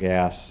natural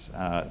gas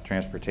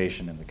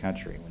transportation in the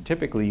country. When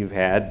typically you've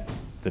had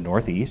the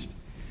Northeast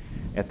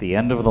at the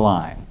end of the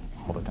line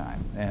all the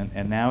time,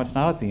 and now it's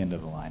not at the end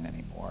of the line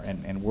anymore,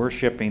 and we're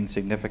shipping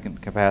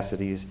significant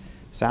capacities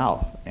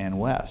south and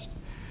west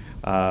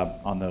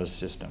on those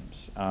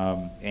systems,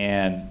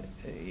 and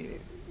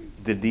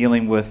the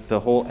dealing with the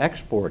whole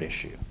export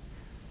issue.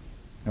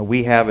 Now,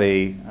 we have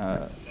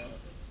a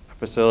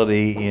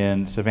facility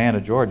in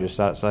Savannah, Georgia, just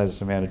outside of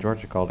Savannah,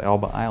 Georgia, called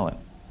Elba Island,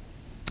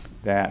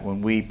 that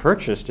when we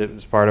purchased it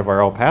as part of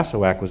our El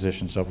Paso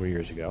acquisition several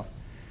years ago,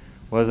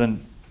 was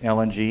an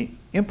LNG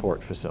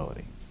import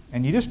facility.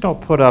 And you just don't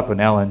put up an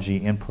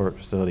LNG import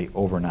facility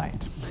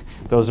overnight.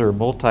 Those are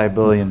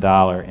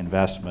multi-billion-dollar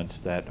investments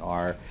that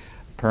are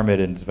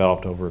permitted and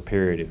developed over a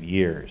period of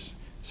years.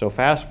 So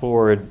fast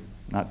forward,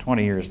 not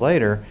 20 years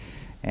later,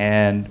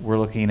 and we're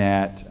looking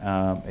at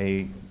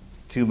a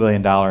 $2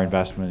 billion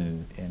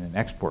investment in an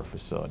export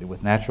facility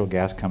with natural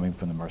gas coming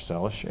from the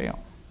Marcellus Shale.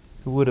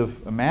 Who would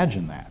have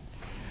imagined that?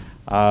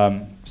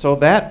 So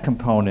that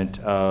component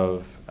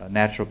of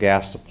natural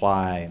gas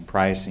supply and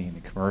pricing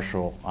and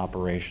commercial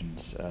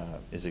operations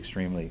is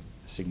extremely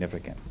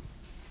significant.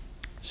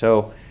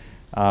 So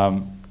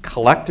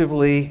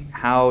collectively,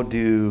 how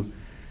do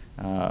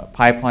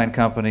pipeline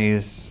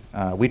companies,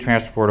 we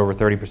transport over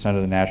 30%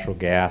 of the natural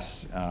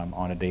gas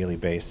on a daily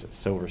basis.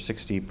 So over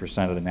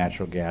 60% of the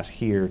natural gas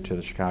here to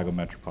the Chicago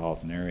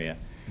metropolitan area.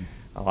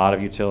 A lot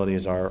of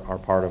utilities are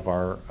part of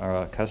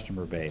our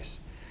customer base.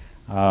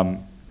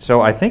 So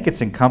I think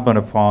it's incumbent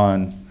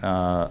upon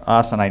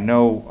us, and I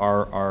know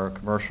our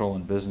commercial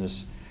and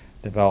business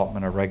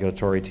development, our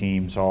regulatory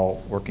teams,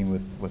 all working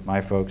with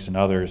my folks and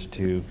others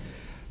to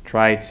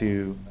try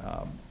to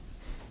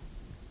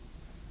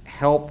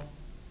help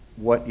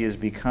what is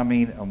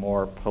becoming a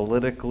more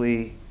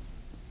politically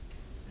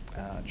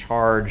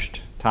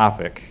charged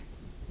topic,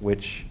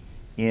 which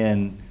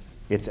in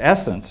its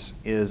essence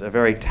is a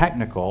very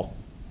technical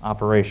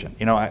operation.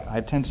 I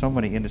attend so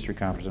many industry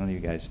conferences, I know you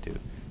guys do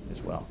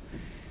as well.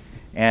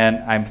 And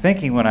I'm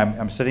thinking when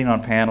I'm sitting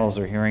on panels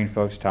or hearing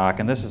folks talk,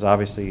 and this is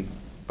obviously,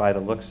 by the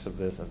looks of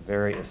this, a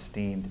very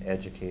esteemed,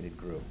 educated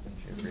group.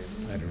 Wouldn't you agree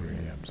with that? I agree,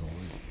 absolutely.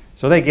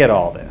 So they get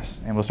all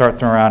this, and we'll start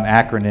throwing around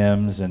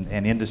acronyms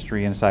and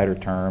industry insider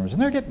terms,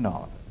 and they're getting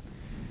all of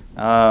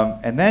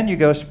it. And then you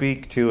go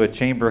speak to a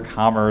Chamber of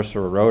Commerce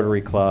or a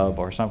Rotary Club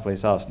or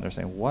someplace else, and they're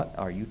saying, what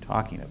are you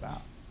talking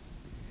about?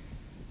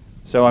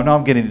 So I know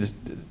I'm getting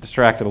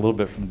distracted a little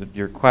bit from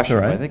your question,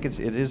 That's all right. but I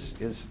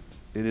think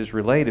it is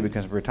related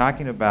because we're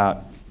talking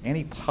about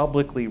any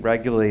publicly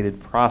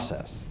regulated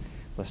process.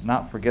 Let's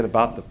not forget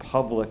about the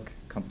public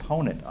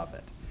component of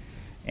it.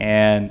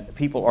 And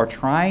people are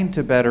trying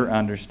to better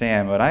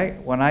understand. But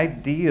when I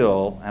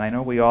deal, and I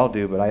know we all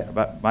do,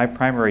 but my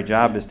primary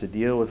job is to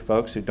deal with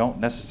folks who don't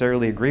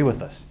necessarily agree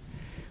with us.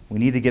 We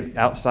need to get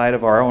outside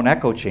of our own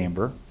echo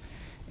chamber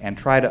and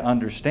try to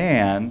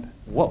understand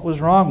what was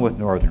wrong with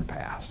Northern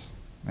Pass.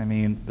 I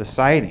mean, the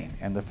siting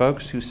and the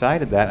folks who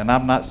cited that, and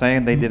I'm not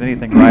saying they did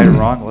anything right or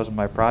wrong, it wasn't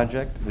my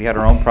project. We had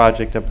our own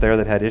project up there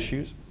that had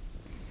issues.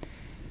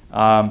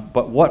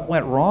 But what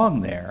went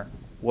wrong there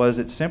was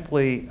it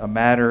simply a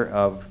matter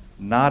of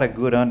not a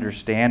good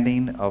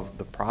understanding of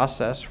the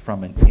process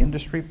from an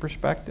industry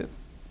perspective.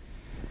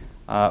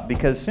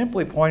 Because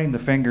simply pointing the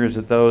fingers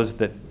at those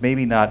that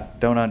maybe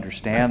don't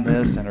understand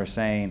this and are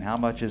saying how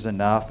much is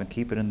enough and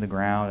keep it in the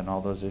ground and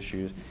all those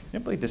issues,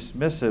 simply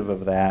dismissive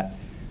of that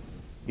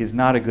is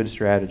not a good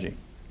strategy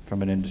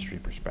from an industry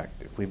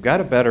perspective. We've got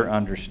to better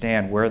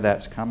understand where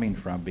that's coming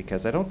from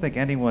because I don't think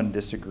anyone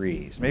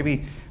disagrees.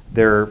 Maybe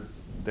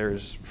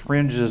there's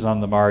fringes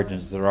on the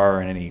margins there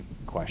are in any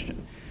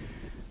question.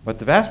 But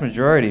the vast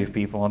majority of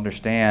people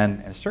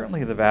understand, and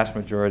certainly the vast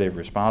majority of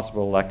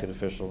responsible elected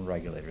officials and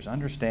regulators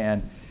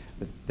understand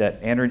that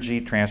energy,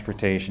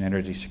 transportation,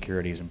 energy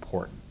security is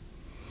important.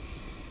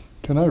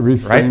 Can I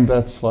reframe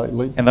that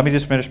slightly? And let me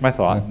just finish my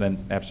thought,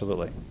 then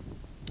absolutely.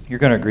 You're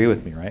going to agree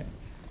with me, right?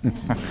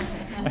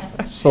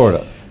 Sort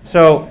of.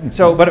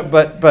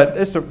 But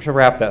just to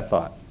wrap that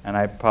thought, and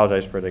I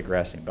apologize for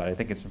digressing, but I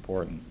think it's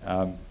important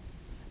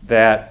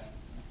that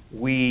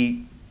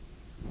we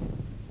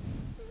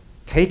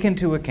take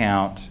into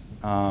account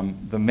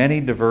the many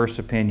diverse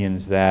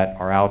opinions that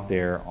are out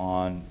there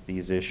on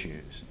these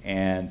issues.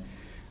 And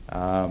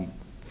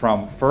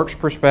from FERC's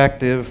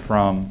perspective,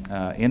 from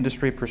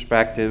industry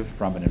perspective,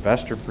 from an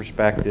investor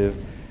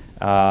perspective,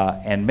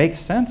 and make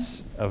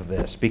sense of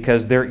this,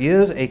 because there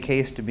is a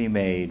case to be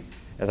made,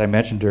 as I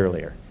mentioned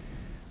earlier,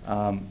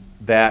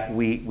 that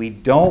we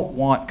don't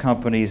want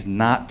companies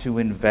not to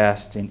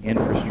invest in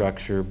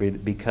infrastructure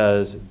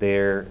because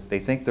they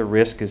think the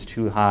risk is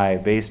too high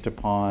based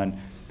upon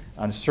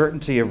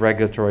uncertainty of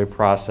regulatory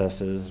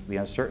processes, the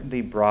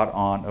uncertainty brought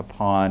on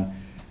upon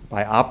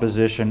by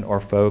opposition or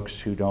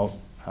folks who don't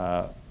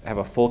have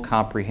a full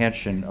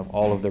comprehension of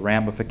all of the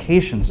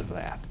ramifications of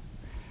that.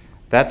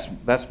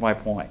 That's my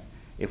point.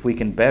 If we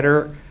can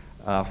better,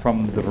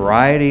 from the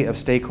variety of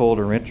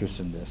stakeholder interests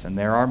in this, and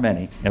there are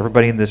many,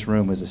 everybody in this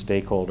room is a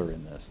stakeholder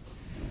in this,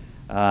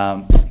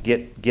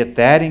 get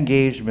that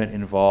engagement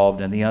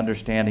involved and the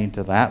understanding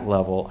to that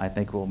level, I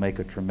think will make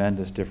a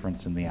tremendous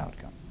difference in the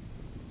outcome.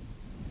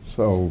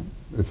 So,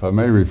 if I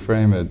may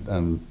reframe it,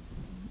 and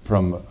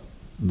from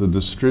the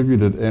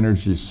distributed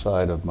energy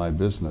side of my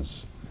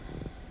business,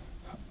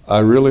 I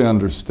really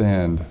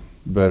understand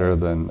better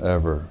than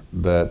ever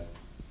that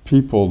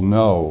people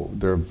know,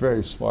 they're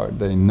very smart,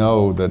 they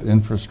know that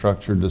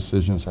infrastructure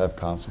decisions have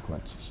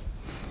consequences.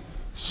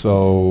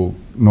 So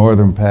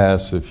Northern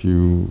Pass, if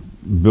you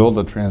build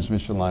a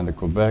transmission line to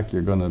Quebec,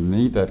 you're going to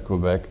need that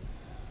Quebec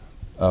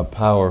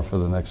power for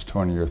the next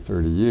 20 or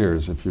 30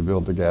 years. If you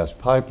build a gas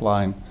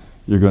pipeline,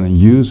 you're going to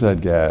use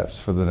that gas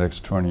for the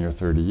next 20 or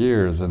 30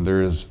 years. And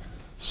there is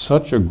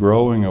such a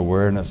growing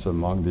awareness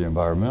among the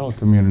environmental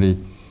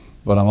community,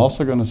 but I'm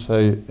also going to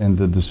say in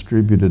the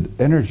distributed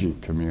energy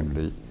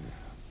community,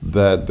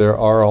 that there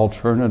are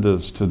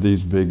alternatives to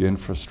these big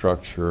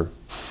infrastructure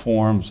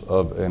forms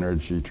of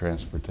energy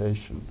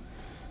transportation.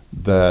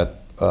 That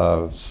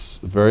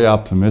very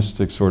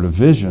optimistic sort of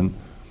vision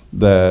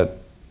that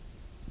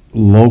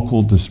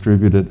local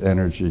distributed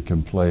energy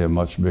can play a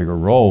much bigger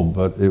role,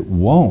 but it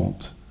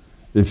won't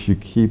if you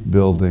keep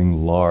building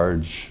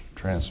large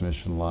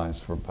transmission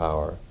lines for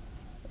power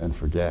and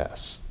for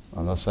gas.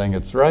 I'm not saying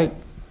it's right,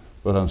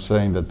 but I'm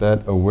saying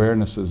that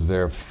awareness is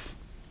there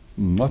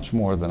much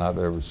more than I've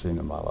ever seen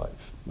in my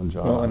life. And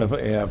John, well, and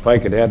if I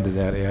could add to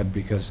that, Ed,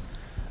 because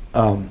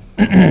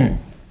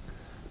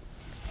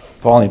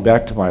falling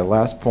back to my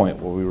last point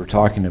where we were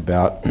talking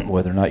about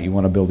whether or not you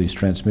want to build these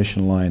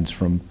transmission lines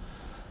from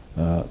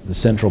the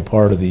central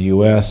part of the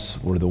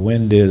U.S. where the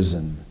wind is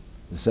and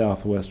the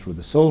southwest where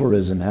the solar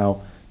is, and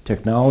how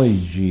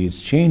technology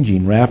is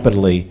changing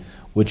rapidly,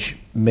 which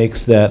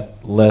makes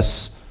that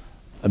less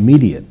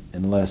immediate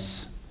and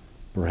less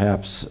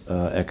perhaps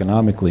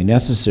economically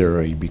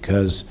necessary,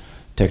 because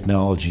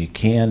technology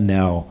can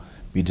now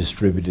be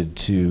distributed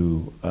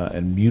to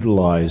and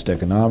utilized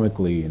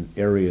economically in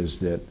areas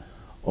that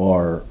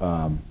are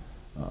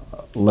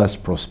less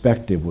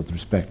prospective with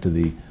respect to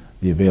the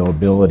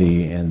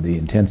availability and the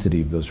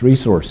intensity of those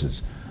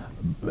resources.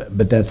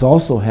 But that's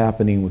also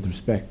happening with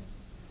respect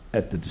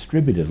at the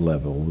distributed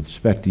level, with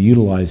respect to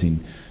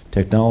utilizing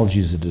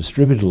technologies at a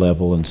distributed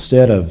level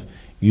instead of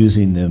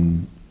using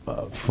them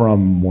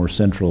from more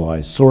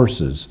centralized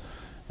sources.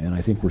 And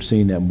I think we're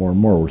seeing that more and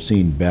more. We're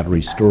seeing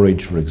battery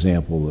storage, for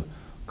example, the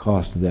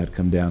cost of that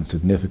come down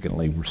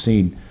significantly. We're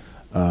seeing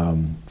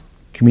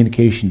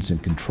communications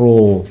and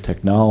control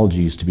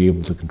technologies to be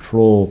able to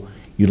control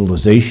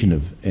utilization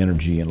of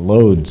energy and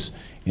loads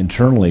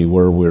internally,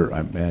 where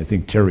I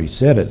think Terry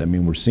said it, I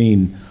mean, we're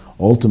seeing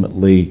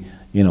ultimately,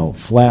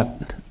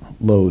 flat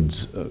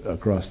loads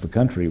across the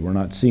country. We're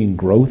not seeing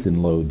growth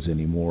in loads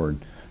anymore,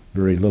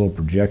 very little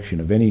projection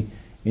of any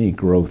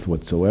growth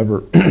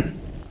whatsoever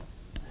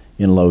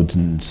in loads,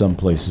 and in some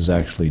places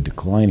actually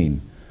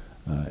declining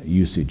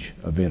usage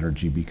of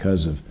energy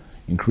because of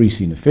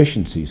increasing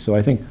efficiency. So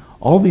I think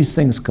all these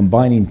things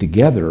combining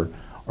together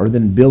are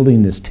then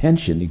building this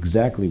tension,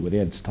 exactly what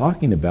Ed's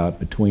talking about,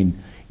 between,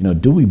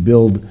 do we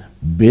build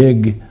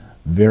big,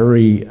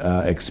 very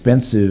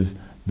expensive,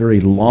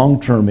 very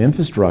long-term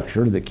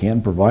infrastructure that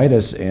can provide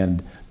us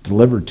and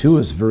deliver to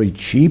us very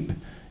cheap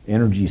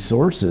energy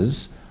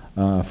sources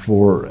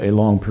for a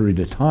long period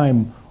of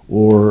time,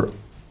 or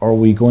are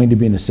we going to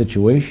be in a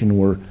situation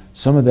where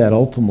some of that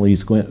ultimately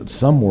is going,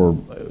 some or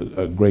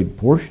a great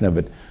portion of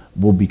it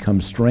will become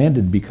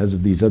stranded because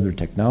of these other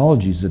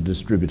technologies at a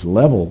distributed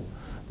level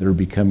that are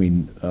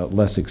becoming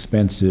less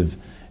expensive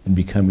and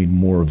becoming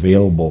more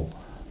available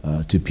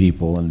to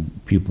people,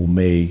 and people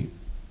may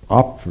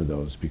opt for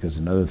those, because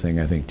another thing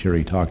I think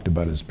Terry talked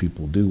about is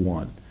people do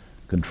want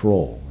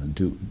control,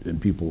 and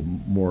people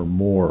more and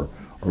more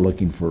are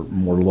looking for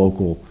more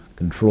local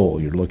control.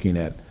 You're looking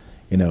at,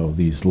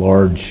 these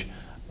large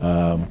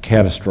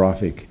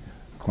catastrophic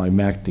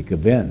climatic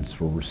events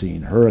where we're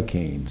seeing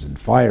hurricanes and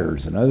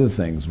fires and other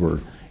things where,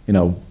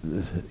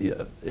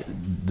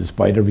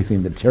 despite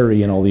everything that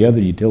Terry and all the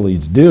other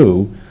utilities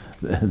do,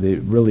 they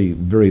really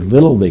very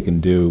little they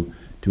can do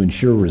to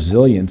ensure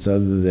resilience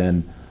other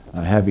than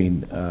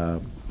having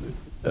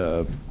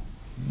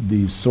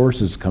these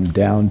sources come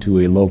down to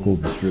a local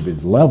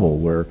distributed level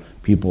where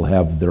people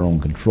have their own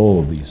control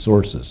of these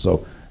sources.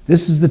 So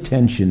this is the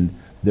tension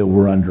that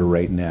we're under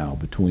right now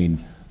between,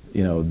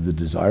 the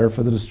desire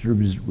for the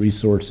distributed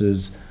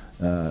resources,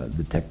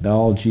 the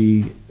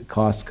technology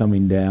costs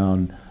coming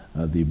down,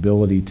 the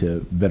ability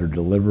to better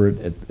deliver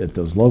it at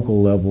those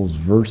local levels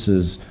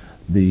versus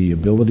the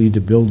ability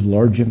to build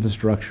large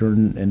infrastructure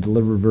and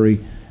deliver very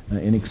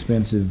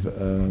inexpensive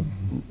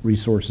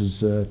resources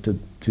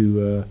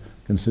to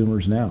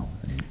consumers now.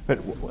 But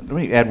let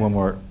me add one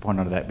more point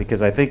onto that,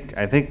 because I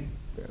think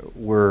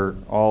we're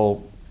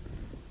all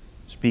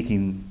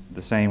speaking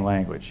the same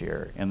language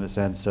here in the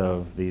sense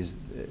of these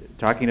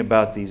talking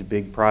about these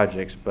big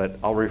projects, but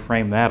I'll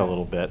reframe that a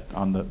little bit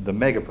on the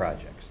mega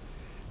projects.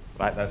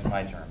 That's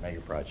my term,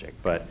 mega project.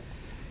 But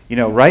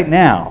right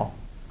now,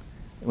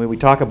 when we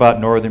talk about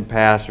Northern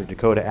Pass or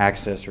Dakota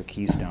Access or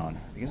Keystone,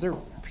 because they're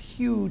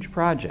huge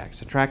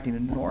projects attracting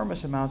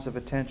enormous amounts of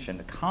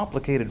attention,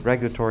 complicated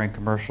regulatory and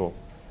commercial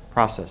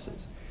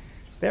processes.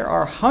 There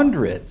are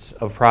hundreds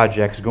of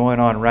projects going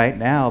on right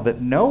now that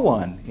no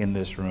one in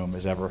this room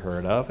has ever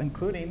heard of,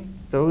 including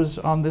those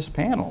on this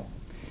panel,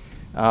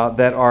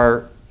 that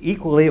are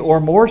equally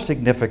or more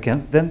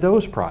significant than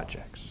those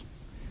projects.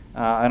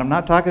 And I'm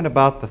not talking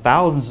about the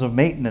thousands of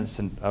maintenance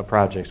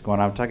projects going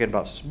on. I'm talking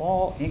about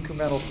small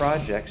incremental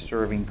projects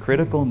serving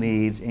critical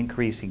needs,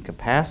 increasing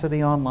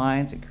capacity on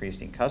lines,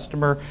 increasing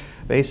customer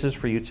bases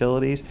for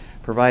utilities,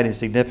 providing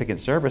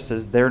significant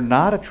services. They're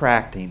not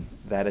attracting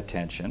that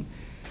attention.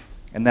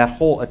 And that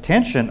whole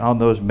attention on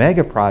those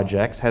mega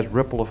projects has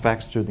ripple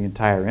effects through the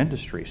entire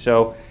industry.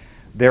 So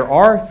there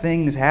are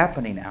things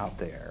happening out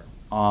there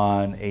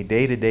on a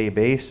day-to-day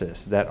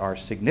basis that are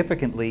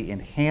significantly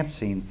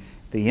enhancing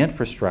the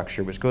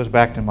infrastructure, which goes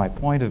back to my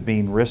point of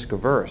being risk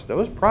averse.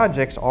 Those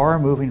projects are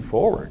moving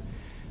forward.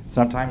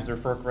 Sometimes they're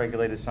FERC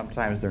regulated,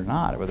 sometimes they're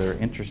not, whether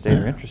they're interstate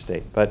or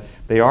intrastate. But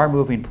they are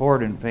moving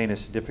forward and playing a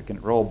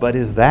significant role. But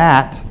is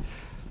that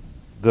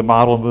the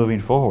model moving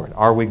forward?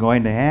 Are we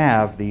going to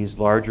have these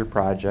larger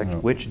projects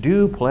which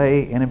do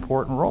play an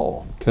important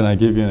role? Can I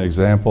give you an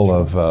example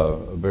of a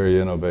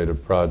very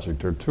innovative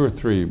project, or two or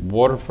three?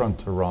 Waterfront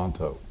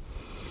Toronto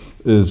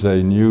is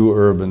a new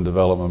urban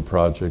development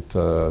project.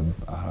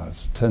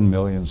 It's 10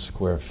 million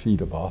square feet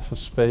of office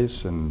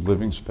space and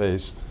living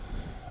space.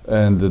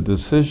 And the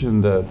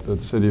decision that the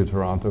City of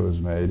Toronto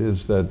has made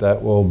is that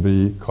that will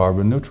be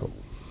carbon neutral.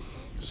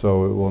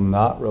 So it will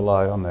not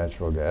rely on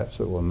natural gas.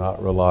 It will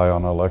not rely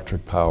on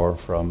electric power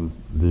from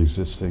the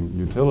existing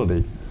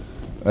utility.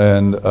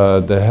 And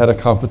they had a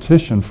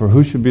competition for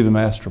who should be the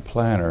master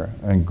planner,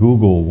 and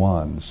Google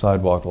won.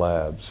 Sidewalk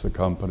Labs, the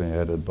company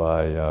headed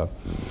by a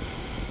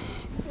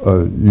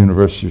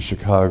University of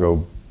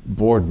Chicago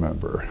board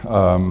member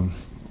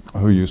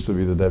who used to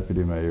be the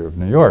deputy mayor of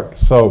New York.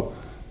 So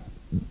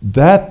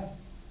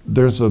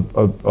there's a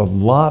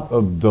lot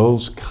of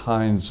those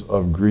kinds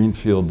of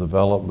greenfield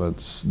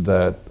developments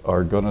that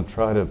are going to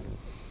try to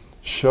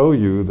show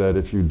you that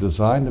if you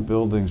design the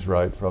buildings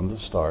right from the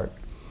start,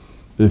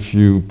 if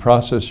you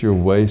process your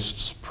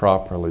wastes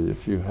properly,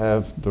 if you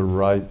have the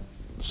right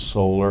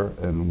solar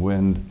and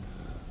wind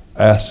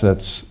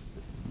assets,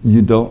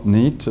 you don't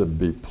need to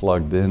be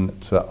plugged in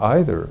to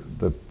either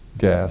the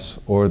gas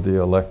or the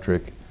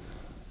electric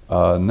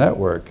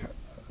network.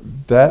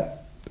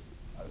 That,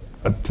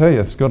 I tell you,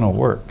 it's going to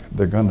work.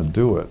 They're going to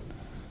do it.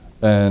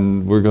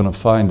 And we're going to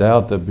find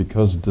out that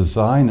because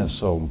design is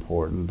so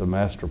important, the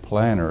master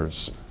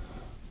planners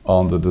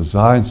on the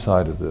design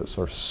side of this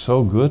are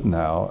so good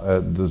now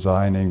at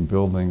designing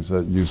buildings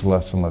that use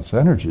less and less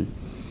energy.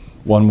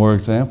 One more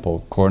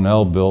example,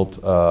 Cornell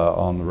built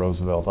on the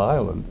Roosevelt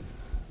Island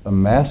a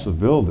massive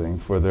building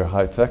for their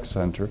high-tech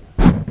center,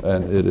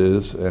 and it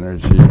is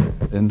energy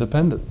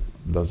independent.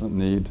 Doesn't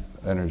need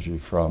energy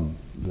from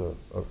the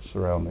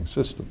surrounding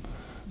system.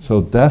 So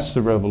that's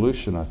the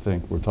revolution I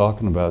think we're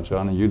talking about,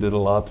 Johnny. You did a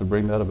lot to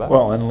bring that about.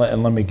 Well,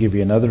 and let me give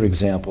you another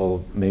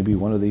example, maybe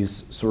one of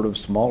these sort of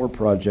smaller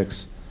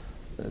projects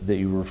that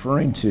you're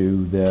referring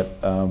to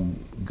that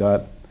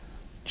got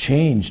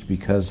changed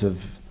because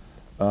of,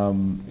 a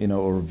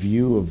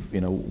review of,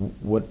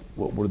 what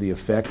were the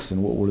effects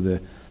and what were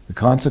the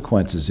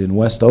consequences in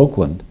West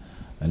Oakland,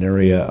 an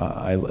area,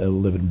 I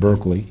live in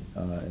Berkeley,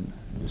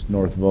 just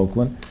north of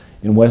Oakland.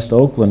 In West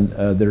Oakland,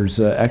 there's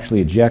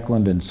actually at Jack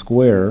London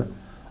Square,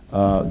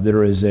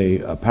 there is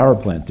a power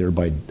plant there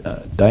by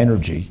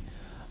Dynergy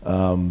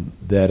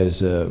that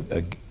is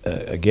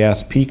a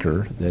gas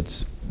peaker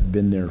that's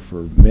been there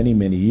for many,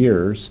 many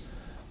years,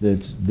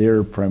 that's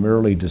there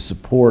primarily to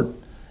support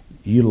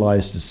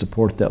utilized to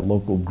support that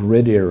local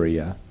grid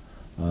area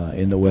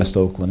in the West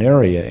Oakland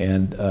area,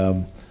 and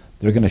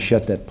they're going to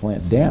shut that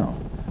plant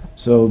down.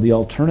 So the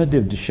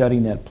alternative to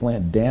shutting that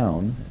plant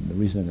down, and the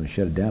reason they're going to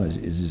shut it down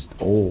is just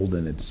old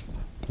and it's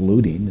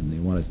polluting, and they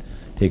want to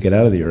take it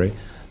out of the area.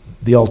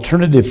 The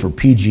alternative for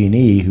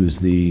PG&E, who's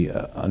the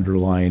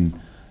underlying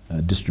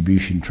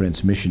distribution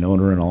transmission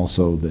owner and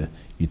also the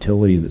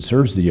utility that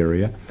serves the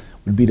area,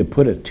 would be to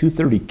put a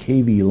 230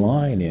 kV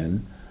line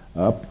in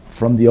up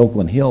from the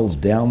Oakland Hills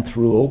down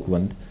through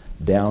Oakland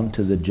down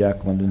to the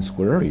Jack London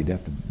Square area. You'd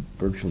have to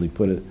virtually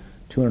put a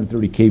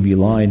 230 kV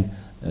line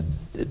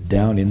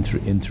down in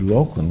through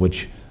Oakland,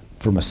 which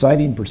from a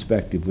siting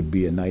perspective would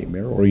be a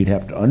nightmare, or you'd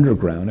have to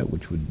underground it,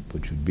 which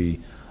would be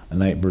a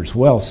nightmare as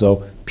well.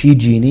 So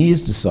PG&E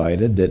has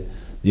decided that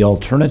the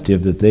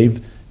alternative that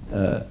they've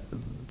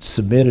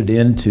submitted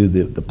into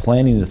the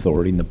planning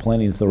authority, and the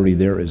planning authority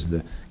there is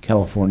the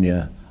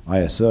California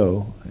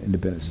ISO,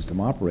 Independent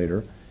System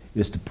Operator,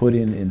 is to put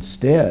in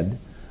instead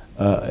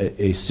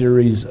a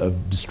series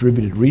of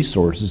distributed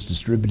resources,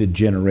 distributed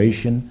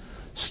generation,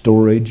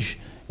 storage,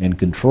 and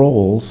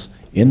controls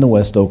in the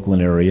West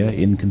Oakland area,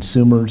 in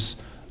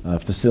consumers'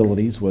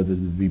 facilities, whether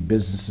it be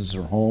businesses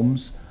or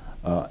homes,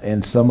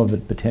 and some of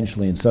it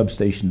potentially in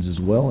substations as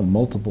well in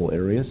multiple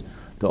areas,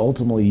 to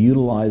ultimately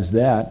utilize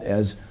that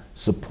as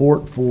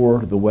support for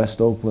the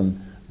West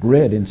Oakland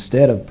grid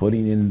instead of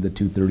putting in the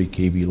 230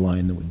 kV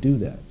line that would do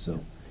that. So,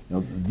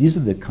 these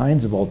are the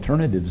kinds of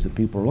alternatives that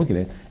people are looking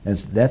at, and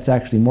that's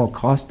actually more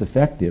cost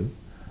effective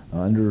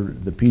under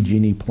the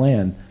PG&E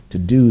plan to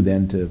do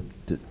than to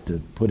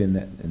put in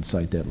that and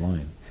site that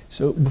line.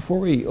 So before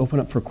we open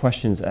up for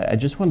questions, I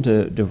just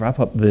wanted to wrap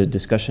up the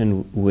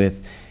discussion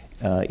with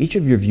each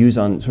of your views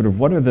on sort of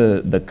what are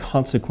the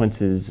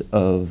consequences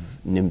of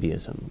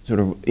NIMBYism? Sort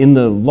of in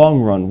the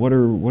long run, what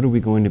are we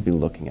going to be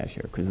looking at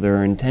here? Because there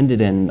are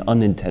intended and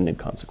unintended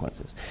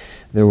consequences.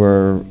 There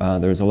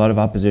was a lot of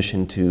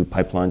opposition to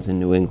pipelines in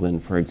New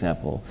England, for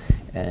example,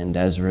 and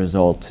as a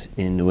result,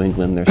 in New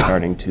England, they're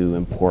starting to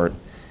import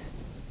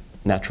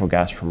natural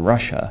gas from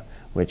Russia,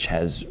 which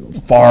has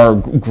far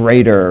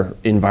greater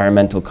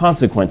environmental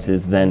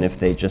consequences than if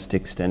they just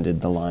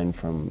extended the line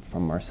from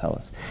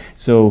Marcellus.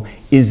 So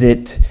is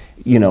it,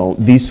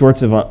 these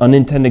sorts of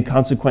unintended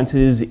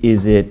consequences?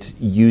 Is it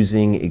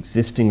using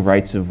existing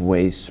rights of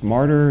way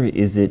smarter?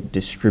 Is it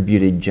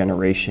distributed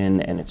generation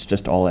and it's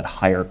just all at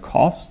higher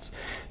costs?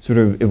 Sort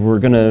of, if we're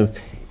going to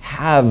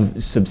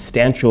have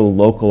substantial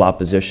local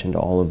opposition to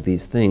all of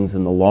these things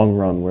in the long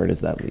run, where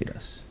does that lead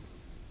us?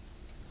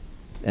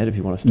 Ed, if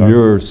you want to start.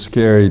 Your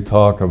scary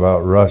talk about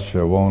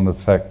Russia won't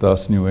affect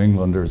us New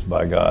Englanders,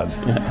 by God.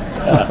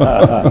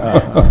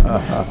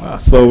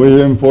 So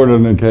we import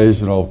an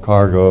occasional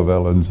cargo of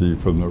LNG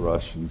from the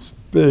Russians.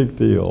 Big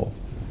deal.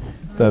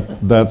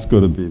 That's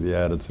going to be the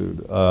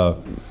attitude.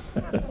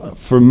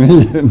 For me,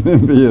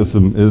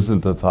 NIMBYism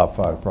isn't a top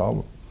 5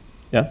 problem.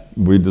 Yeah.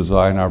 We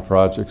design our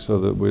projects so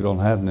that we don't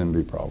have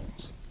NIMBY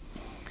problems.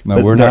 Now,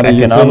 but we're they're not a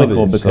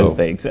economical utility, because so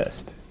they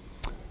exist.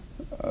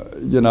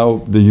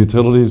 The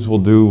utilities will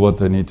do what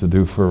they need to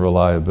do for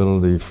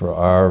reliability. For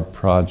our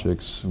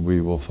projects, we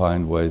will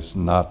find ways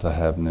not to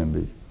have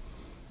NIMBY.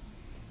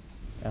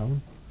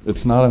 Alan?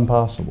 It's not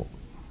impossible.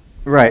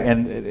 Right,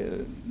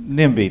 and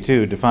NIMBY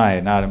too,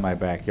 defined, not in my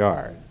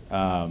backyard.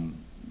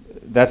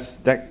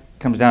 That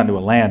comes down to a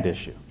land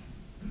issue.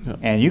 Yeah.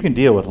 And you can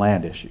deal with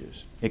land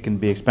issues. It can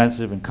be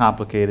expensive and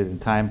complicated and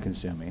time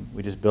consuming.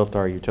 We just built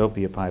our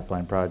Utopia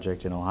pipeline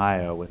project in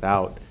Ohio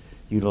without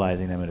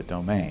utilizing eminent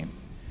domain.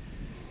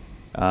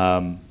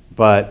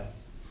 But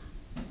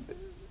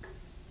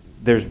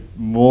there's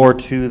more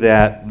to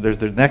that. There's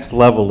the next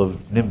level of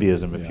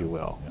NIMBYism, if you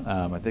will.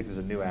 I think there's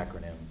a new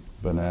acronym.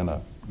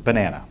 Banana,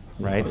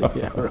 right?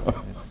 Yeah.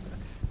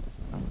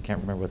 I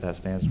can't remember what that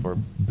stands for.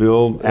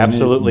 Build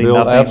absolutely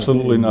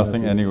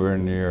nothing anywhere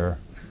near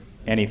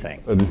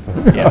anything.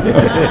 Yeah.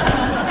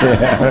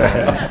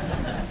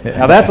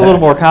 Now that's a little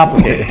more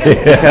complicated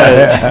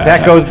because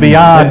that goes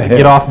beyond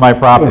get off my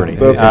property.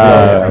 Right.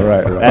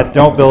 That's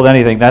don't build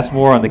anything. That's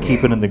more on the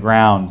keep it in the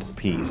ground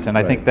piece, and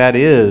I think that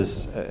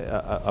is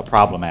a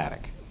problematic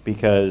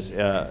because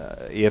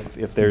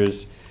if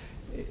there's,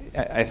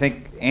 I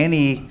think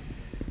any,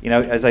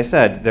 as I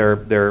said,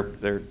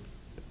 they're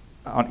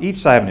on each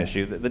side of an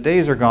issue. The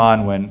days are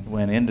gone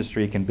when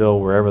industry can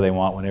build wherever they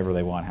want, whenever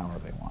they want, however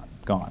they want.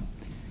 Gone.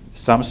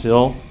 Some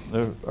still,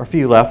 there are a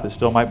few left that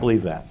still might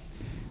believe that.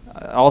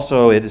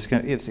 Also, it's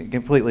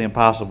completely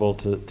impossible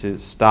to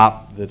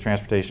stop the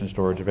transportation and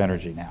storage of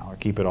energy now or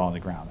keep it all on the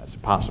ground. That's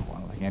impossible. I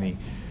don't think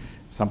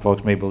some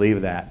folks may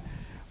believe that.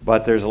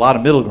 But there's a lot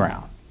of middle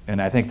ground,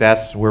 and I think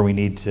that's where we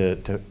need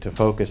to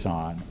focus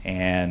on.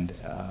 And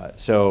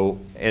so,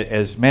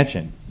 as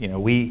mentioned,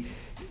 we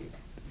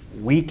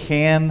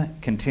can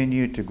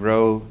continue to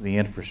grow the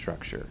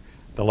infrastructure.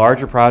 The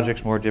larger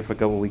projects more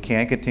difficult, but we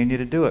can continue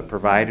to do it,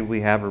 provided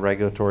we have a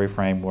regulatory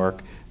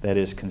framework that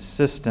is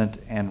consistent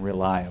and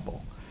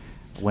reliable.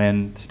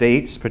 When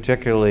states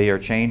particularly are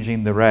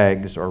changing the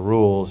regs or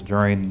rules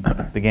during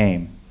the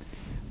game,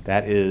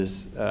 that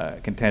is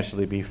can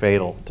potentially be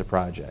fatal to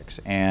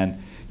projects.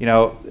 And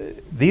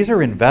these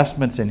are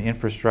investments in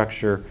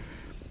infrastructure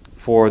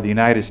for the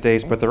United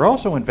States, but they're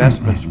also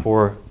investments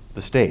for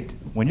the state.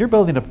 When you're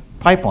building a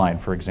pipeline,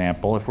 for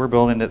example, if we're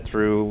building it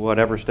through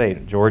whatever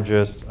state,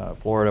 Georgia,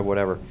 Florida,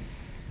 whatever,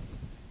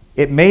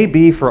 it may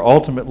be for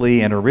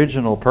ultimately an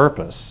original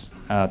purpose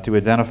to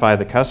identify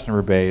the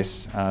customer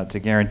base to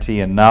guarantee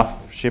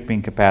enough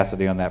shipping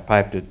capacity on that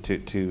pipe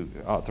to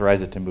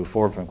authorize it to move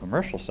forward from the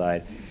commercial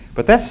side.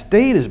 But that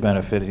state is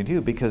benefiting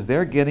too because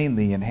they're getting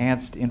the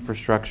enhanced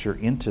infrastructure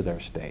into their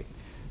state.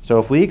 So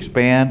if we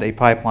expand a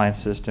pipeline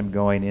system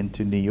going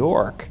into New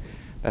York,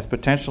 that's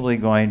potentially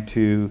going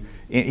to,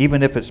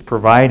 even if it's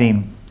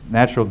providing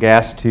natural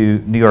gas to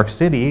New York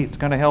City, it's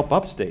going to help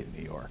upstate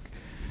New York.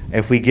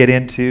 If we get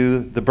into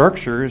the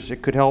Berkshires,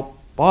 it could help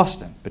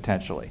Boston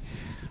potentially.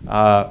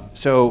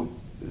 So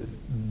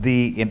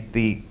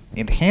the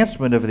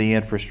enhancement of the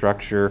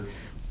infrastructure,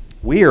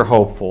 we are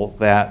hopeful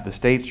that the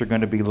states are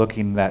going to be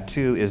looking at that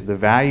too, is the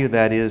value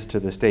that is to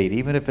the state.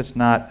 Even if it's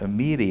not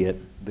immediate,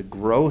 the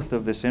growth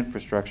of this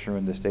infrastructure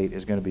in the state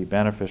is going to be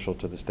beneficial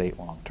to the state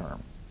long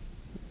term.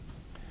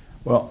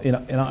 Well,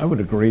 and I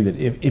would agree that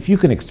if you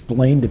can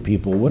explain to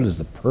people what is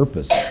the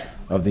purpose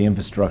of the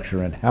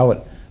infrastructure and how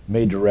it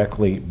may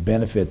directly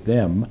benefit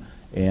them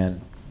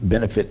and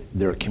benefit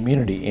their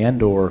community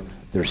and or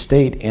their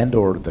state and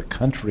or the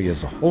country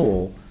as a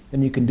whole,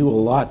 then you can do a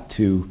lot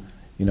to,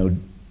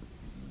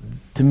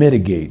 to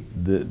mitigate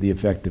the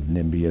effect of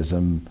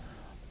NIMBYism.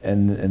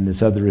 And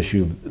this other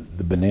issue,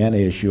 the banana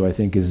issue, I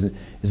think is an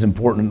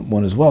important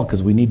one as well,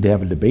 because we need to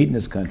have a debate in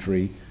this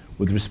country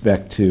with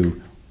respect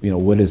to,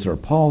 what is our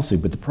policy.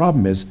 But the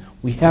problem is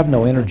we have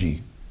no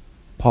energy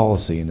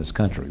policy in this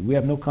country. We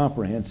have no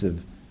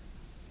comprehensive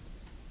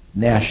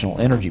national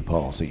energy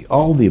policy.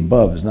 All of the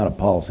above is not a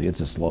policy,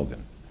 it's a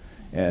slogan.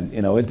 And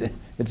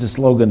it's a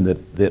slogan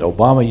that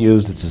Obama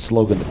used, it's a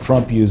slogan that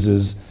Trump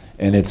uses,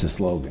 and it's a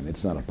slogan,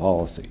 it's not a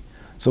policy.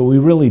 So we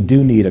really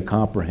do need a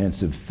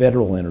comprehensive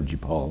federal energy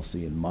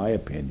policy, in my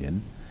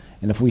opinion.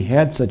 And if we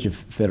had such a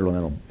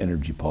federal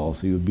energy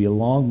policy, it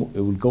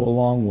would go a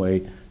long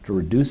way to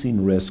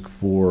reducing risk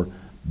for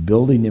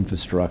building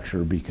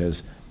infrastructure,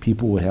 because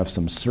people would have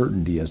some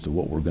certainty as to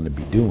what we're going to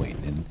be doing.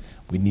 And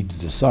we need to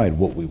decide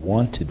what we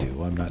want to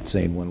do. I'm not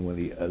saying one way or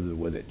the other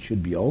what it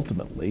should be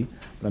ultimately,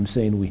 but I'm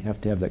saying we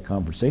have to have that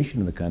conversation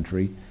in the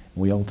country, and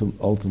we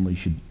ultimately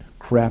should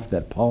craft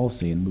that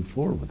policy and move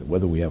forward with it.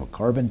 Whether we have a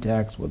carbon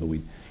tax, whether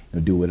we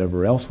do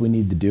whatever else we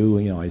need to do,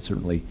 I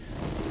certainly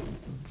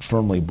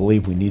firmly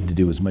believe we need to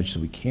do as much as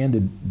we can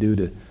to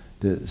do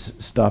to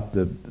stop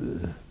the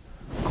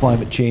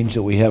climate change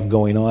that we have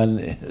going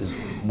on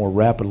more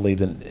rapidly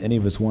than any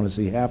of us want to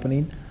see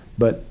happening.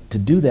 But to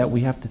do that,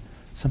 we have to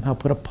somehow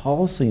put a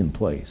policy in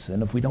place.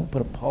 And if we don't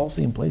put a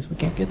policy in place, we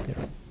can't get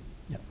there.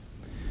 Yeah.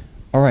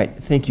 All right,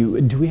 thank you.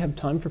 Do we have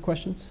time for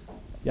questions?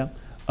 Yeah.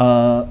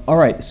 All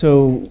right,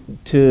 so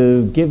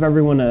to give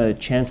everyone a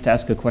chance to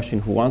ask a question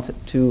who wants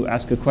to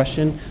ask a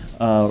question,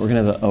 we're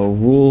going to have a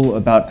rule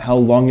about how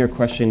long your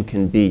question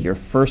can be. Your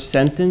first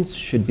sentence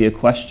should be a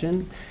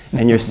question,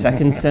 and your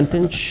second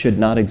sentence should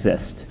not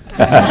exist.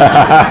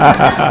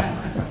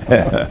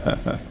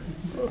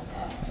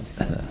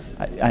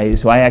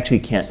 So I actually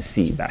can't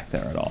see back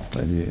there at all.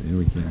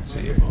 We can't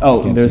see it.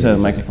 Oh, there's a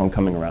microphone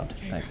coming around.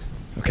 Thanks.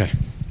 Okay.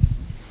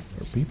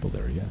 There are people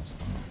there, yes.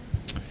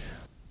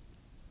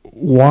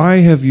 Why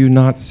have you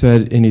not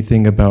said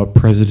anything about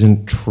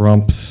President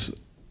Trump's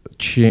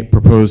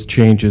proposed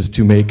changes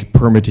to make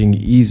permitting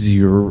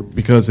easier?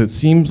 Because it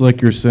seems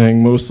like you're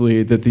saying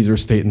mostly that these are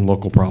state and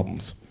local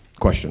problems.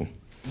 Question.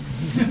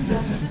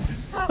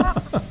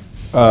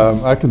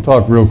 I can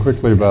talk real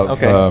quickly about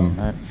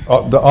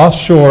the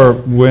offshore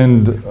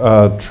wind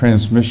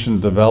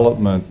transmission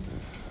development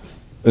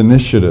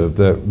initiative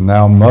that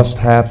now must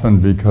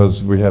happen,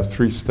 because we have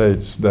 3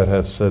 states that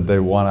have said they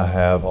want to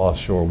have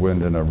offshore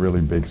wind in a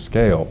really big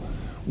scale,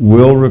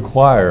 will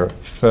require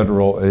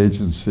federal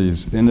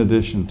agencies, in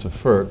addition to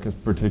FERC,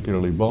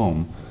 particularly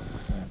BOEM.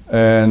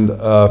 And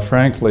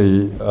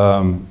frankly,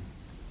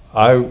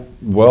 I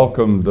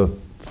welcome the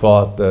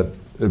thought that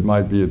it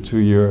might be a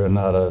 2-year and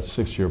not a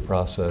 6-year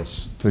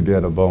process to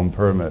get a BOEM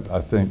permit.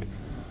 I think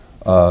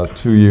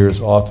 2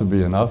 years ought to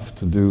be enough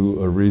to do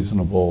a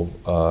reasonable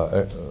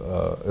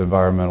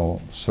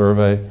environmental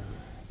survey,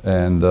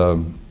 and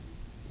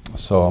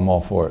so I'm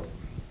all for it.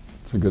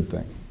 It's a good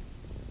thing.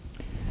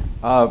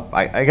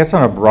 I guess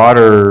on a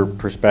broader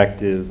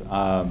perspective,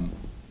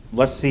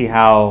 let's see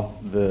how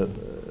the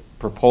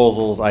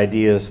proposals,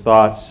 ideas,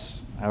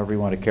 thoughts, however you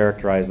want to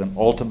characterize them,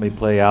 ultimately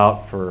play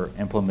out for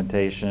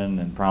implementation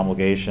and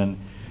promulgation.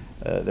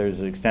 There's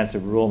an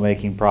extensive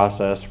rulemaking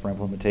process for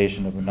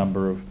implementation of a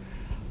number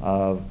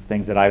of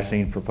things that I've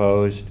seen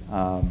proposed,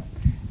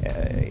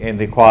 and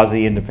the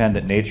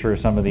quasi-independent nature of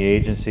some of the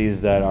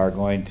agencies that are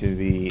going to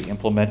be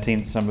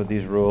implementing some of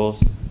these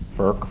rules,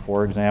 FERC,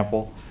 for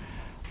example.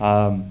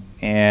 So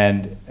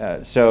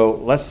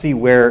let's see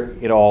where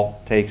it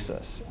all takes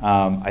us.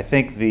 I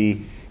think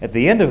at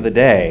the end of the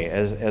day,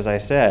 as I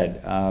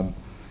said,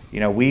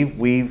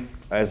 we've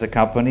as a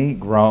company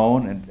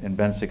grown and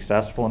been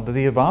successful into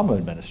the Obama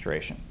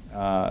administration.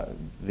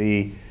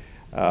 The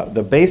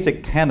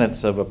basic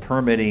tenets of a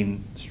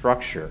permitting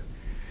structure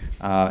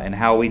and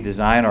how we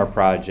design our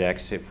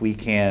projects, if we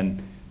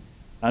can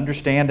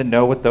understand and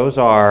know what those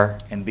are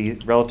and be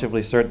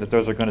relatively certain that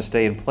those are going to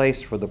stay in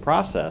place for the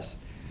process,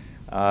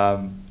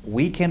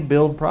 we can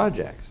build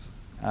projects.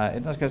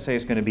 I'm not going to say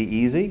it's going to be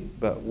easy,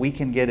 but we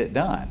can get it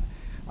done.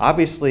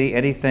 Obviously,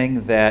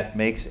 anything that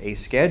makes a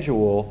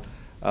schedule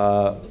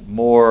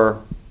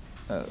more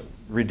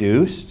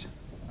reduced,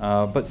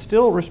 but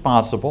still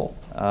responsible.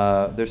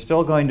 There's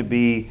still going to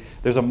be,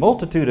 there's a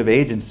multitude of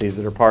agencies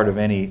that are part of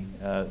any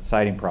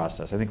siting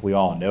process. I think we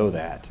all know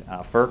that.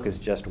 FERC is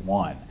just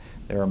one.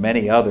 There are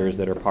many others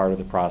that are part of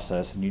the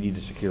process, and you need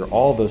to secure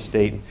all those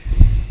state,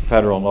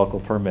 federal, and local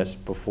permits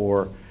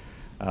before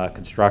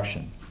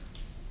construction.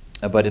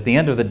 But at the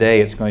end of the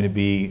day, it's going to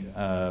be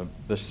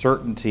the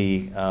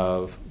certainty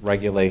of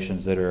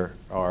regulations that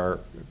are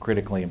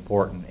critically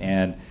important.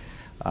 And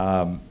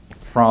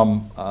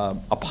from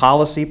a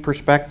policy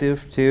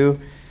perspective, too,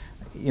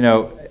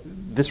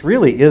 this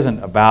really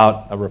isn't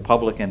about a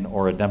Republican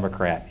or a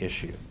Democrat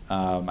issue.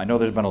 I know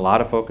there's been a lot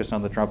of focus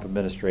on the Trump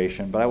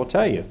administration, but I will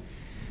tell you,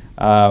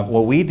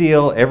 we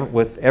deal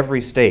with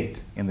every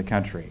state in the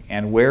country,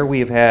 and where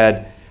we've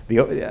had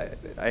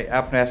I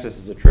often ask this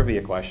as a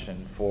trivia question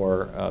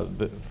for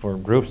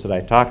groups that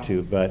I talk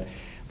to, but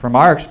from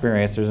our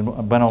experience, there's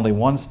been only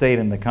one state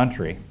in the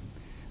country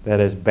that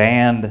has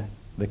banned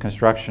the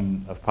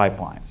construction of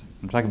pipelines.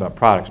 I'm talking about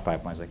products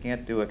pipelines. I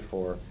can't do it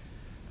for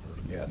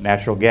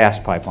natural gas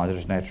pipelines.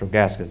 There's natural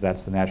gas because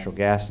that's the Natural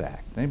Gas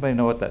Act. Does anybody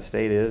know what that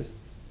state is?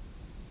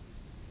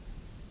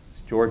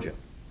 It's Georgia.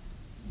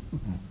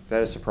 Is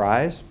that a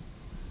surprise?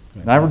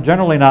 Now,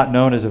 generally not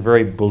known as a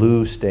very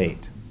blue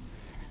state.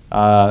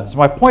 So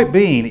my point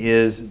being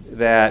is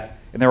that,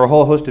 and there were a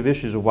whole host of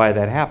issues of why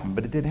that happened,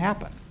 but it did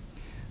happen.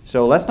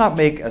 So let's not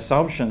make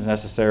assumptions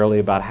necessarily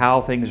about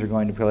how things are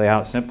going to play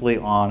out simply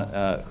on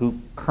who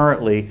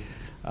currently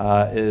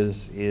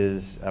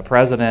is a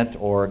president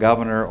or a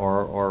governor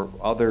or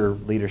other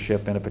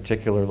leadership in a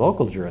particular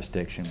local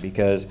jurisdiction,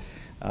 because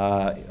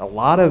a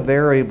lot of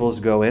variables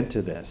go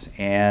into this.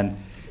 And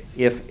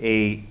if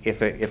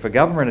a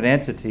government and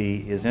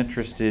entity is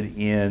interested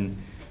in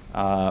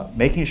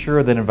making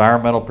sure that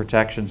environmental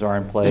protections are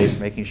in place,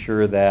 making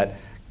sure that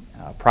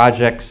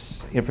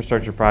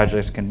infrastructure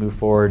projects can move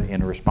forward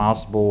in a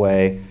responsible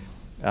way,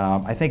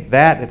 I think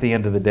that at the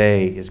end of the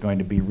day is going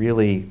to be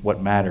really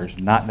what matters,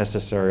 not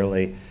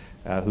necessarily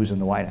who's in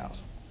the White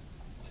House.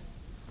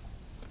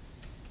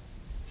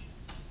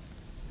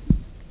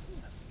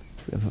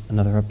 We have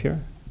another up here.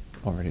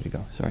 All ready to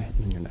go. Sorry, and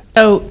then you're next.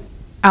 Oh,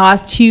 I'll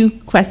ask 2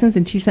 questions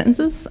in 2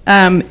 sentences.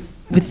 With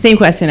the same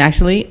question,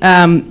 actually.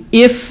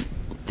 If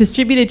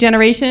distributed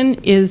generation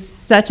is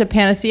such a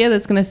panacea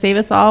that's going to save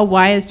us all,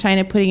 why is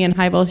China putting in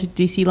high voltage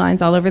DC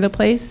lines all over the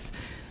place?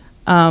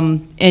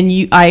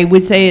 I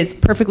would say it's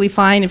perfectly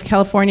fine if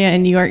California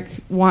and New York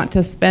want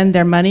to spend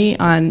their money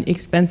on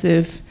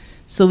expensive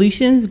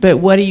solutions, but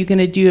what are you going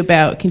to do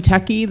about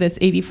Kentucky that's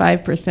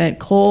 85%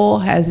 coal,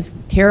 has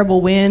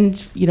terrible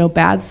wind,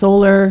 bad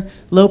solar,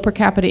 low per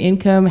capita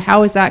income?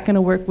 How is that going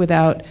to work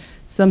without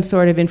some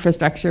sort of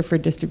infrastructure for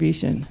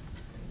distribution?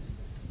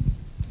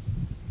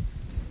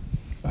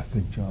 I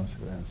think John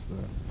should answer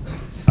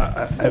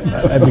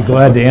that. I'd be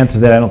glad to answer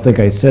that. I don't think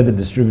I said that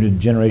distributed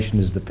generation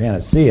is the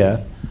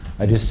panacea.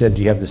 I just said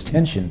you have this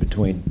tension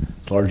between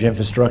large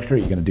infrastructure,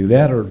 you're going to do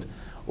that,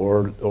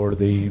 or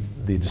the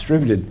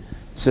distributed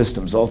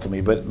systems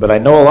ultimately. But I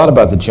know a lot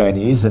about the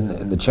Chinese,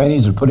 and the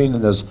Chinese are putting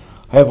in those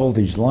high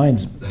voltage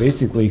lines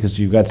basically because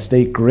you've got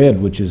State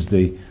Grid, which is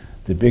the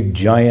big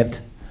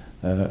giant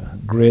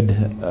grid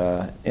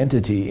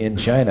entity in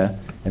China.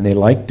 And they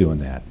like doing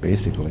that.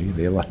 Basically,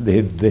 they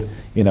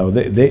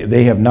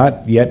have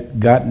not yet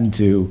gotten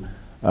to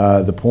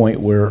the point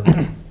where,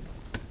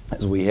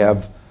 as we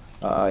have,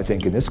 I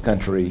think in this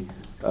country,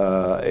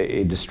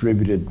 a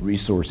distributed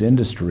resource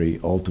industry.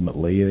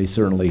 Ultimately, they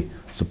certainly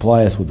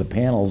supply us with the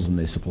panels and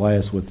they supply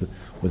us with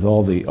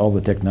all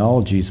the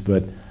technologies.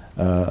 But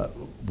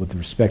with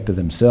respect to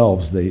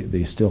themselves,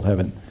 they still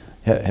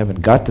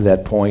haven't got to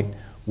that point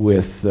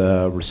with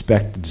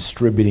respect to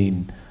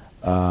distributing.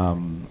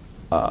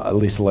 At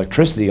least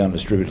electricity on a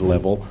distributed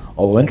level.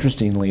 Although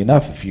interestingly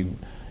enough, if you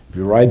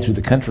ride through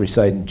the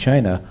countryside in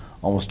China,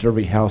 almost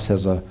every house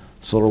has a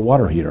solar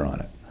water heater on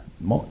it.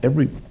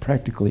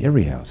 Practically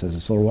every house has a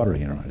solar water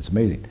heater on it. It's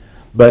amazing.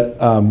 But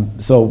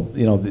so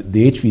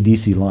the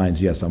HVDC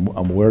lines, yes, I'm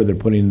aware they're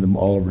putting them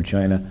all over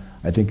China.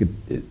 I think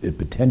it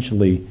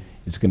potentially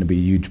is going to be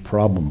a huge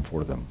problem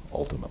for them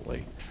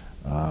ultimately,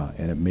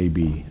 and it may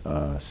be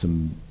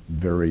some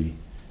very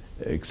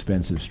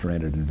expensive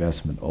stranded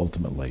investment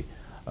ultimately.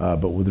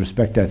 But with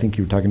respect to, I think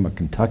you were talking about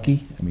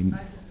Kentucky.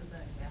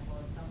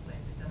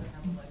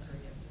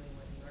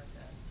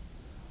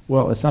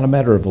 Well, it's not a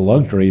matter of a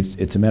luxury.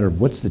 It's a matter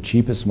of what's the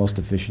cheapest, most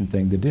efficient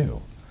thing to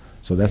do.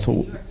 So that's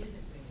what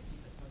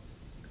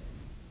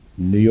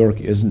New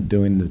York isn't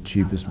doing the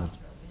cheapest.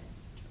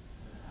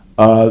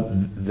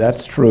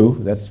 That's true.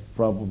 That's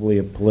probably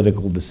a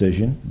political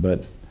decision,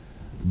 but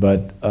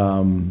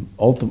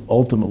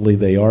ultimately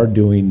they are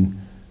doing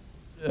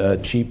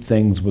cheap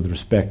things with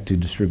respect to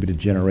distributed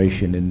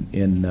generation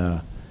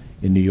in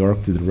New York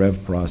through the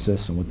REV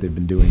process and what they've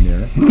been doing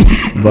there.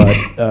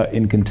 But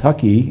in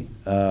Kentucky,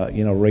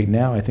 right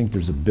now, I think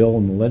there's a bill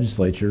in the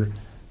legislature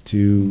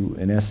to,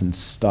 in essence,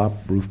 stop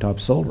rooftop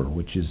solar,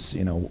 which is,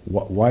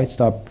 why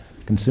stop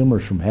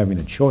consumers from having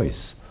a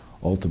choice,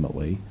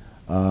 ultimately?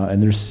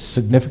 And there's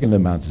significant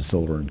amounts of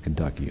solar in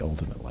Kentucky,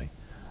 ultimately.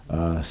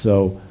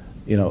 Those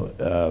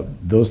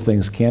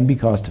things can be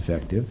cost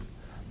effective,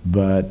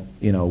 but,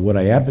 what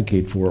I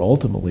advocate for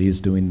ultimately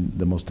is doing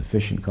the most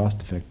efficient,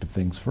 cost effective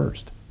things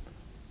first.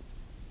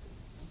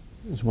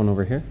 There's one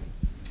over here.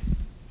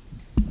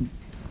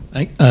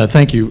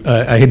 Thank you.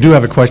 I do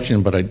have a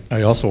question, but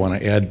I also want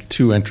to add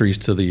 2 entries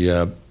to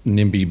the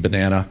NIMBY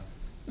banana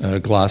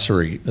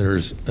glossary.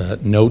 There's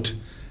note,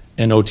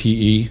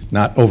 N-O-T-E,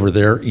 not over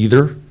there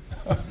either,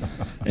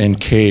 and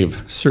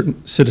cave,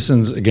 certain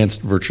citizens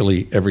against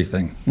virtually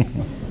everything.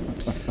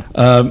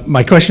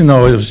 My question,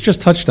 though, it was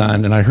just touched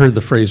on, and I heard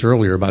the phrase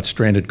earlier about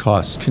stranded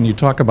costs. Can you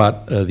talk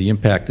about the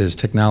impact as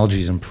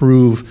technologies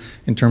improve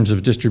in terms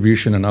of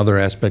distribution and other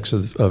aspects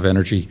of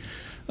energy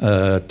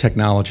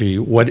technology?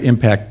 What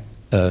impact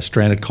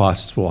stranded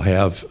costs will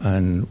have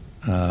on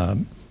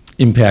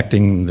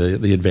impacting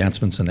the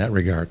advancements in that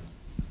regard?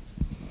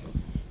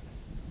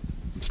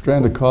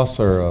 Stranded costs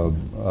are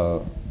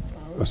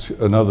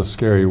another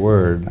scary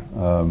word.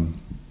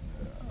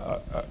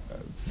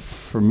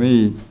 For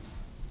me,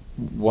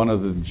 one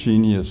of the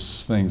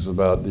genius things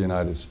about the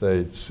United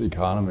States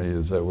economy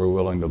is that we're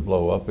willing to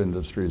blow up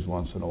industries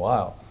once in a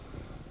while,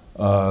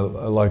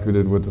 like we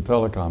did with the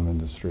telecom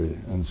industry.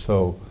 And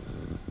so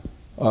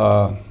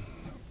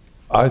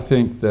I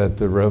think that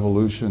the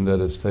revolution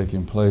that is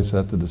taking place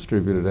at the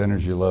distributed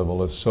energy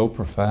level is so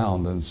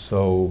profound and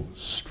so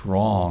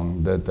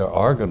strong that there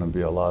are going to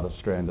be a lot of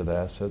stranded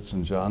assets.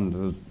 And John,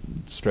 there was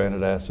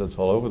stranded assets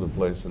all over the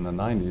place in the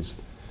 90s.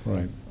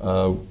 Right.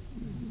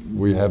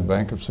 We have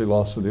bankruptcy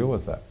laws to deal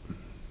with that.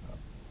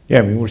 Yeah,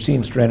 I mean, we're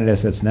seeing stranded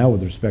assets now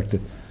with respect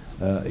to,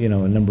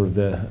 a number of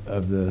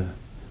the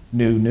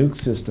new nuke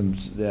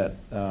systems that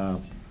the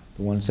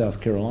one in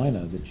South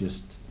Carolina that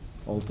just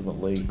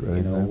ultimately,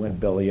 went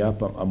belly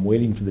up. I'm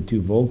waiting for the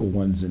 2 Vogtle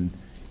ones in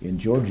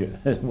Georgia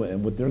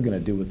and what they're going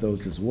to do with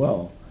those as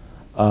well.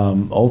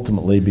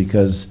 Ultimately,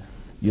 because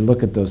you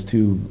look at those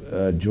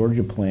 2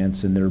 Georgia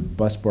plants and their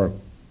bus bar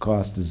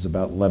cost is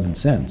about 11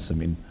 cents. I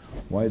mean,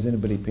 why is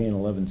anybody paying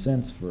 11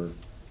 cents for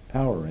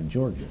power in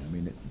Georgia? I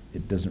mean,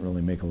 it doesn't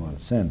really make a lot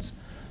of sense.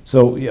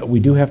 So yeah, we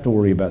do have to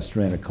worry about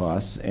stranded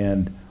costs,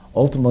 and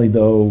ultimately,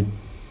 though,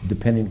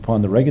 depending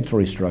upon the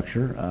regulatory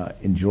structure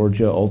in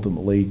Georgia,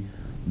 ultimately,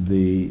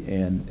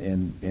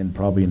 and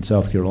probably in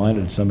South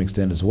Carolina to some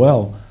extent as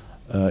well,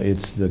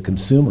 it's the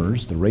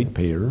consumers, the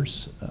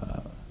ratepayers,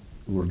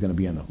 who are going to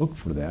be on the hook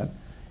for that,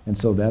 and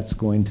so that's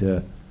going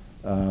to,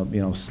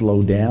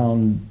 slow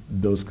down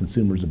those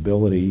consumers'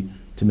 ability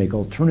to make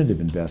alternative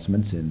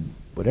investments in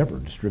whatever,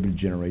 distributed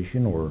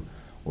generation or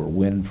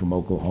wind from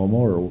Oklahoma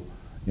or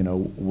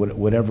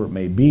whatever it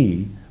may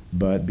be,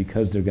 but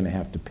because they're going to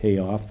have to pay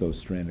off those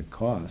stranded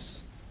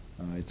costs,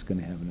 it's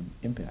going to have an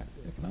impact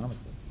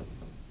economically.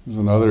 There's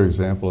another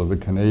example of the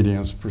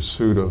Canadians'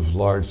 pursuit of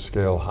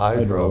large-scale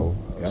hydro.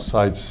 Yep.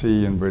 Site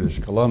C in British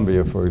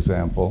Columbia, for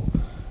example.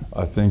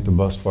 I think the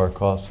bus bar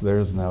cost there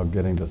is now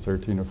getting to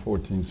 13 or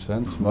 14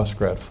 cents.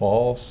 Muskrat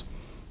Falls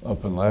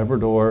up in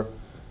Labrador.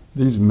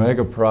 These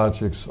mega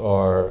projects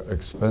are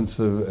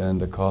expensive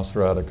and the costs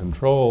are out of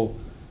control.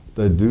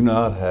 They do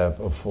not have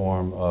a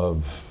form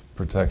of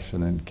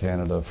protection in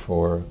Canada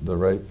for the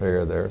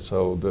ratepayer there.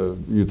 So the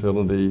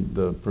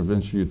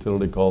provincial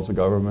utility calls the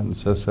government and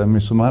says, send me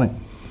some money,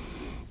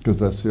 because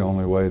that's the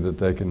only way that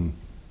they can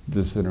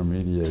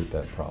disintermediate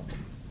that problem.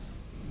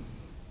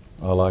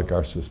 I like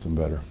our system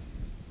better.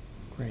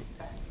 Great.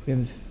 We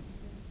have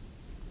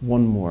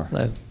one more.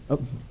 Oh.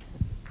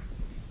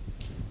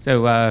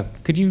 So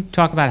could you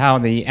talk about how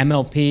the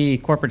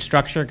MLP corporate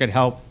structure could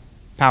help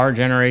power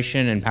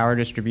generation and power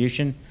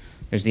distribution?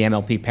 There's the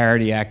MLP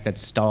Parity Act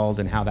that's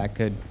stalled, and how that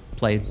could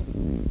play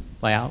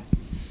out.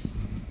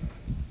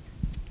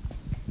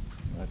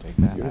 I'll take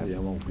that. You're the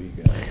MLP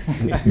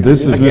guy.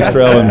 This is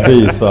Mr.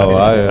 LMP, so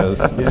I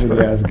ask. He's the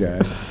gas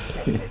guy.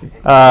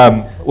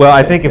 Well,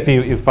 I think if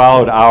you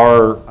followed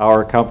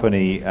our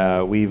company,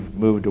 we've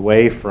moved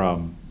away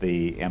from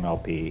the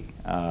MLP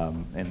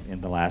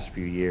in the last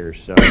few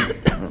years. So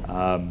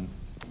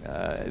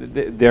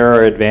there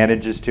are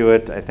advantages to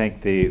it. I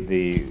think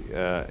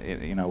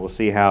we'll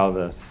see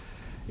how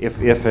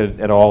if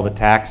at all the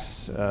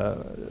tax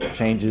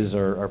changes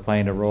are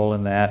playing a role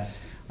in that.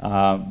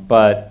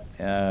 But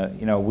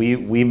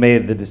we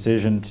made the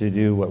decision to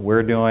do what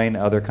we're doing.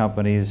 Other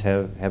companies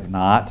have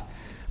not.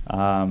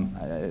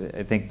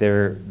 I think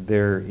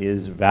there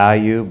is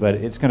value, but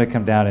it's going to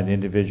come down to an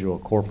individual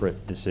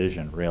corporate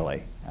decision,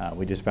 really.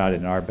 We just found it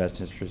in our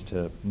best interest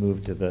to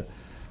move to the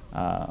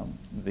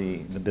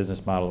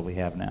business model that we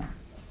have now.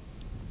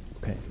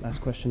 Okay, last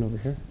question over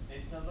here.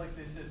 It sounds like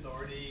this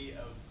authority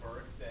of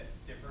FERC that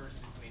differs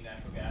between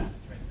natural gas and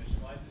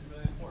transmission lines is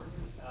really important.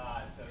 So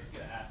I was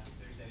going to ask if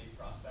there's any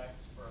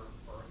prospects for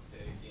FERC to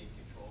gain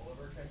control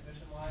over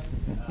transmission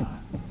lines.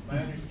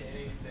 My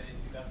understanding is that in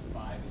 2005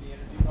 in the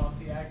Energy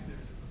Policy Act, there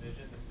was a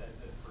provision that said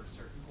that for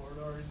certain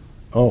corridors,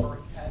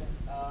 FERC had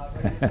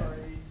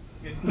regulatory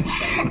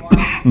transmission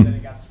lines, and then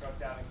it got struck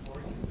down in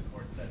court because the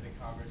court said that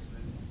Congress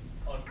was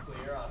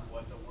unclear on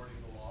what the wording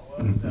of the law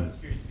was. So I was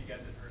curious if you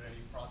guys had heard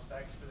any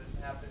prospects for this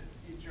to happen in the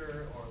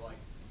future, or like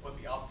what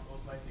the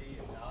obstacles might be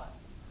if not.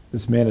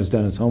 This man has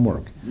done his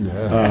homework.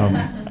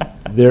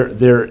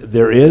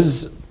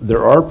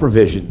 There are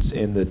provisions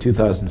in the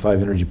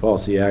 2005 Energy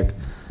Policy Act,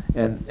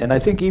 and I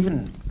think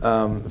even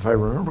if I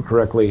remember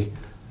correctly,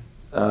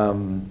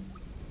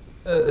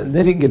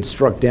 they didn't get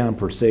struck down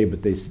per se,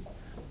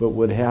 but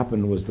what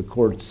happened was the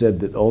court said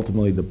that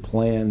ultimately the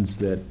plans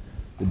that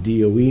the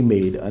DOE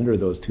made under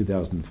those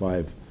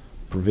 2005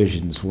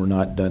 provisions were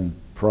not done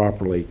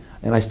properly.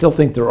 And I still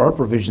think there are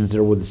provisions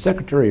there where the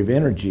Secretary of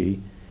Energy,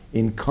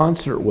 in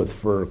concert with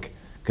FERC,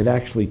 could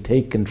actually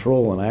take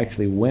control. And I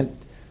actually went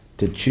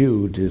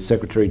to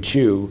Secretary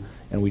Chu,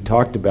 and we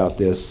talked about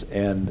this,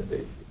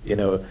 and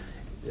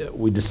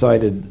we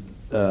decided,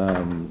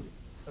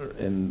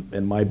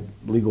 and my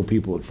legal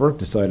people at FERC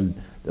decided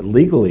that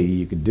legally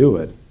you could do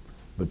it,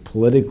 but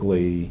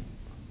politically,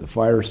 the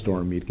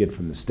firestorm you'd get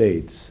from the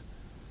states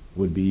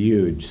would be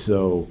huge.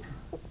 So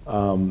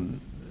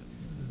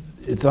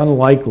it's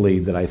unlikely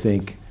that I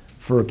think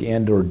FERC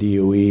and or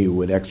DOE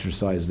would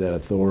exercise that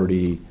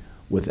authority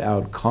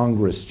without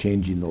Congress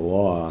changing the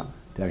law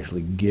to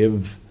actually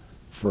give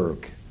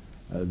FERC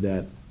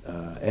that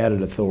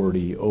added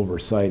authority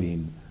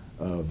oversighting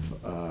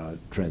of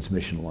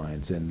transmission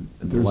lines. And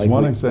there's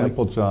one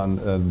example, John,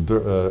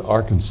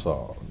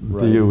 Arkansas.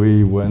 Right.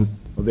 DOE went.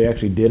 Well, they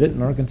actually did it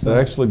in Arkansas? They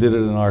actually did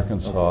it in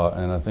Arkansas,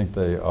 and I think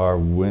they are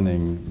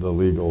winning the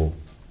legal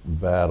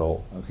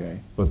battle. Okay.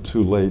 But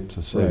too late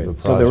to save the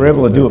project. So they were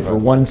able to do it for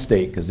one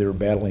state because they were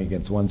battling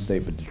against one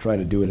state, but to try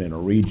to do it in a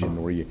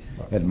region where you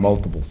had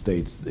multiple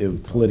states,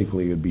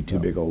 politically it would be too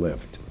big a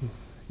lift.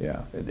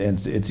 Yeah,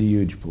 and it's a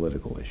huge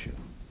political issue.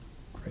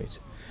 Great.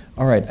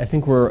 All right, I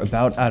think we're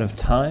about out of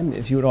time.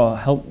 If you would all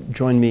help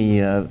join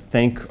me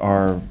thank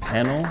our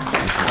panel.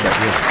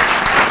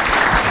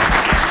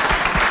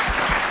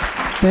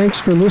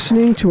 Thanks for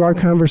listening to our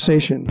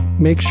conversation.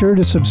 Make sure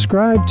to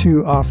subscribe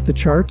to Off the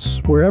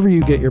Charts wherever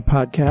you get your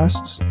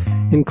podcasts,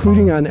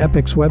 including on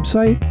EPIC's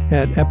website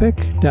at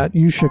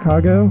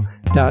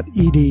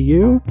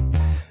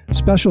epic.uchicago.edu.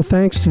 Special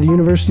thanks to the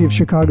University of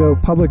Chicago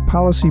Public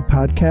Policy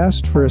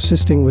Podcast for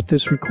assisting with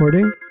this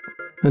recording.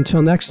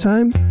 Until next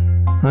time,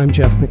 I'm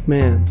Jeff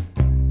McMahon.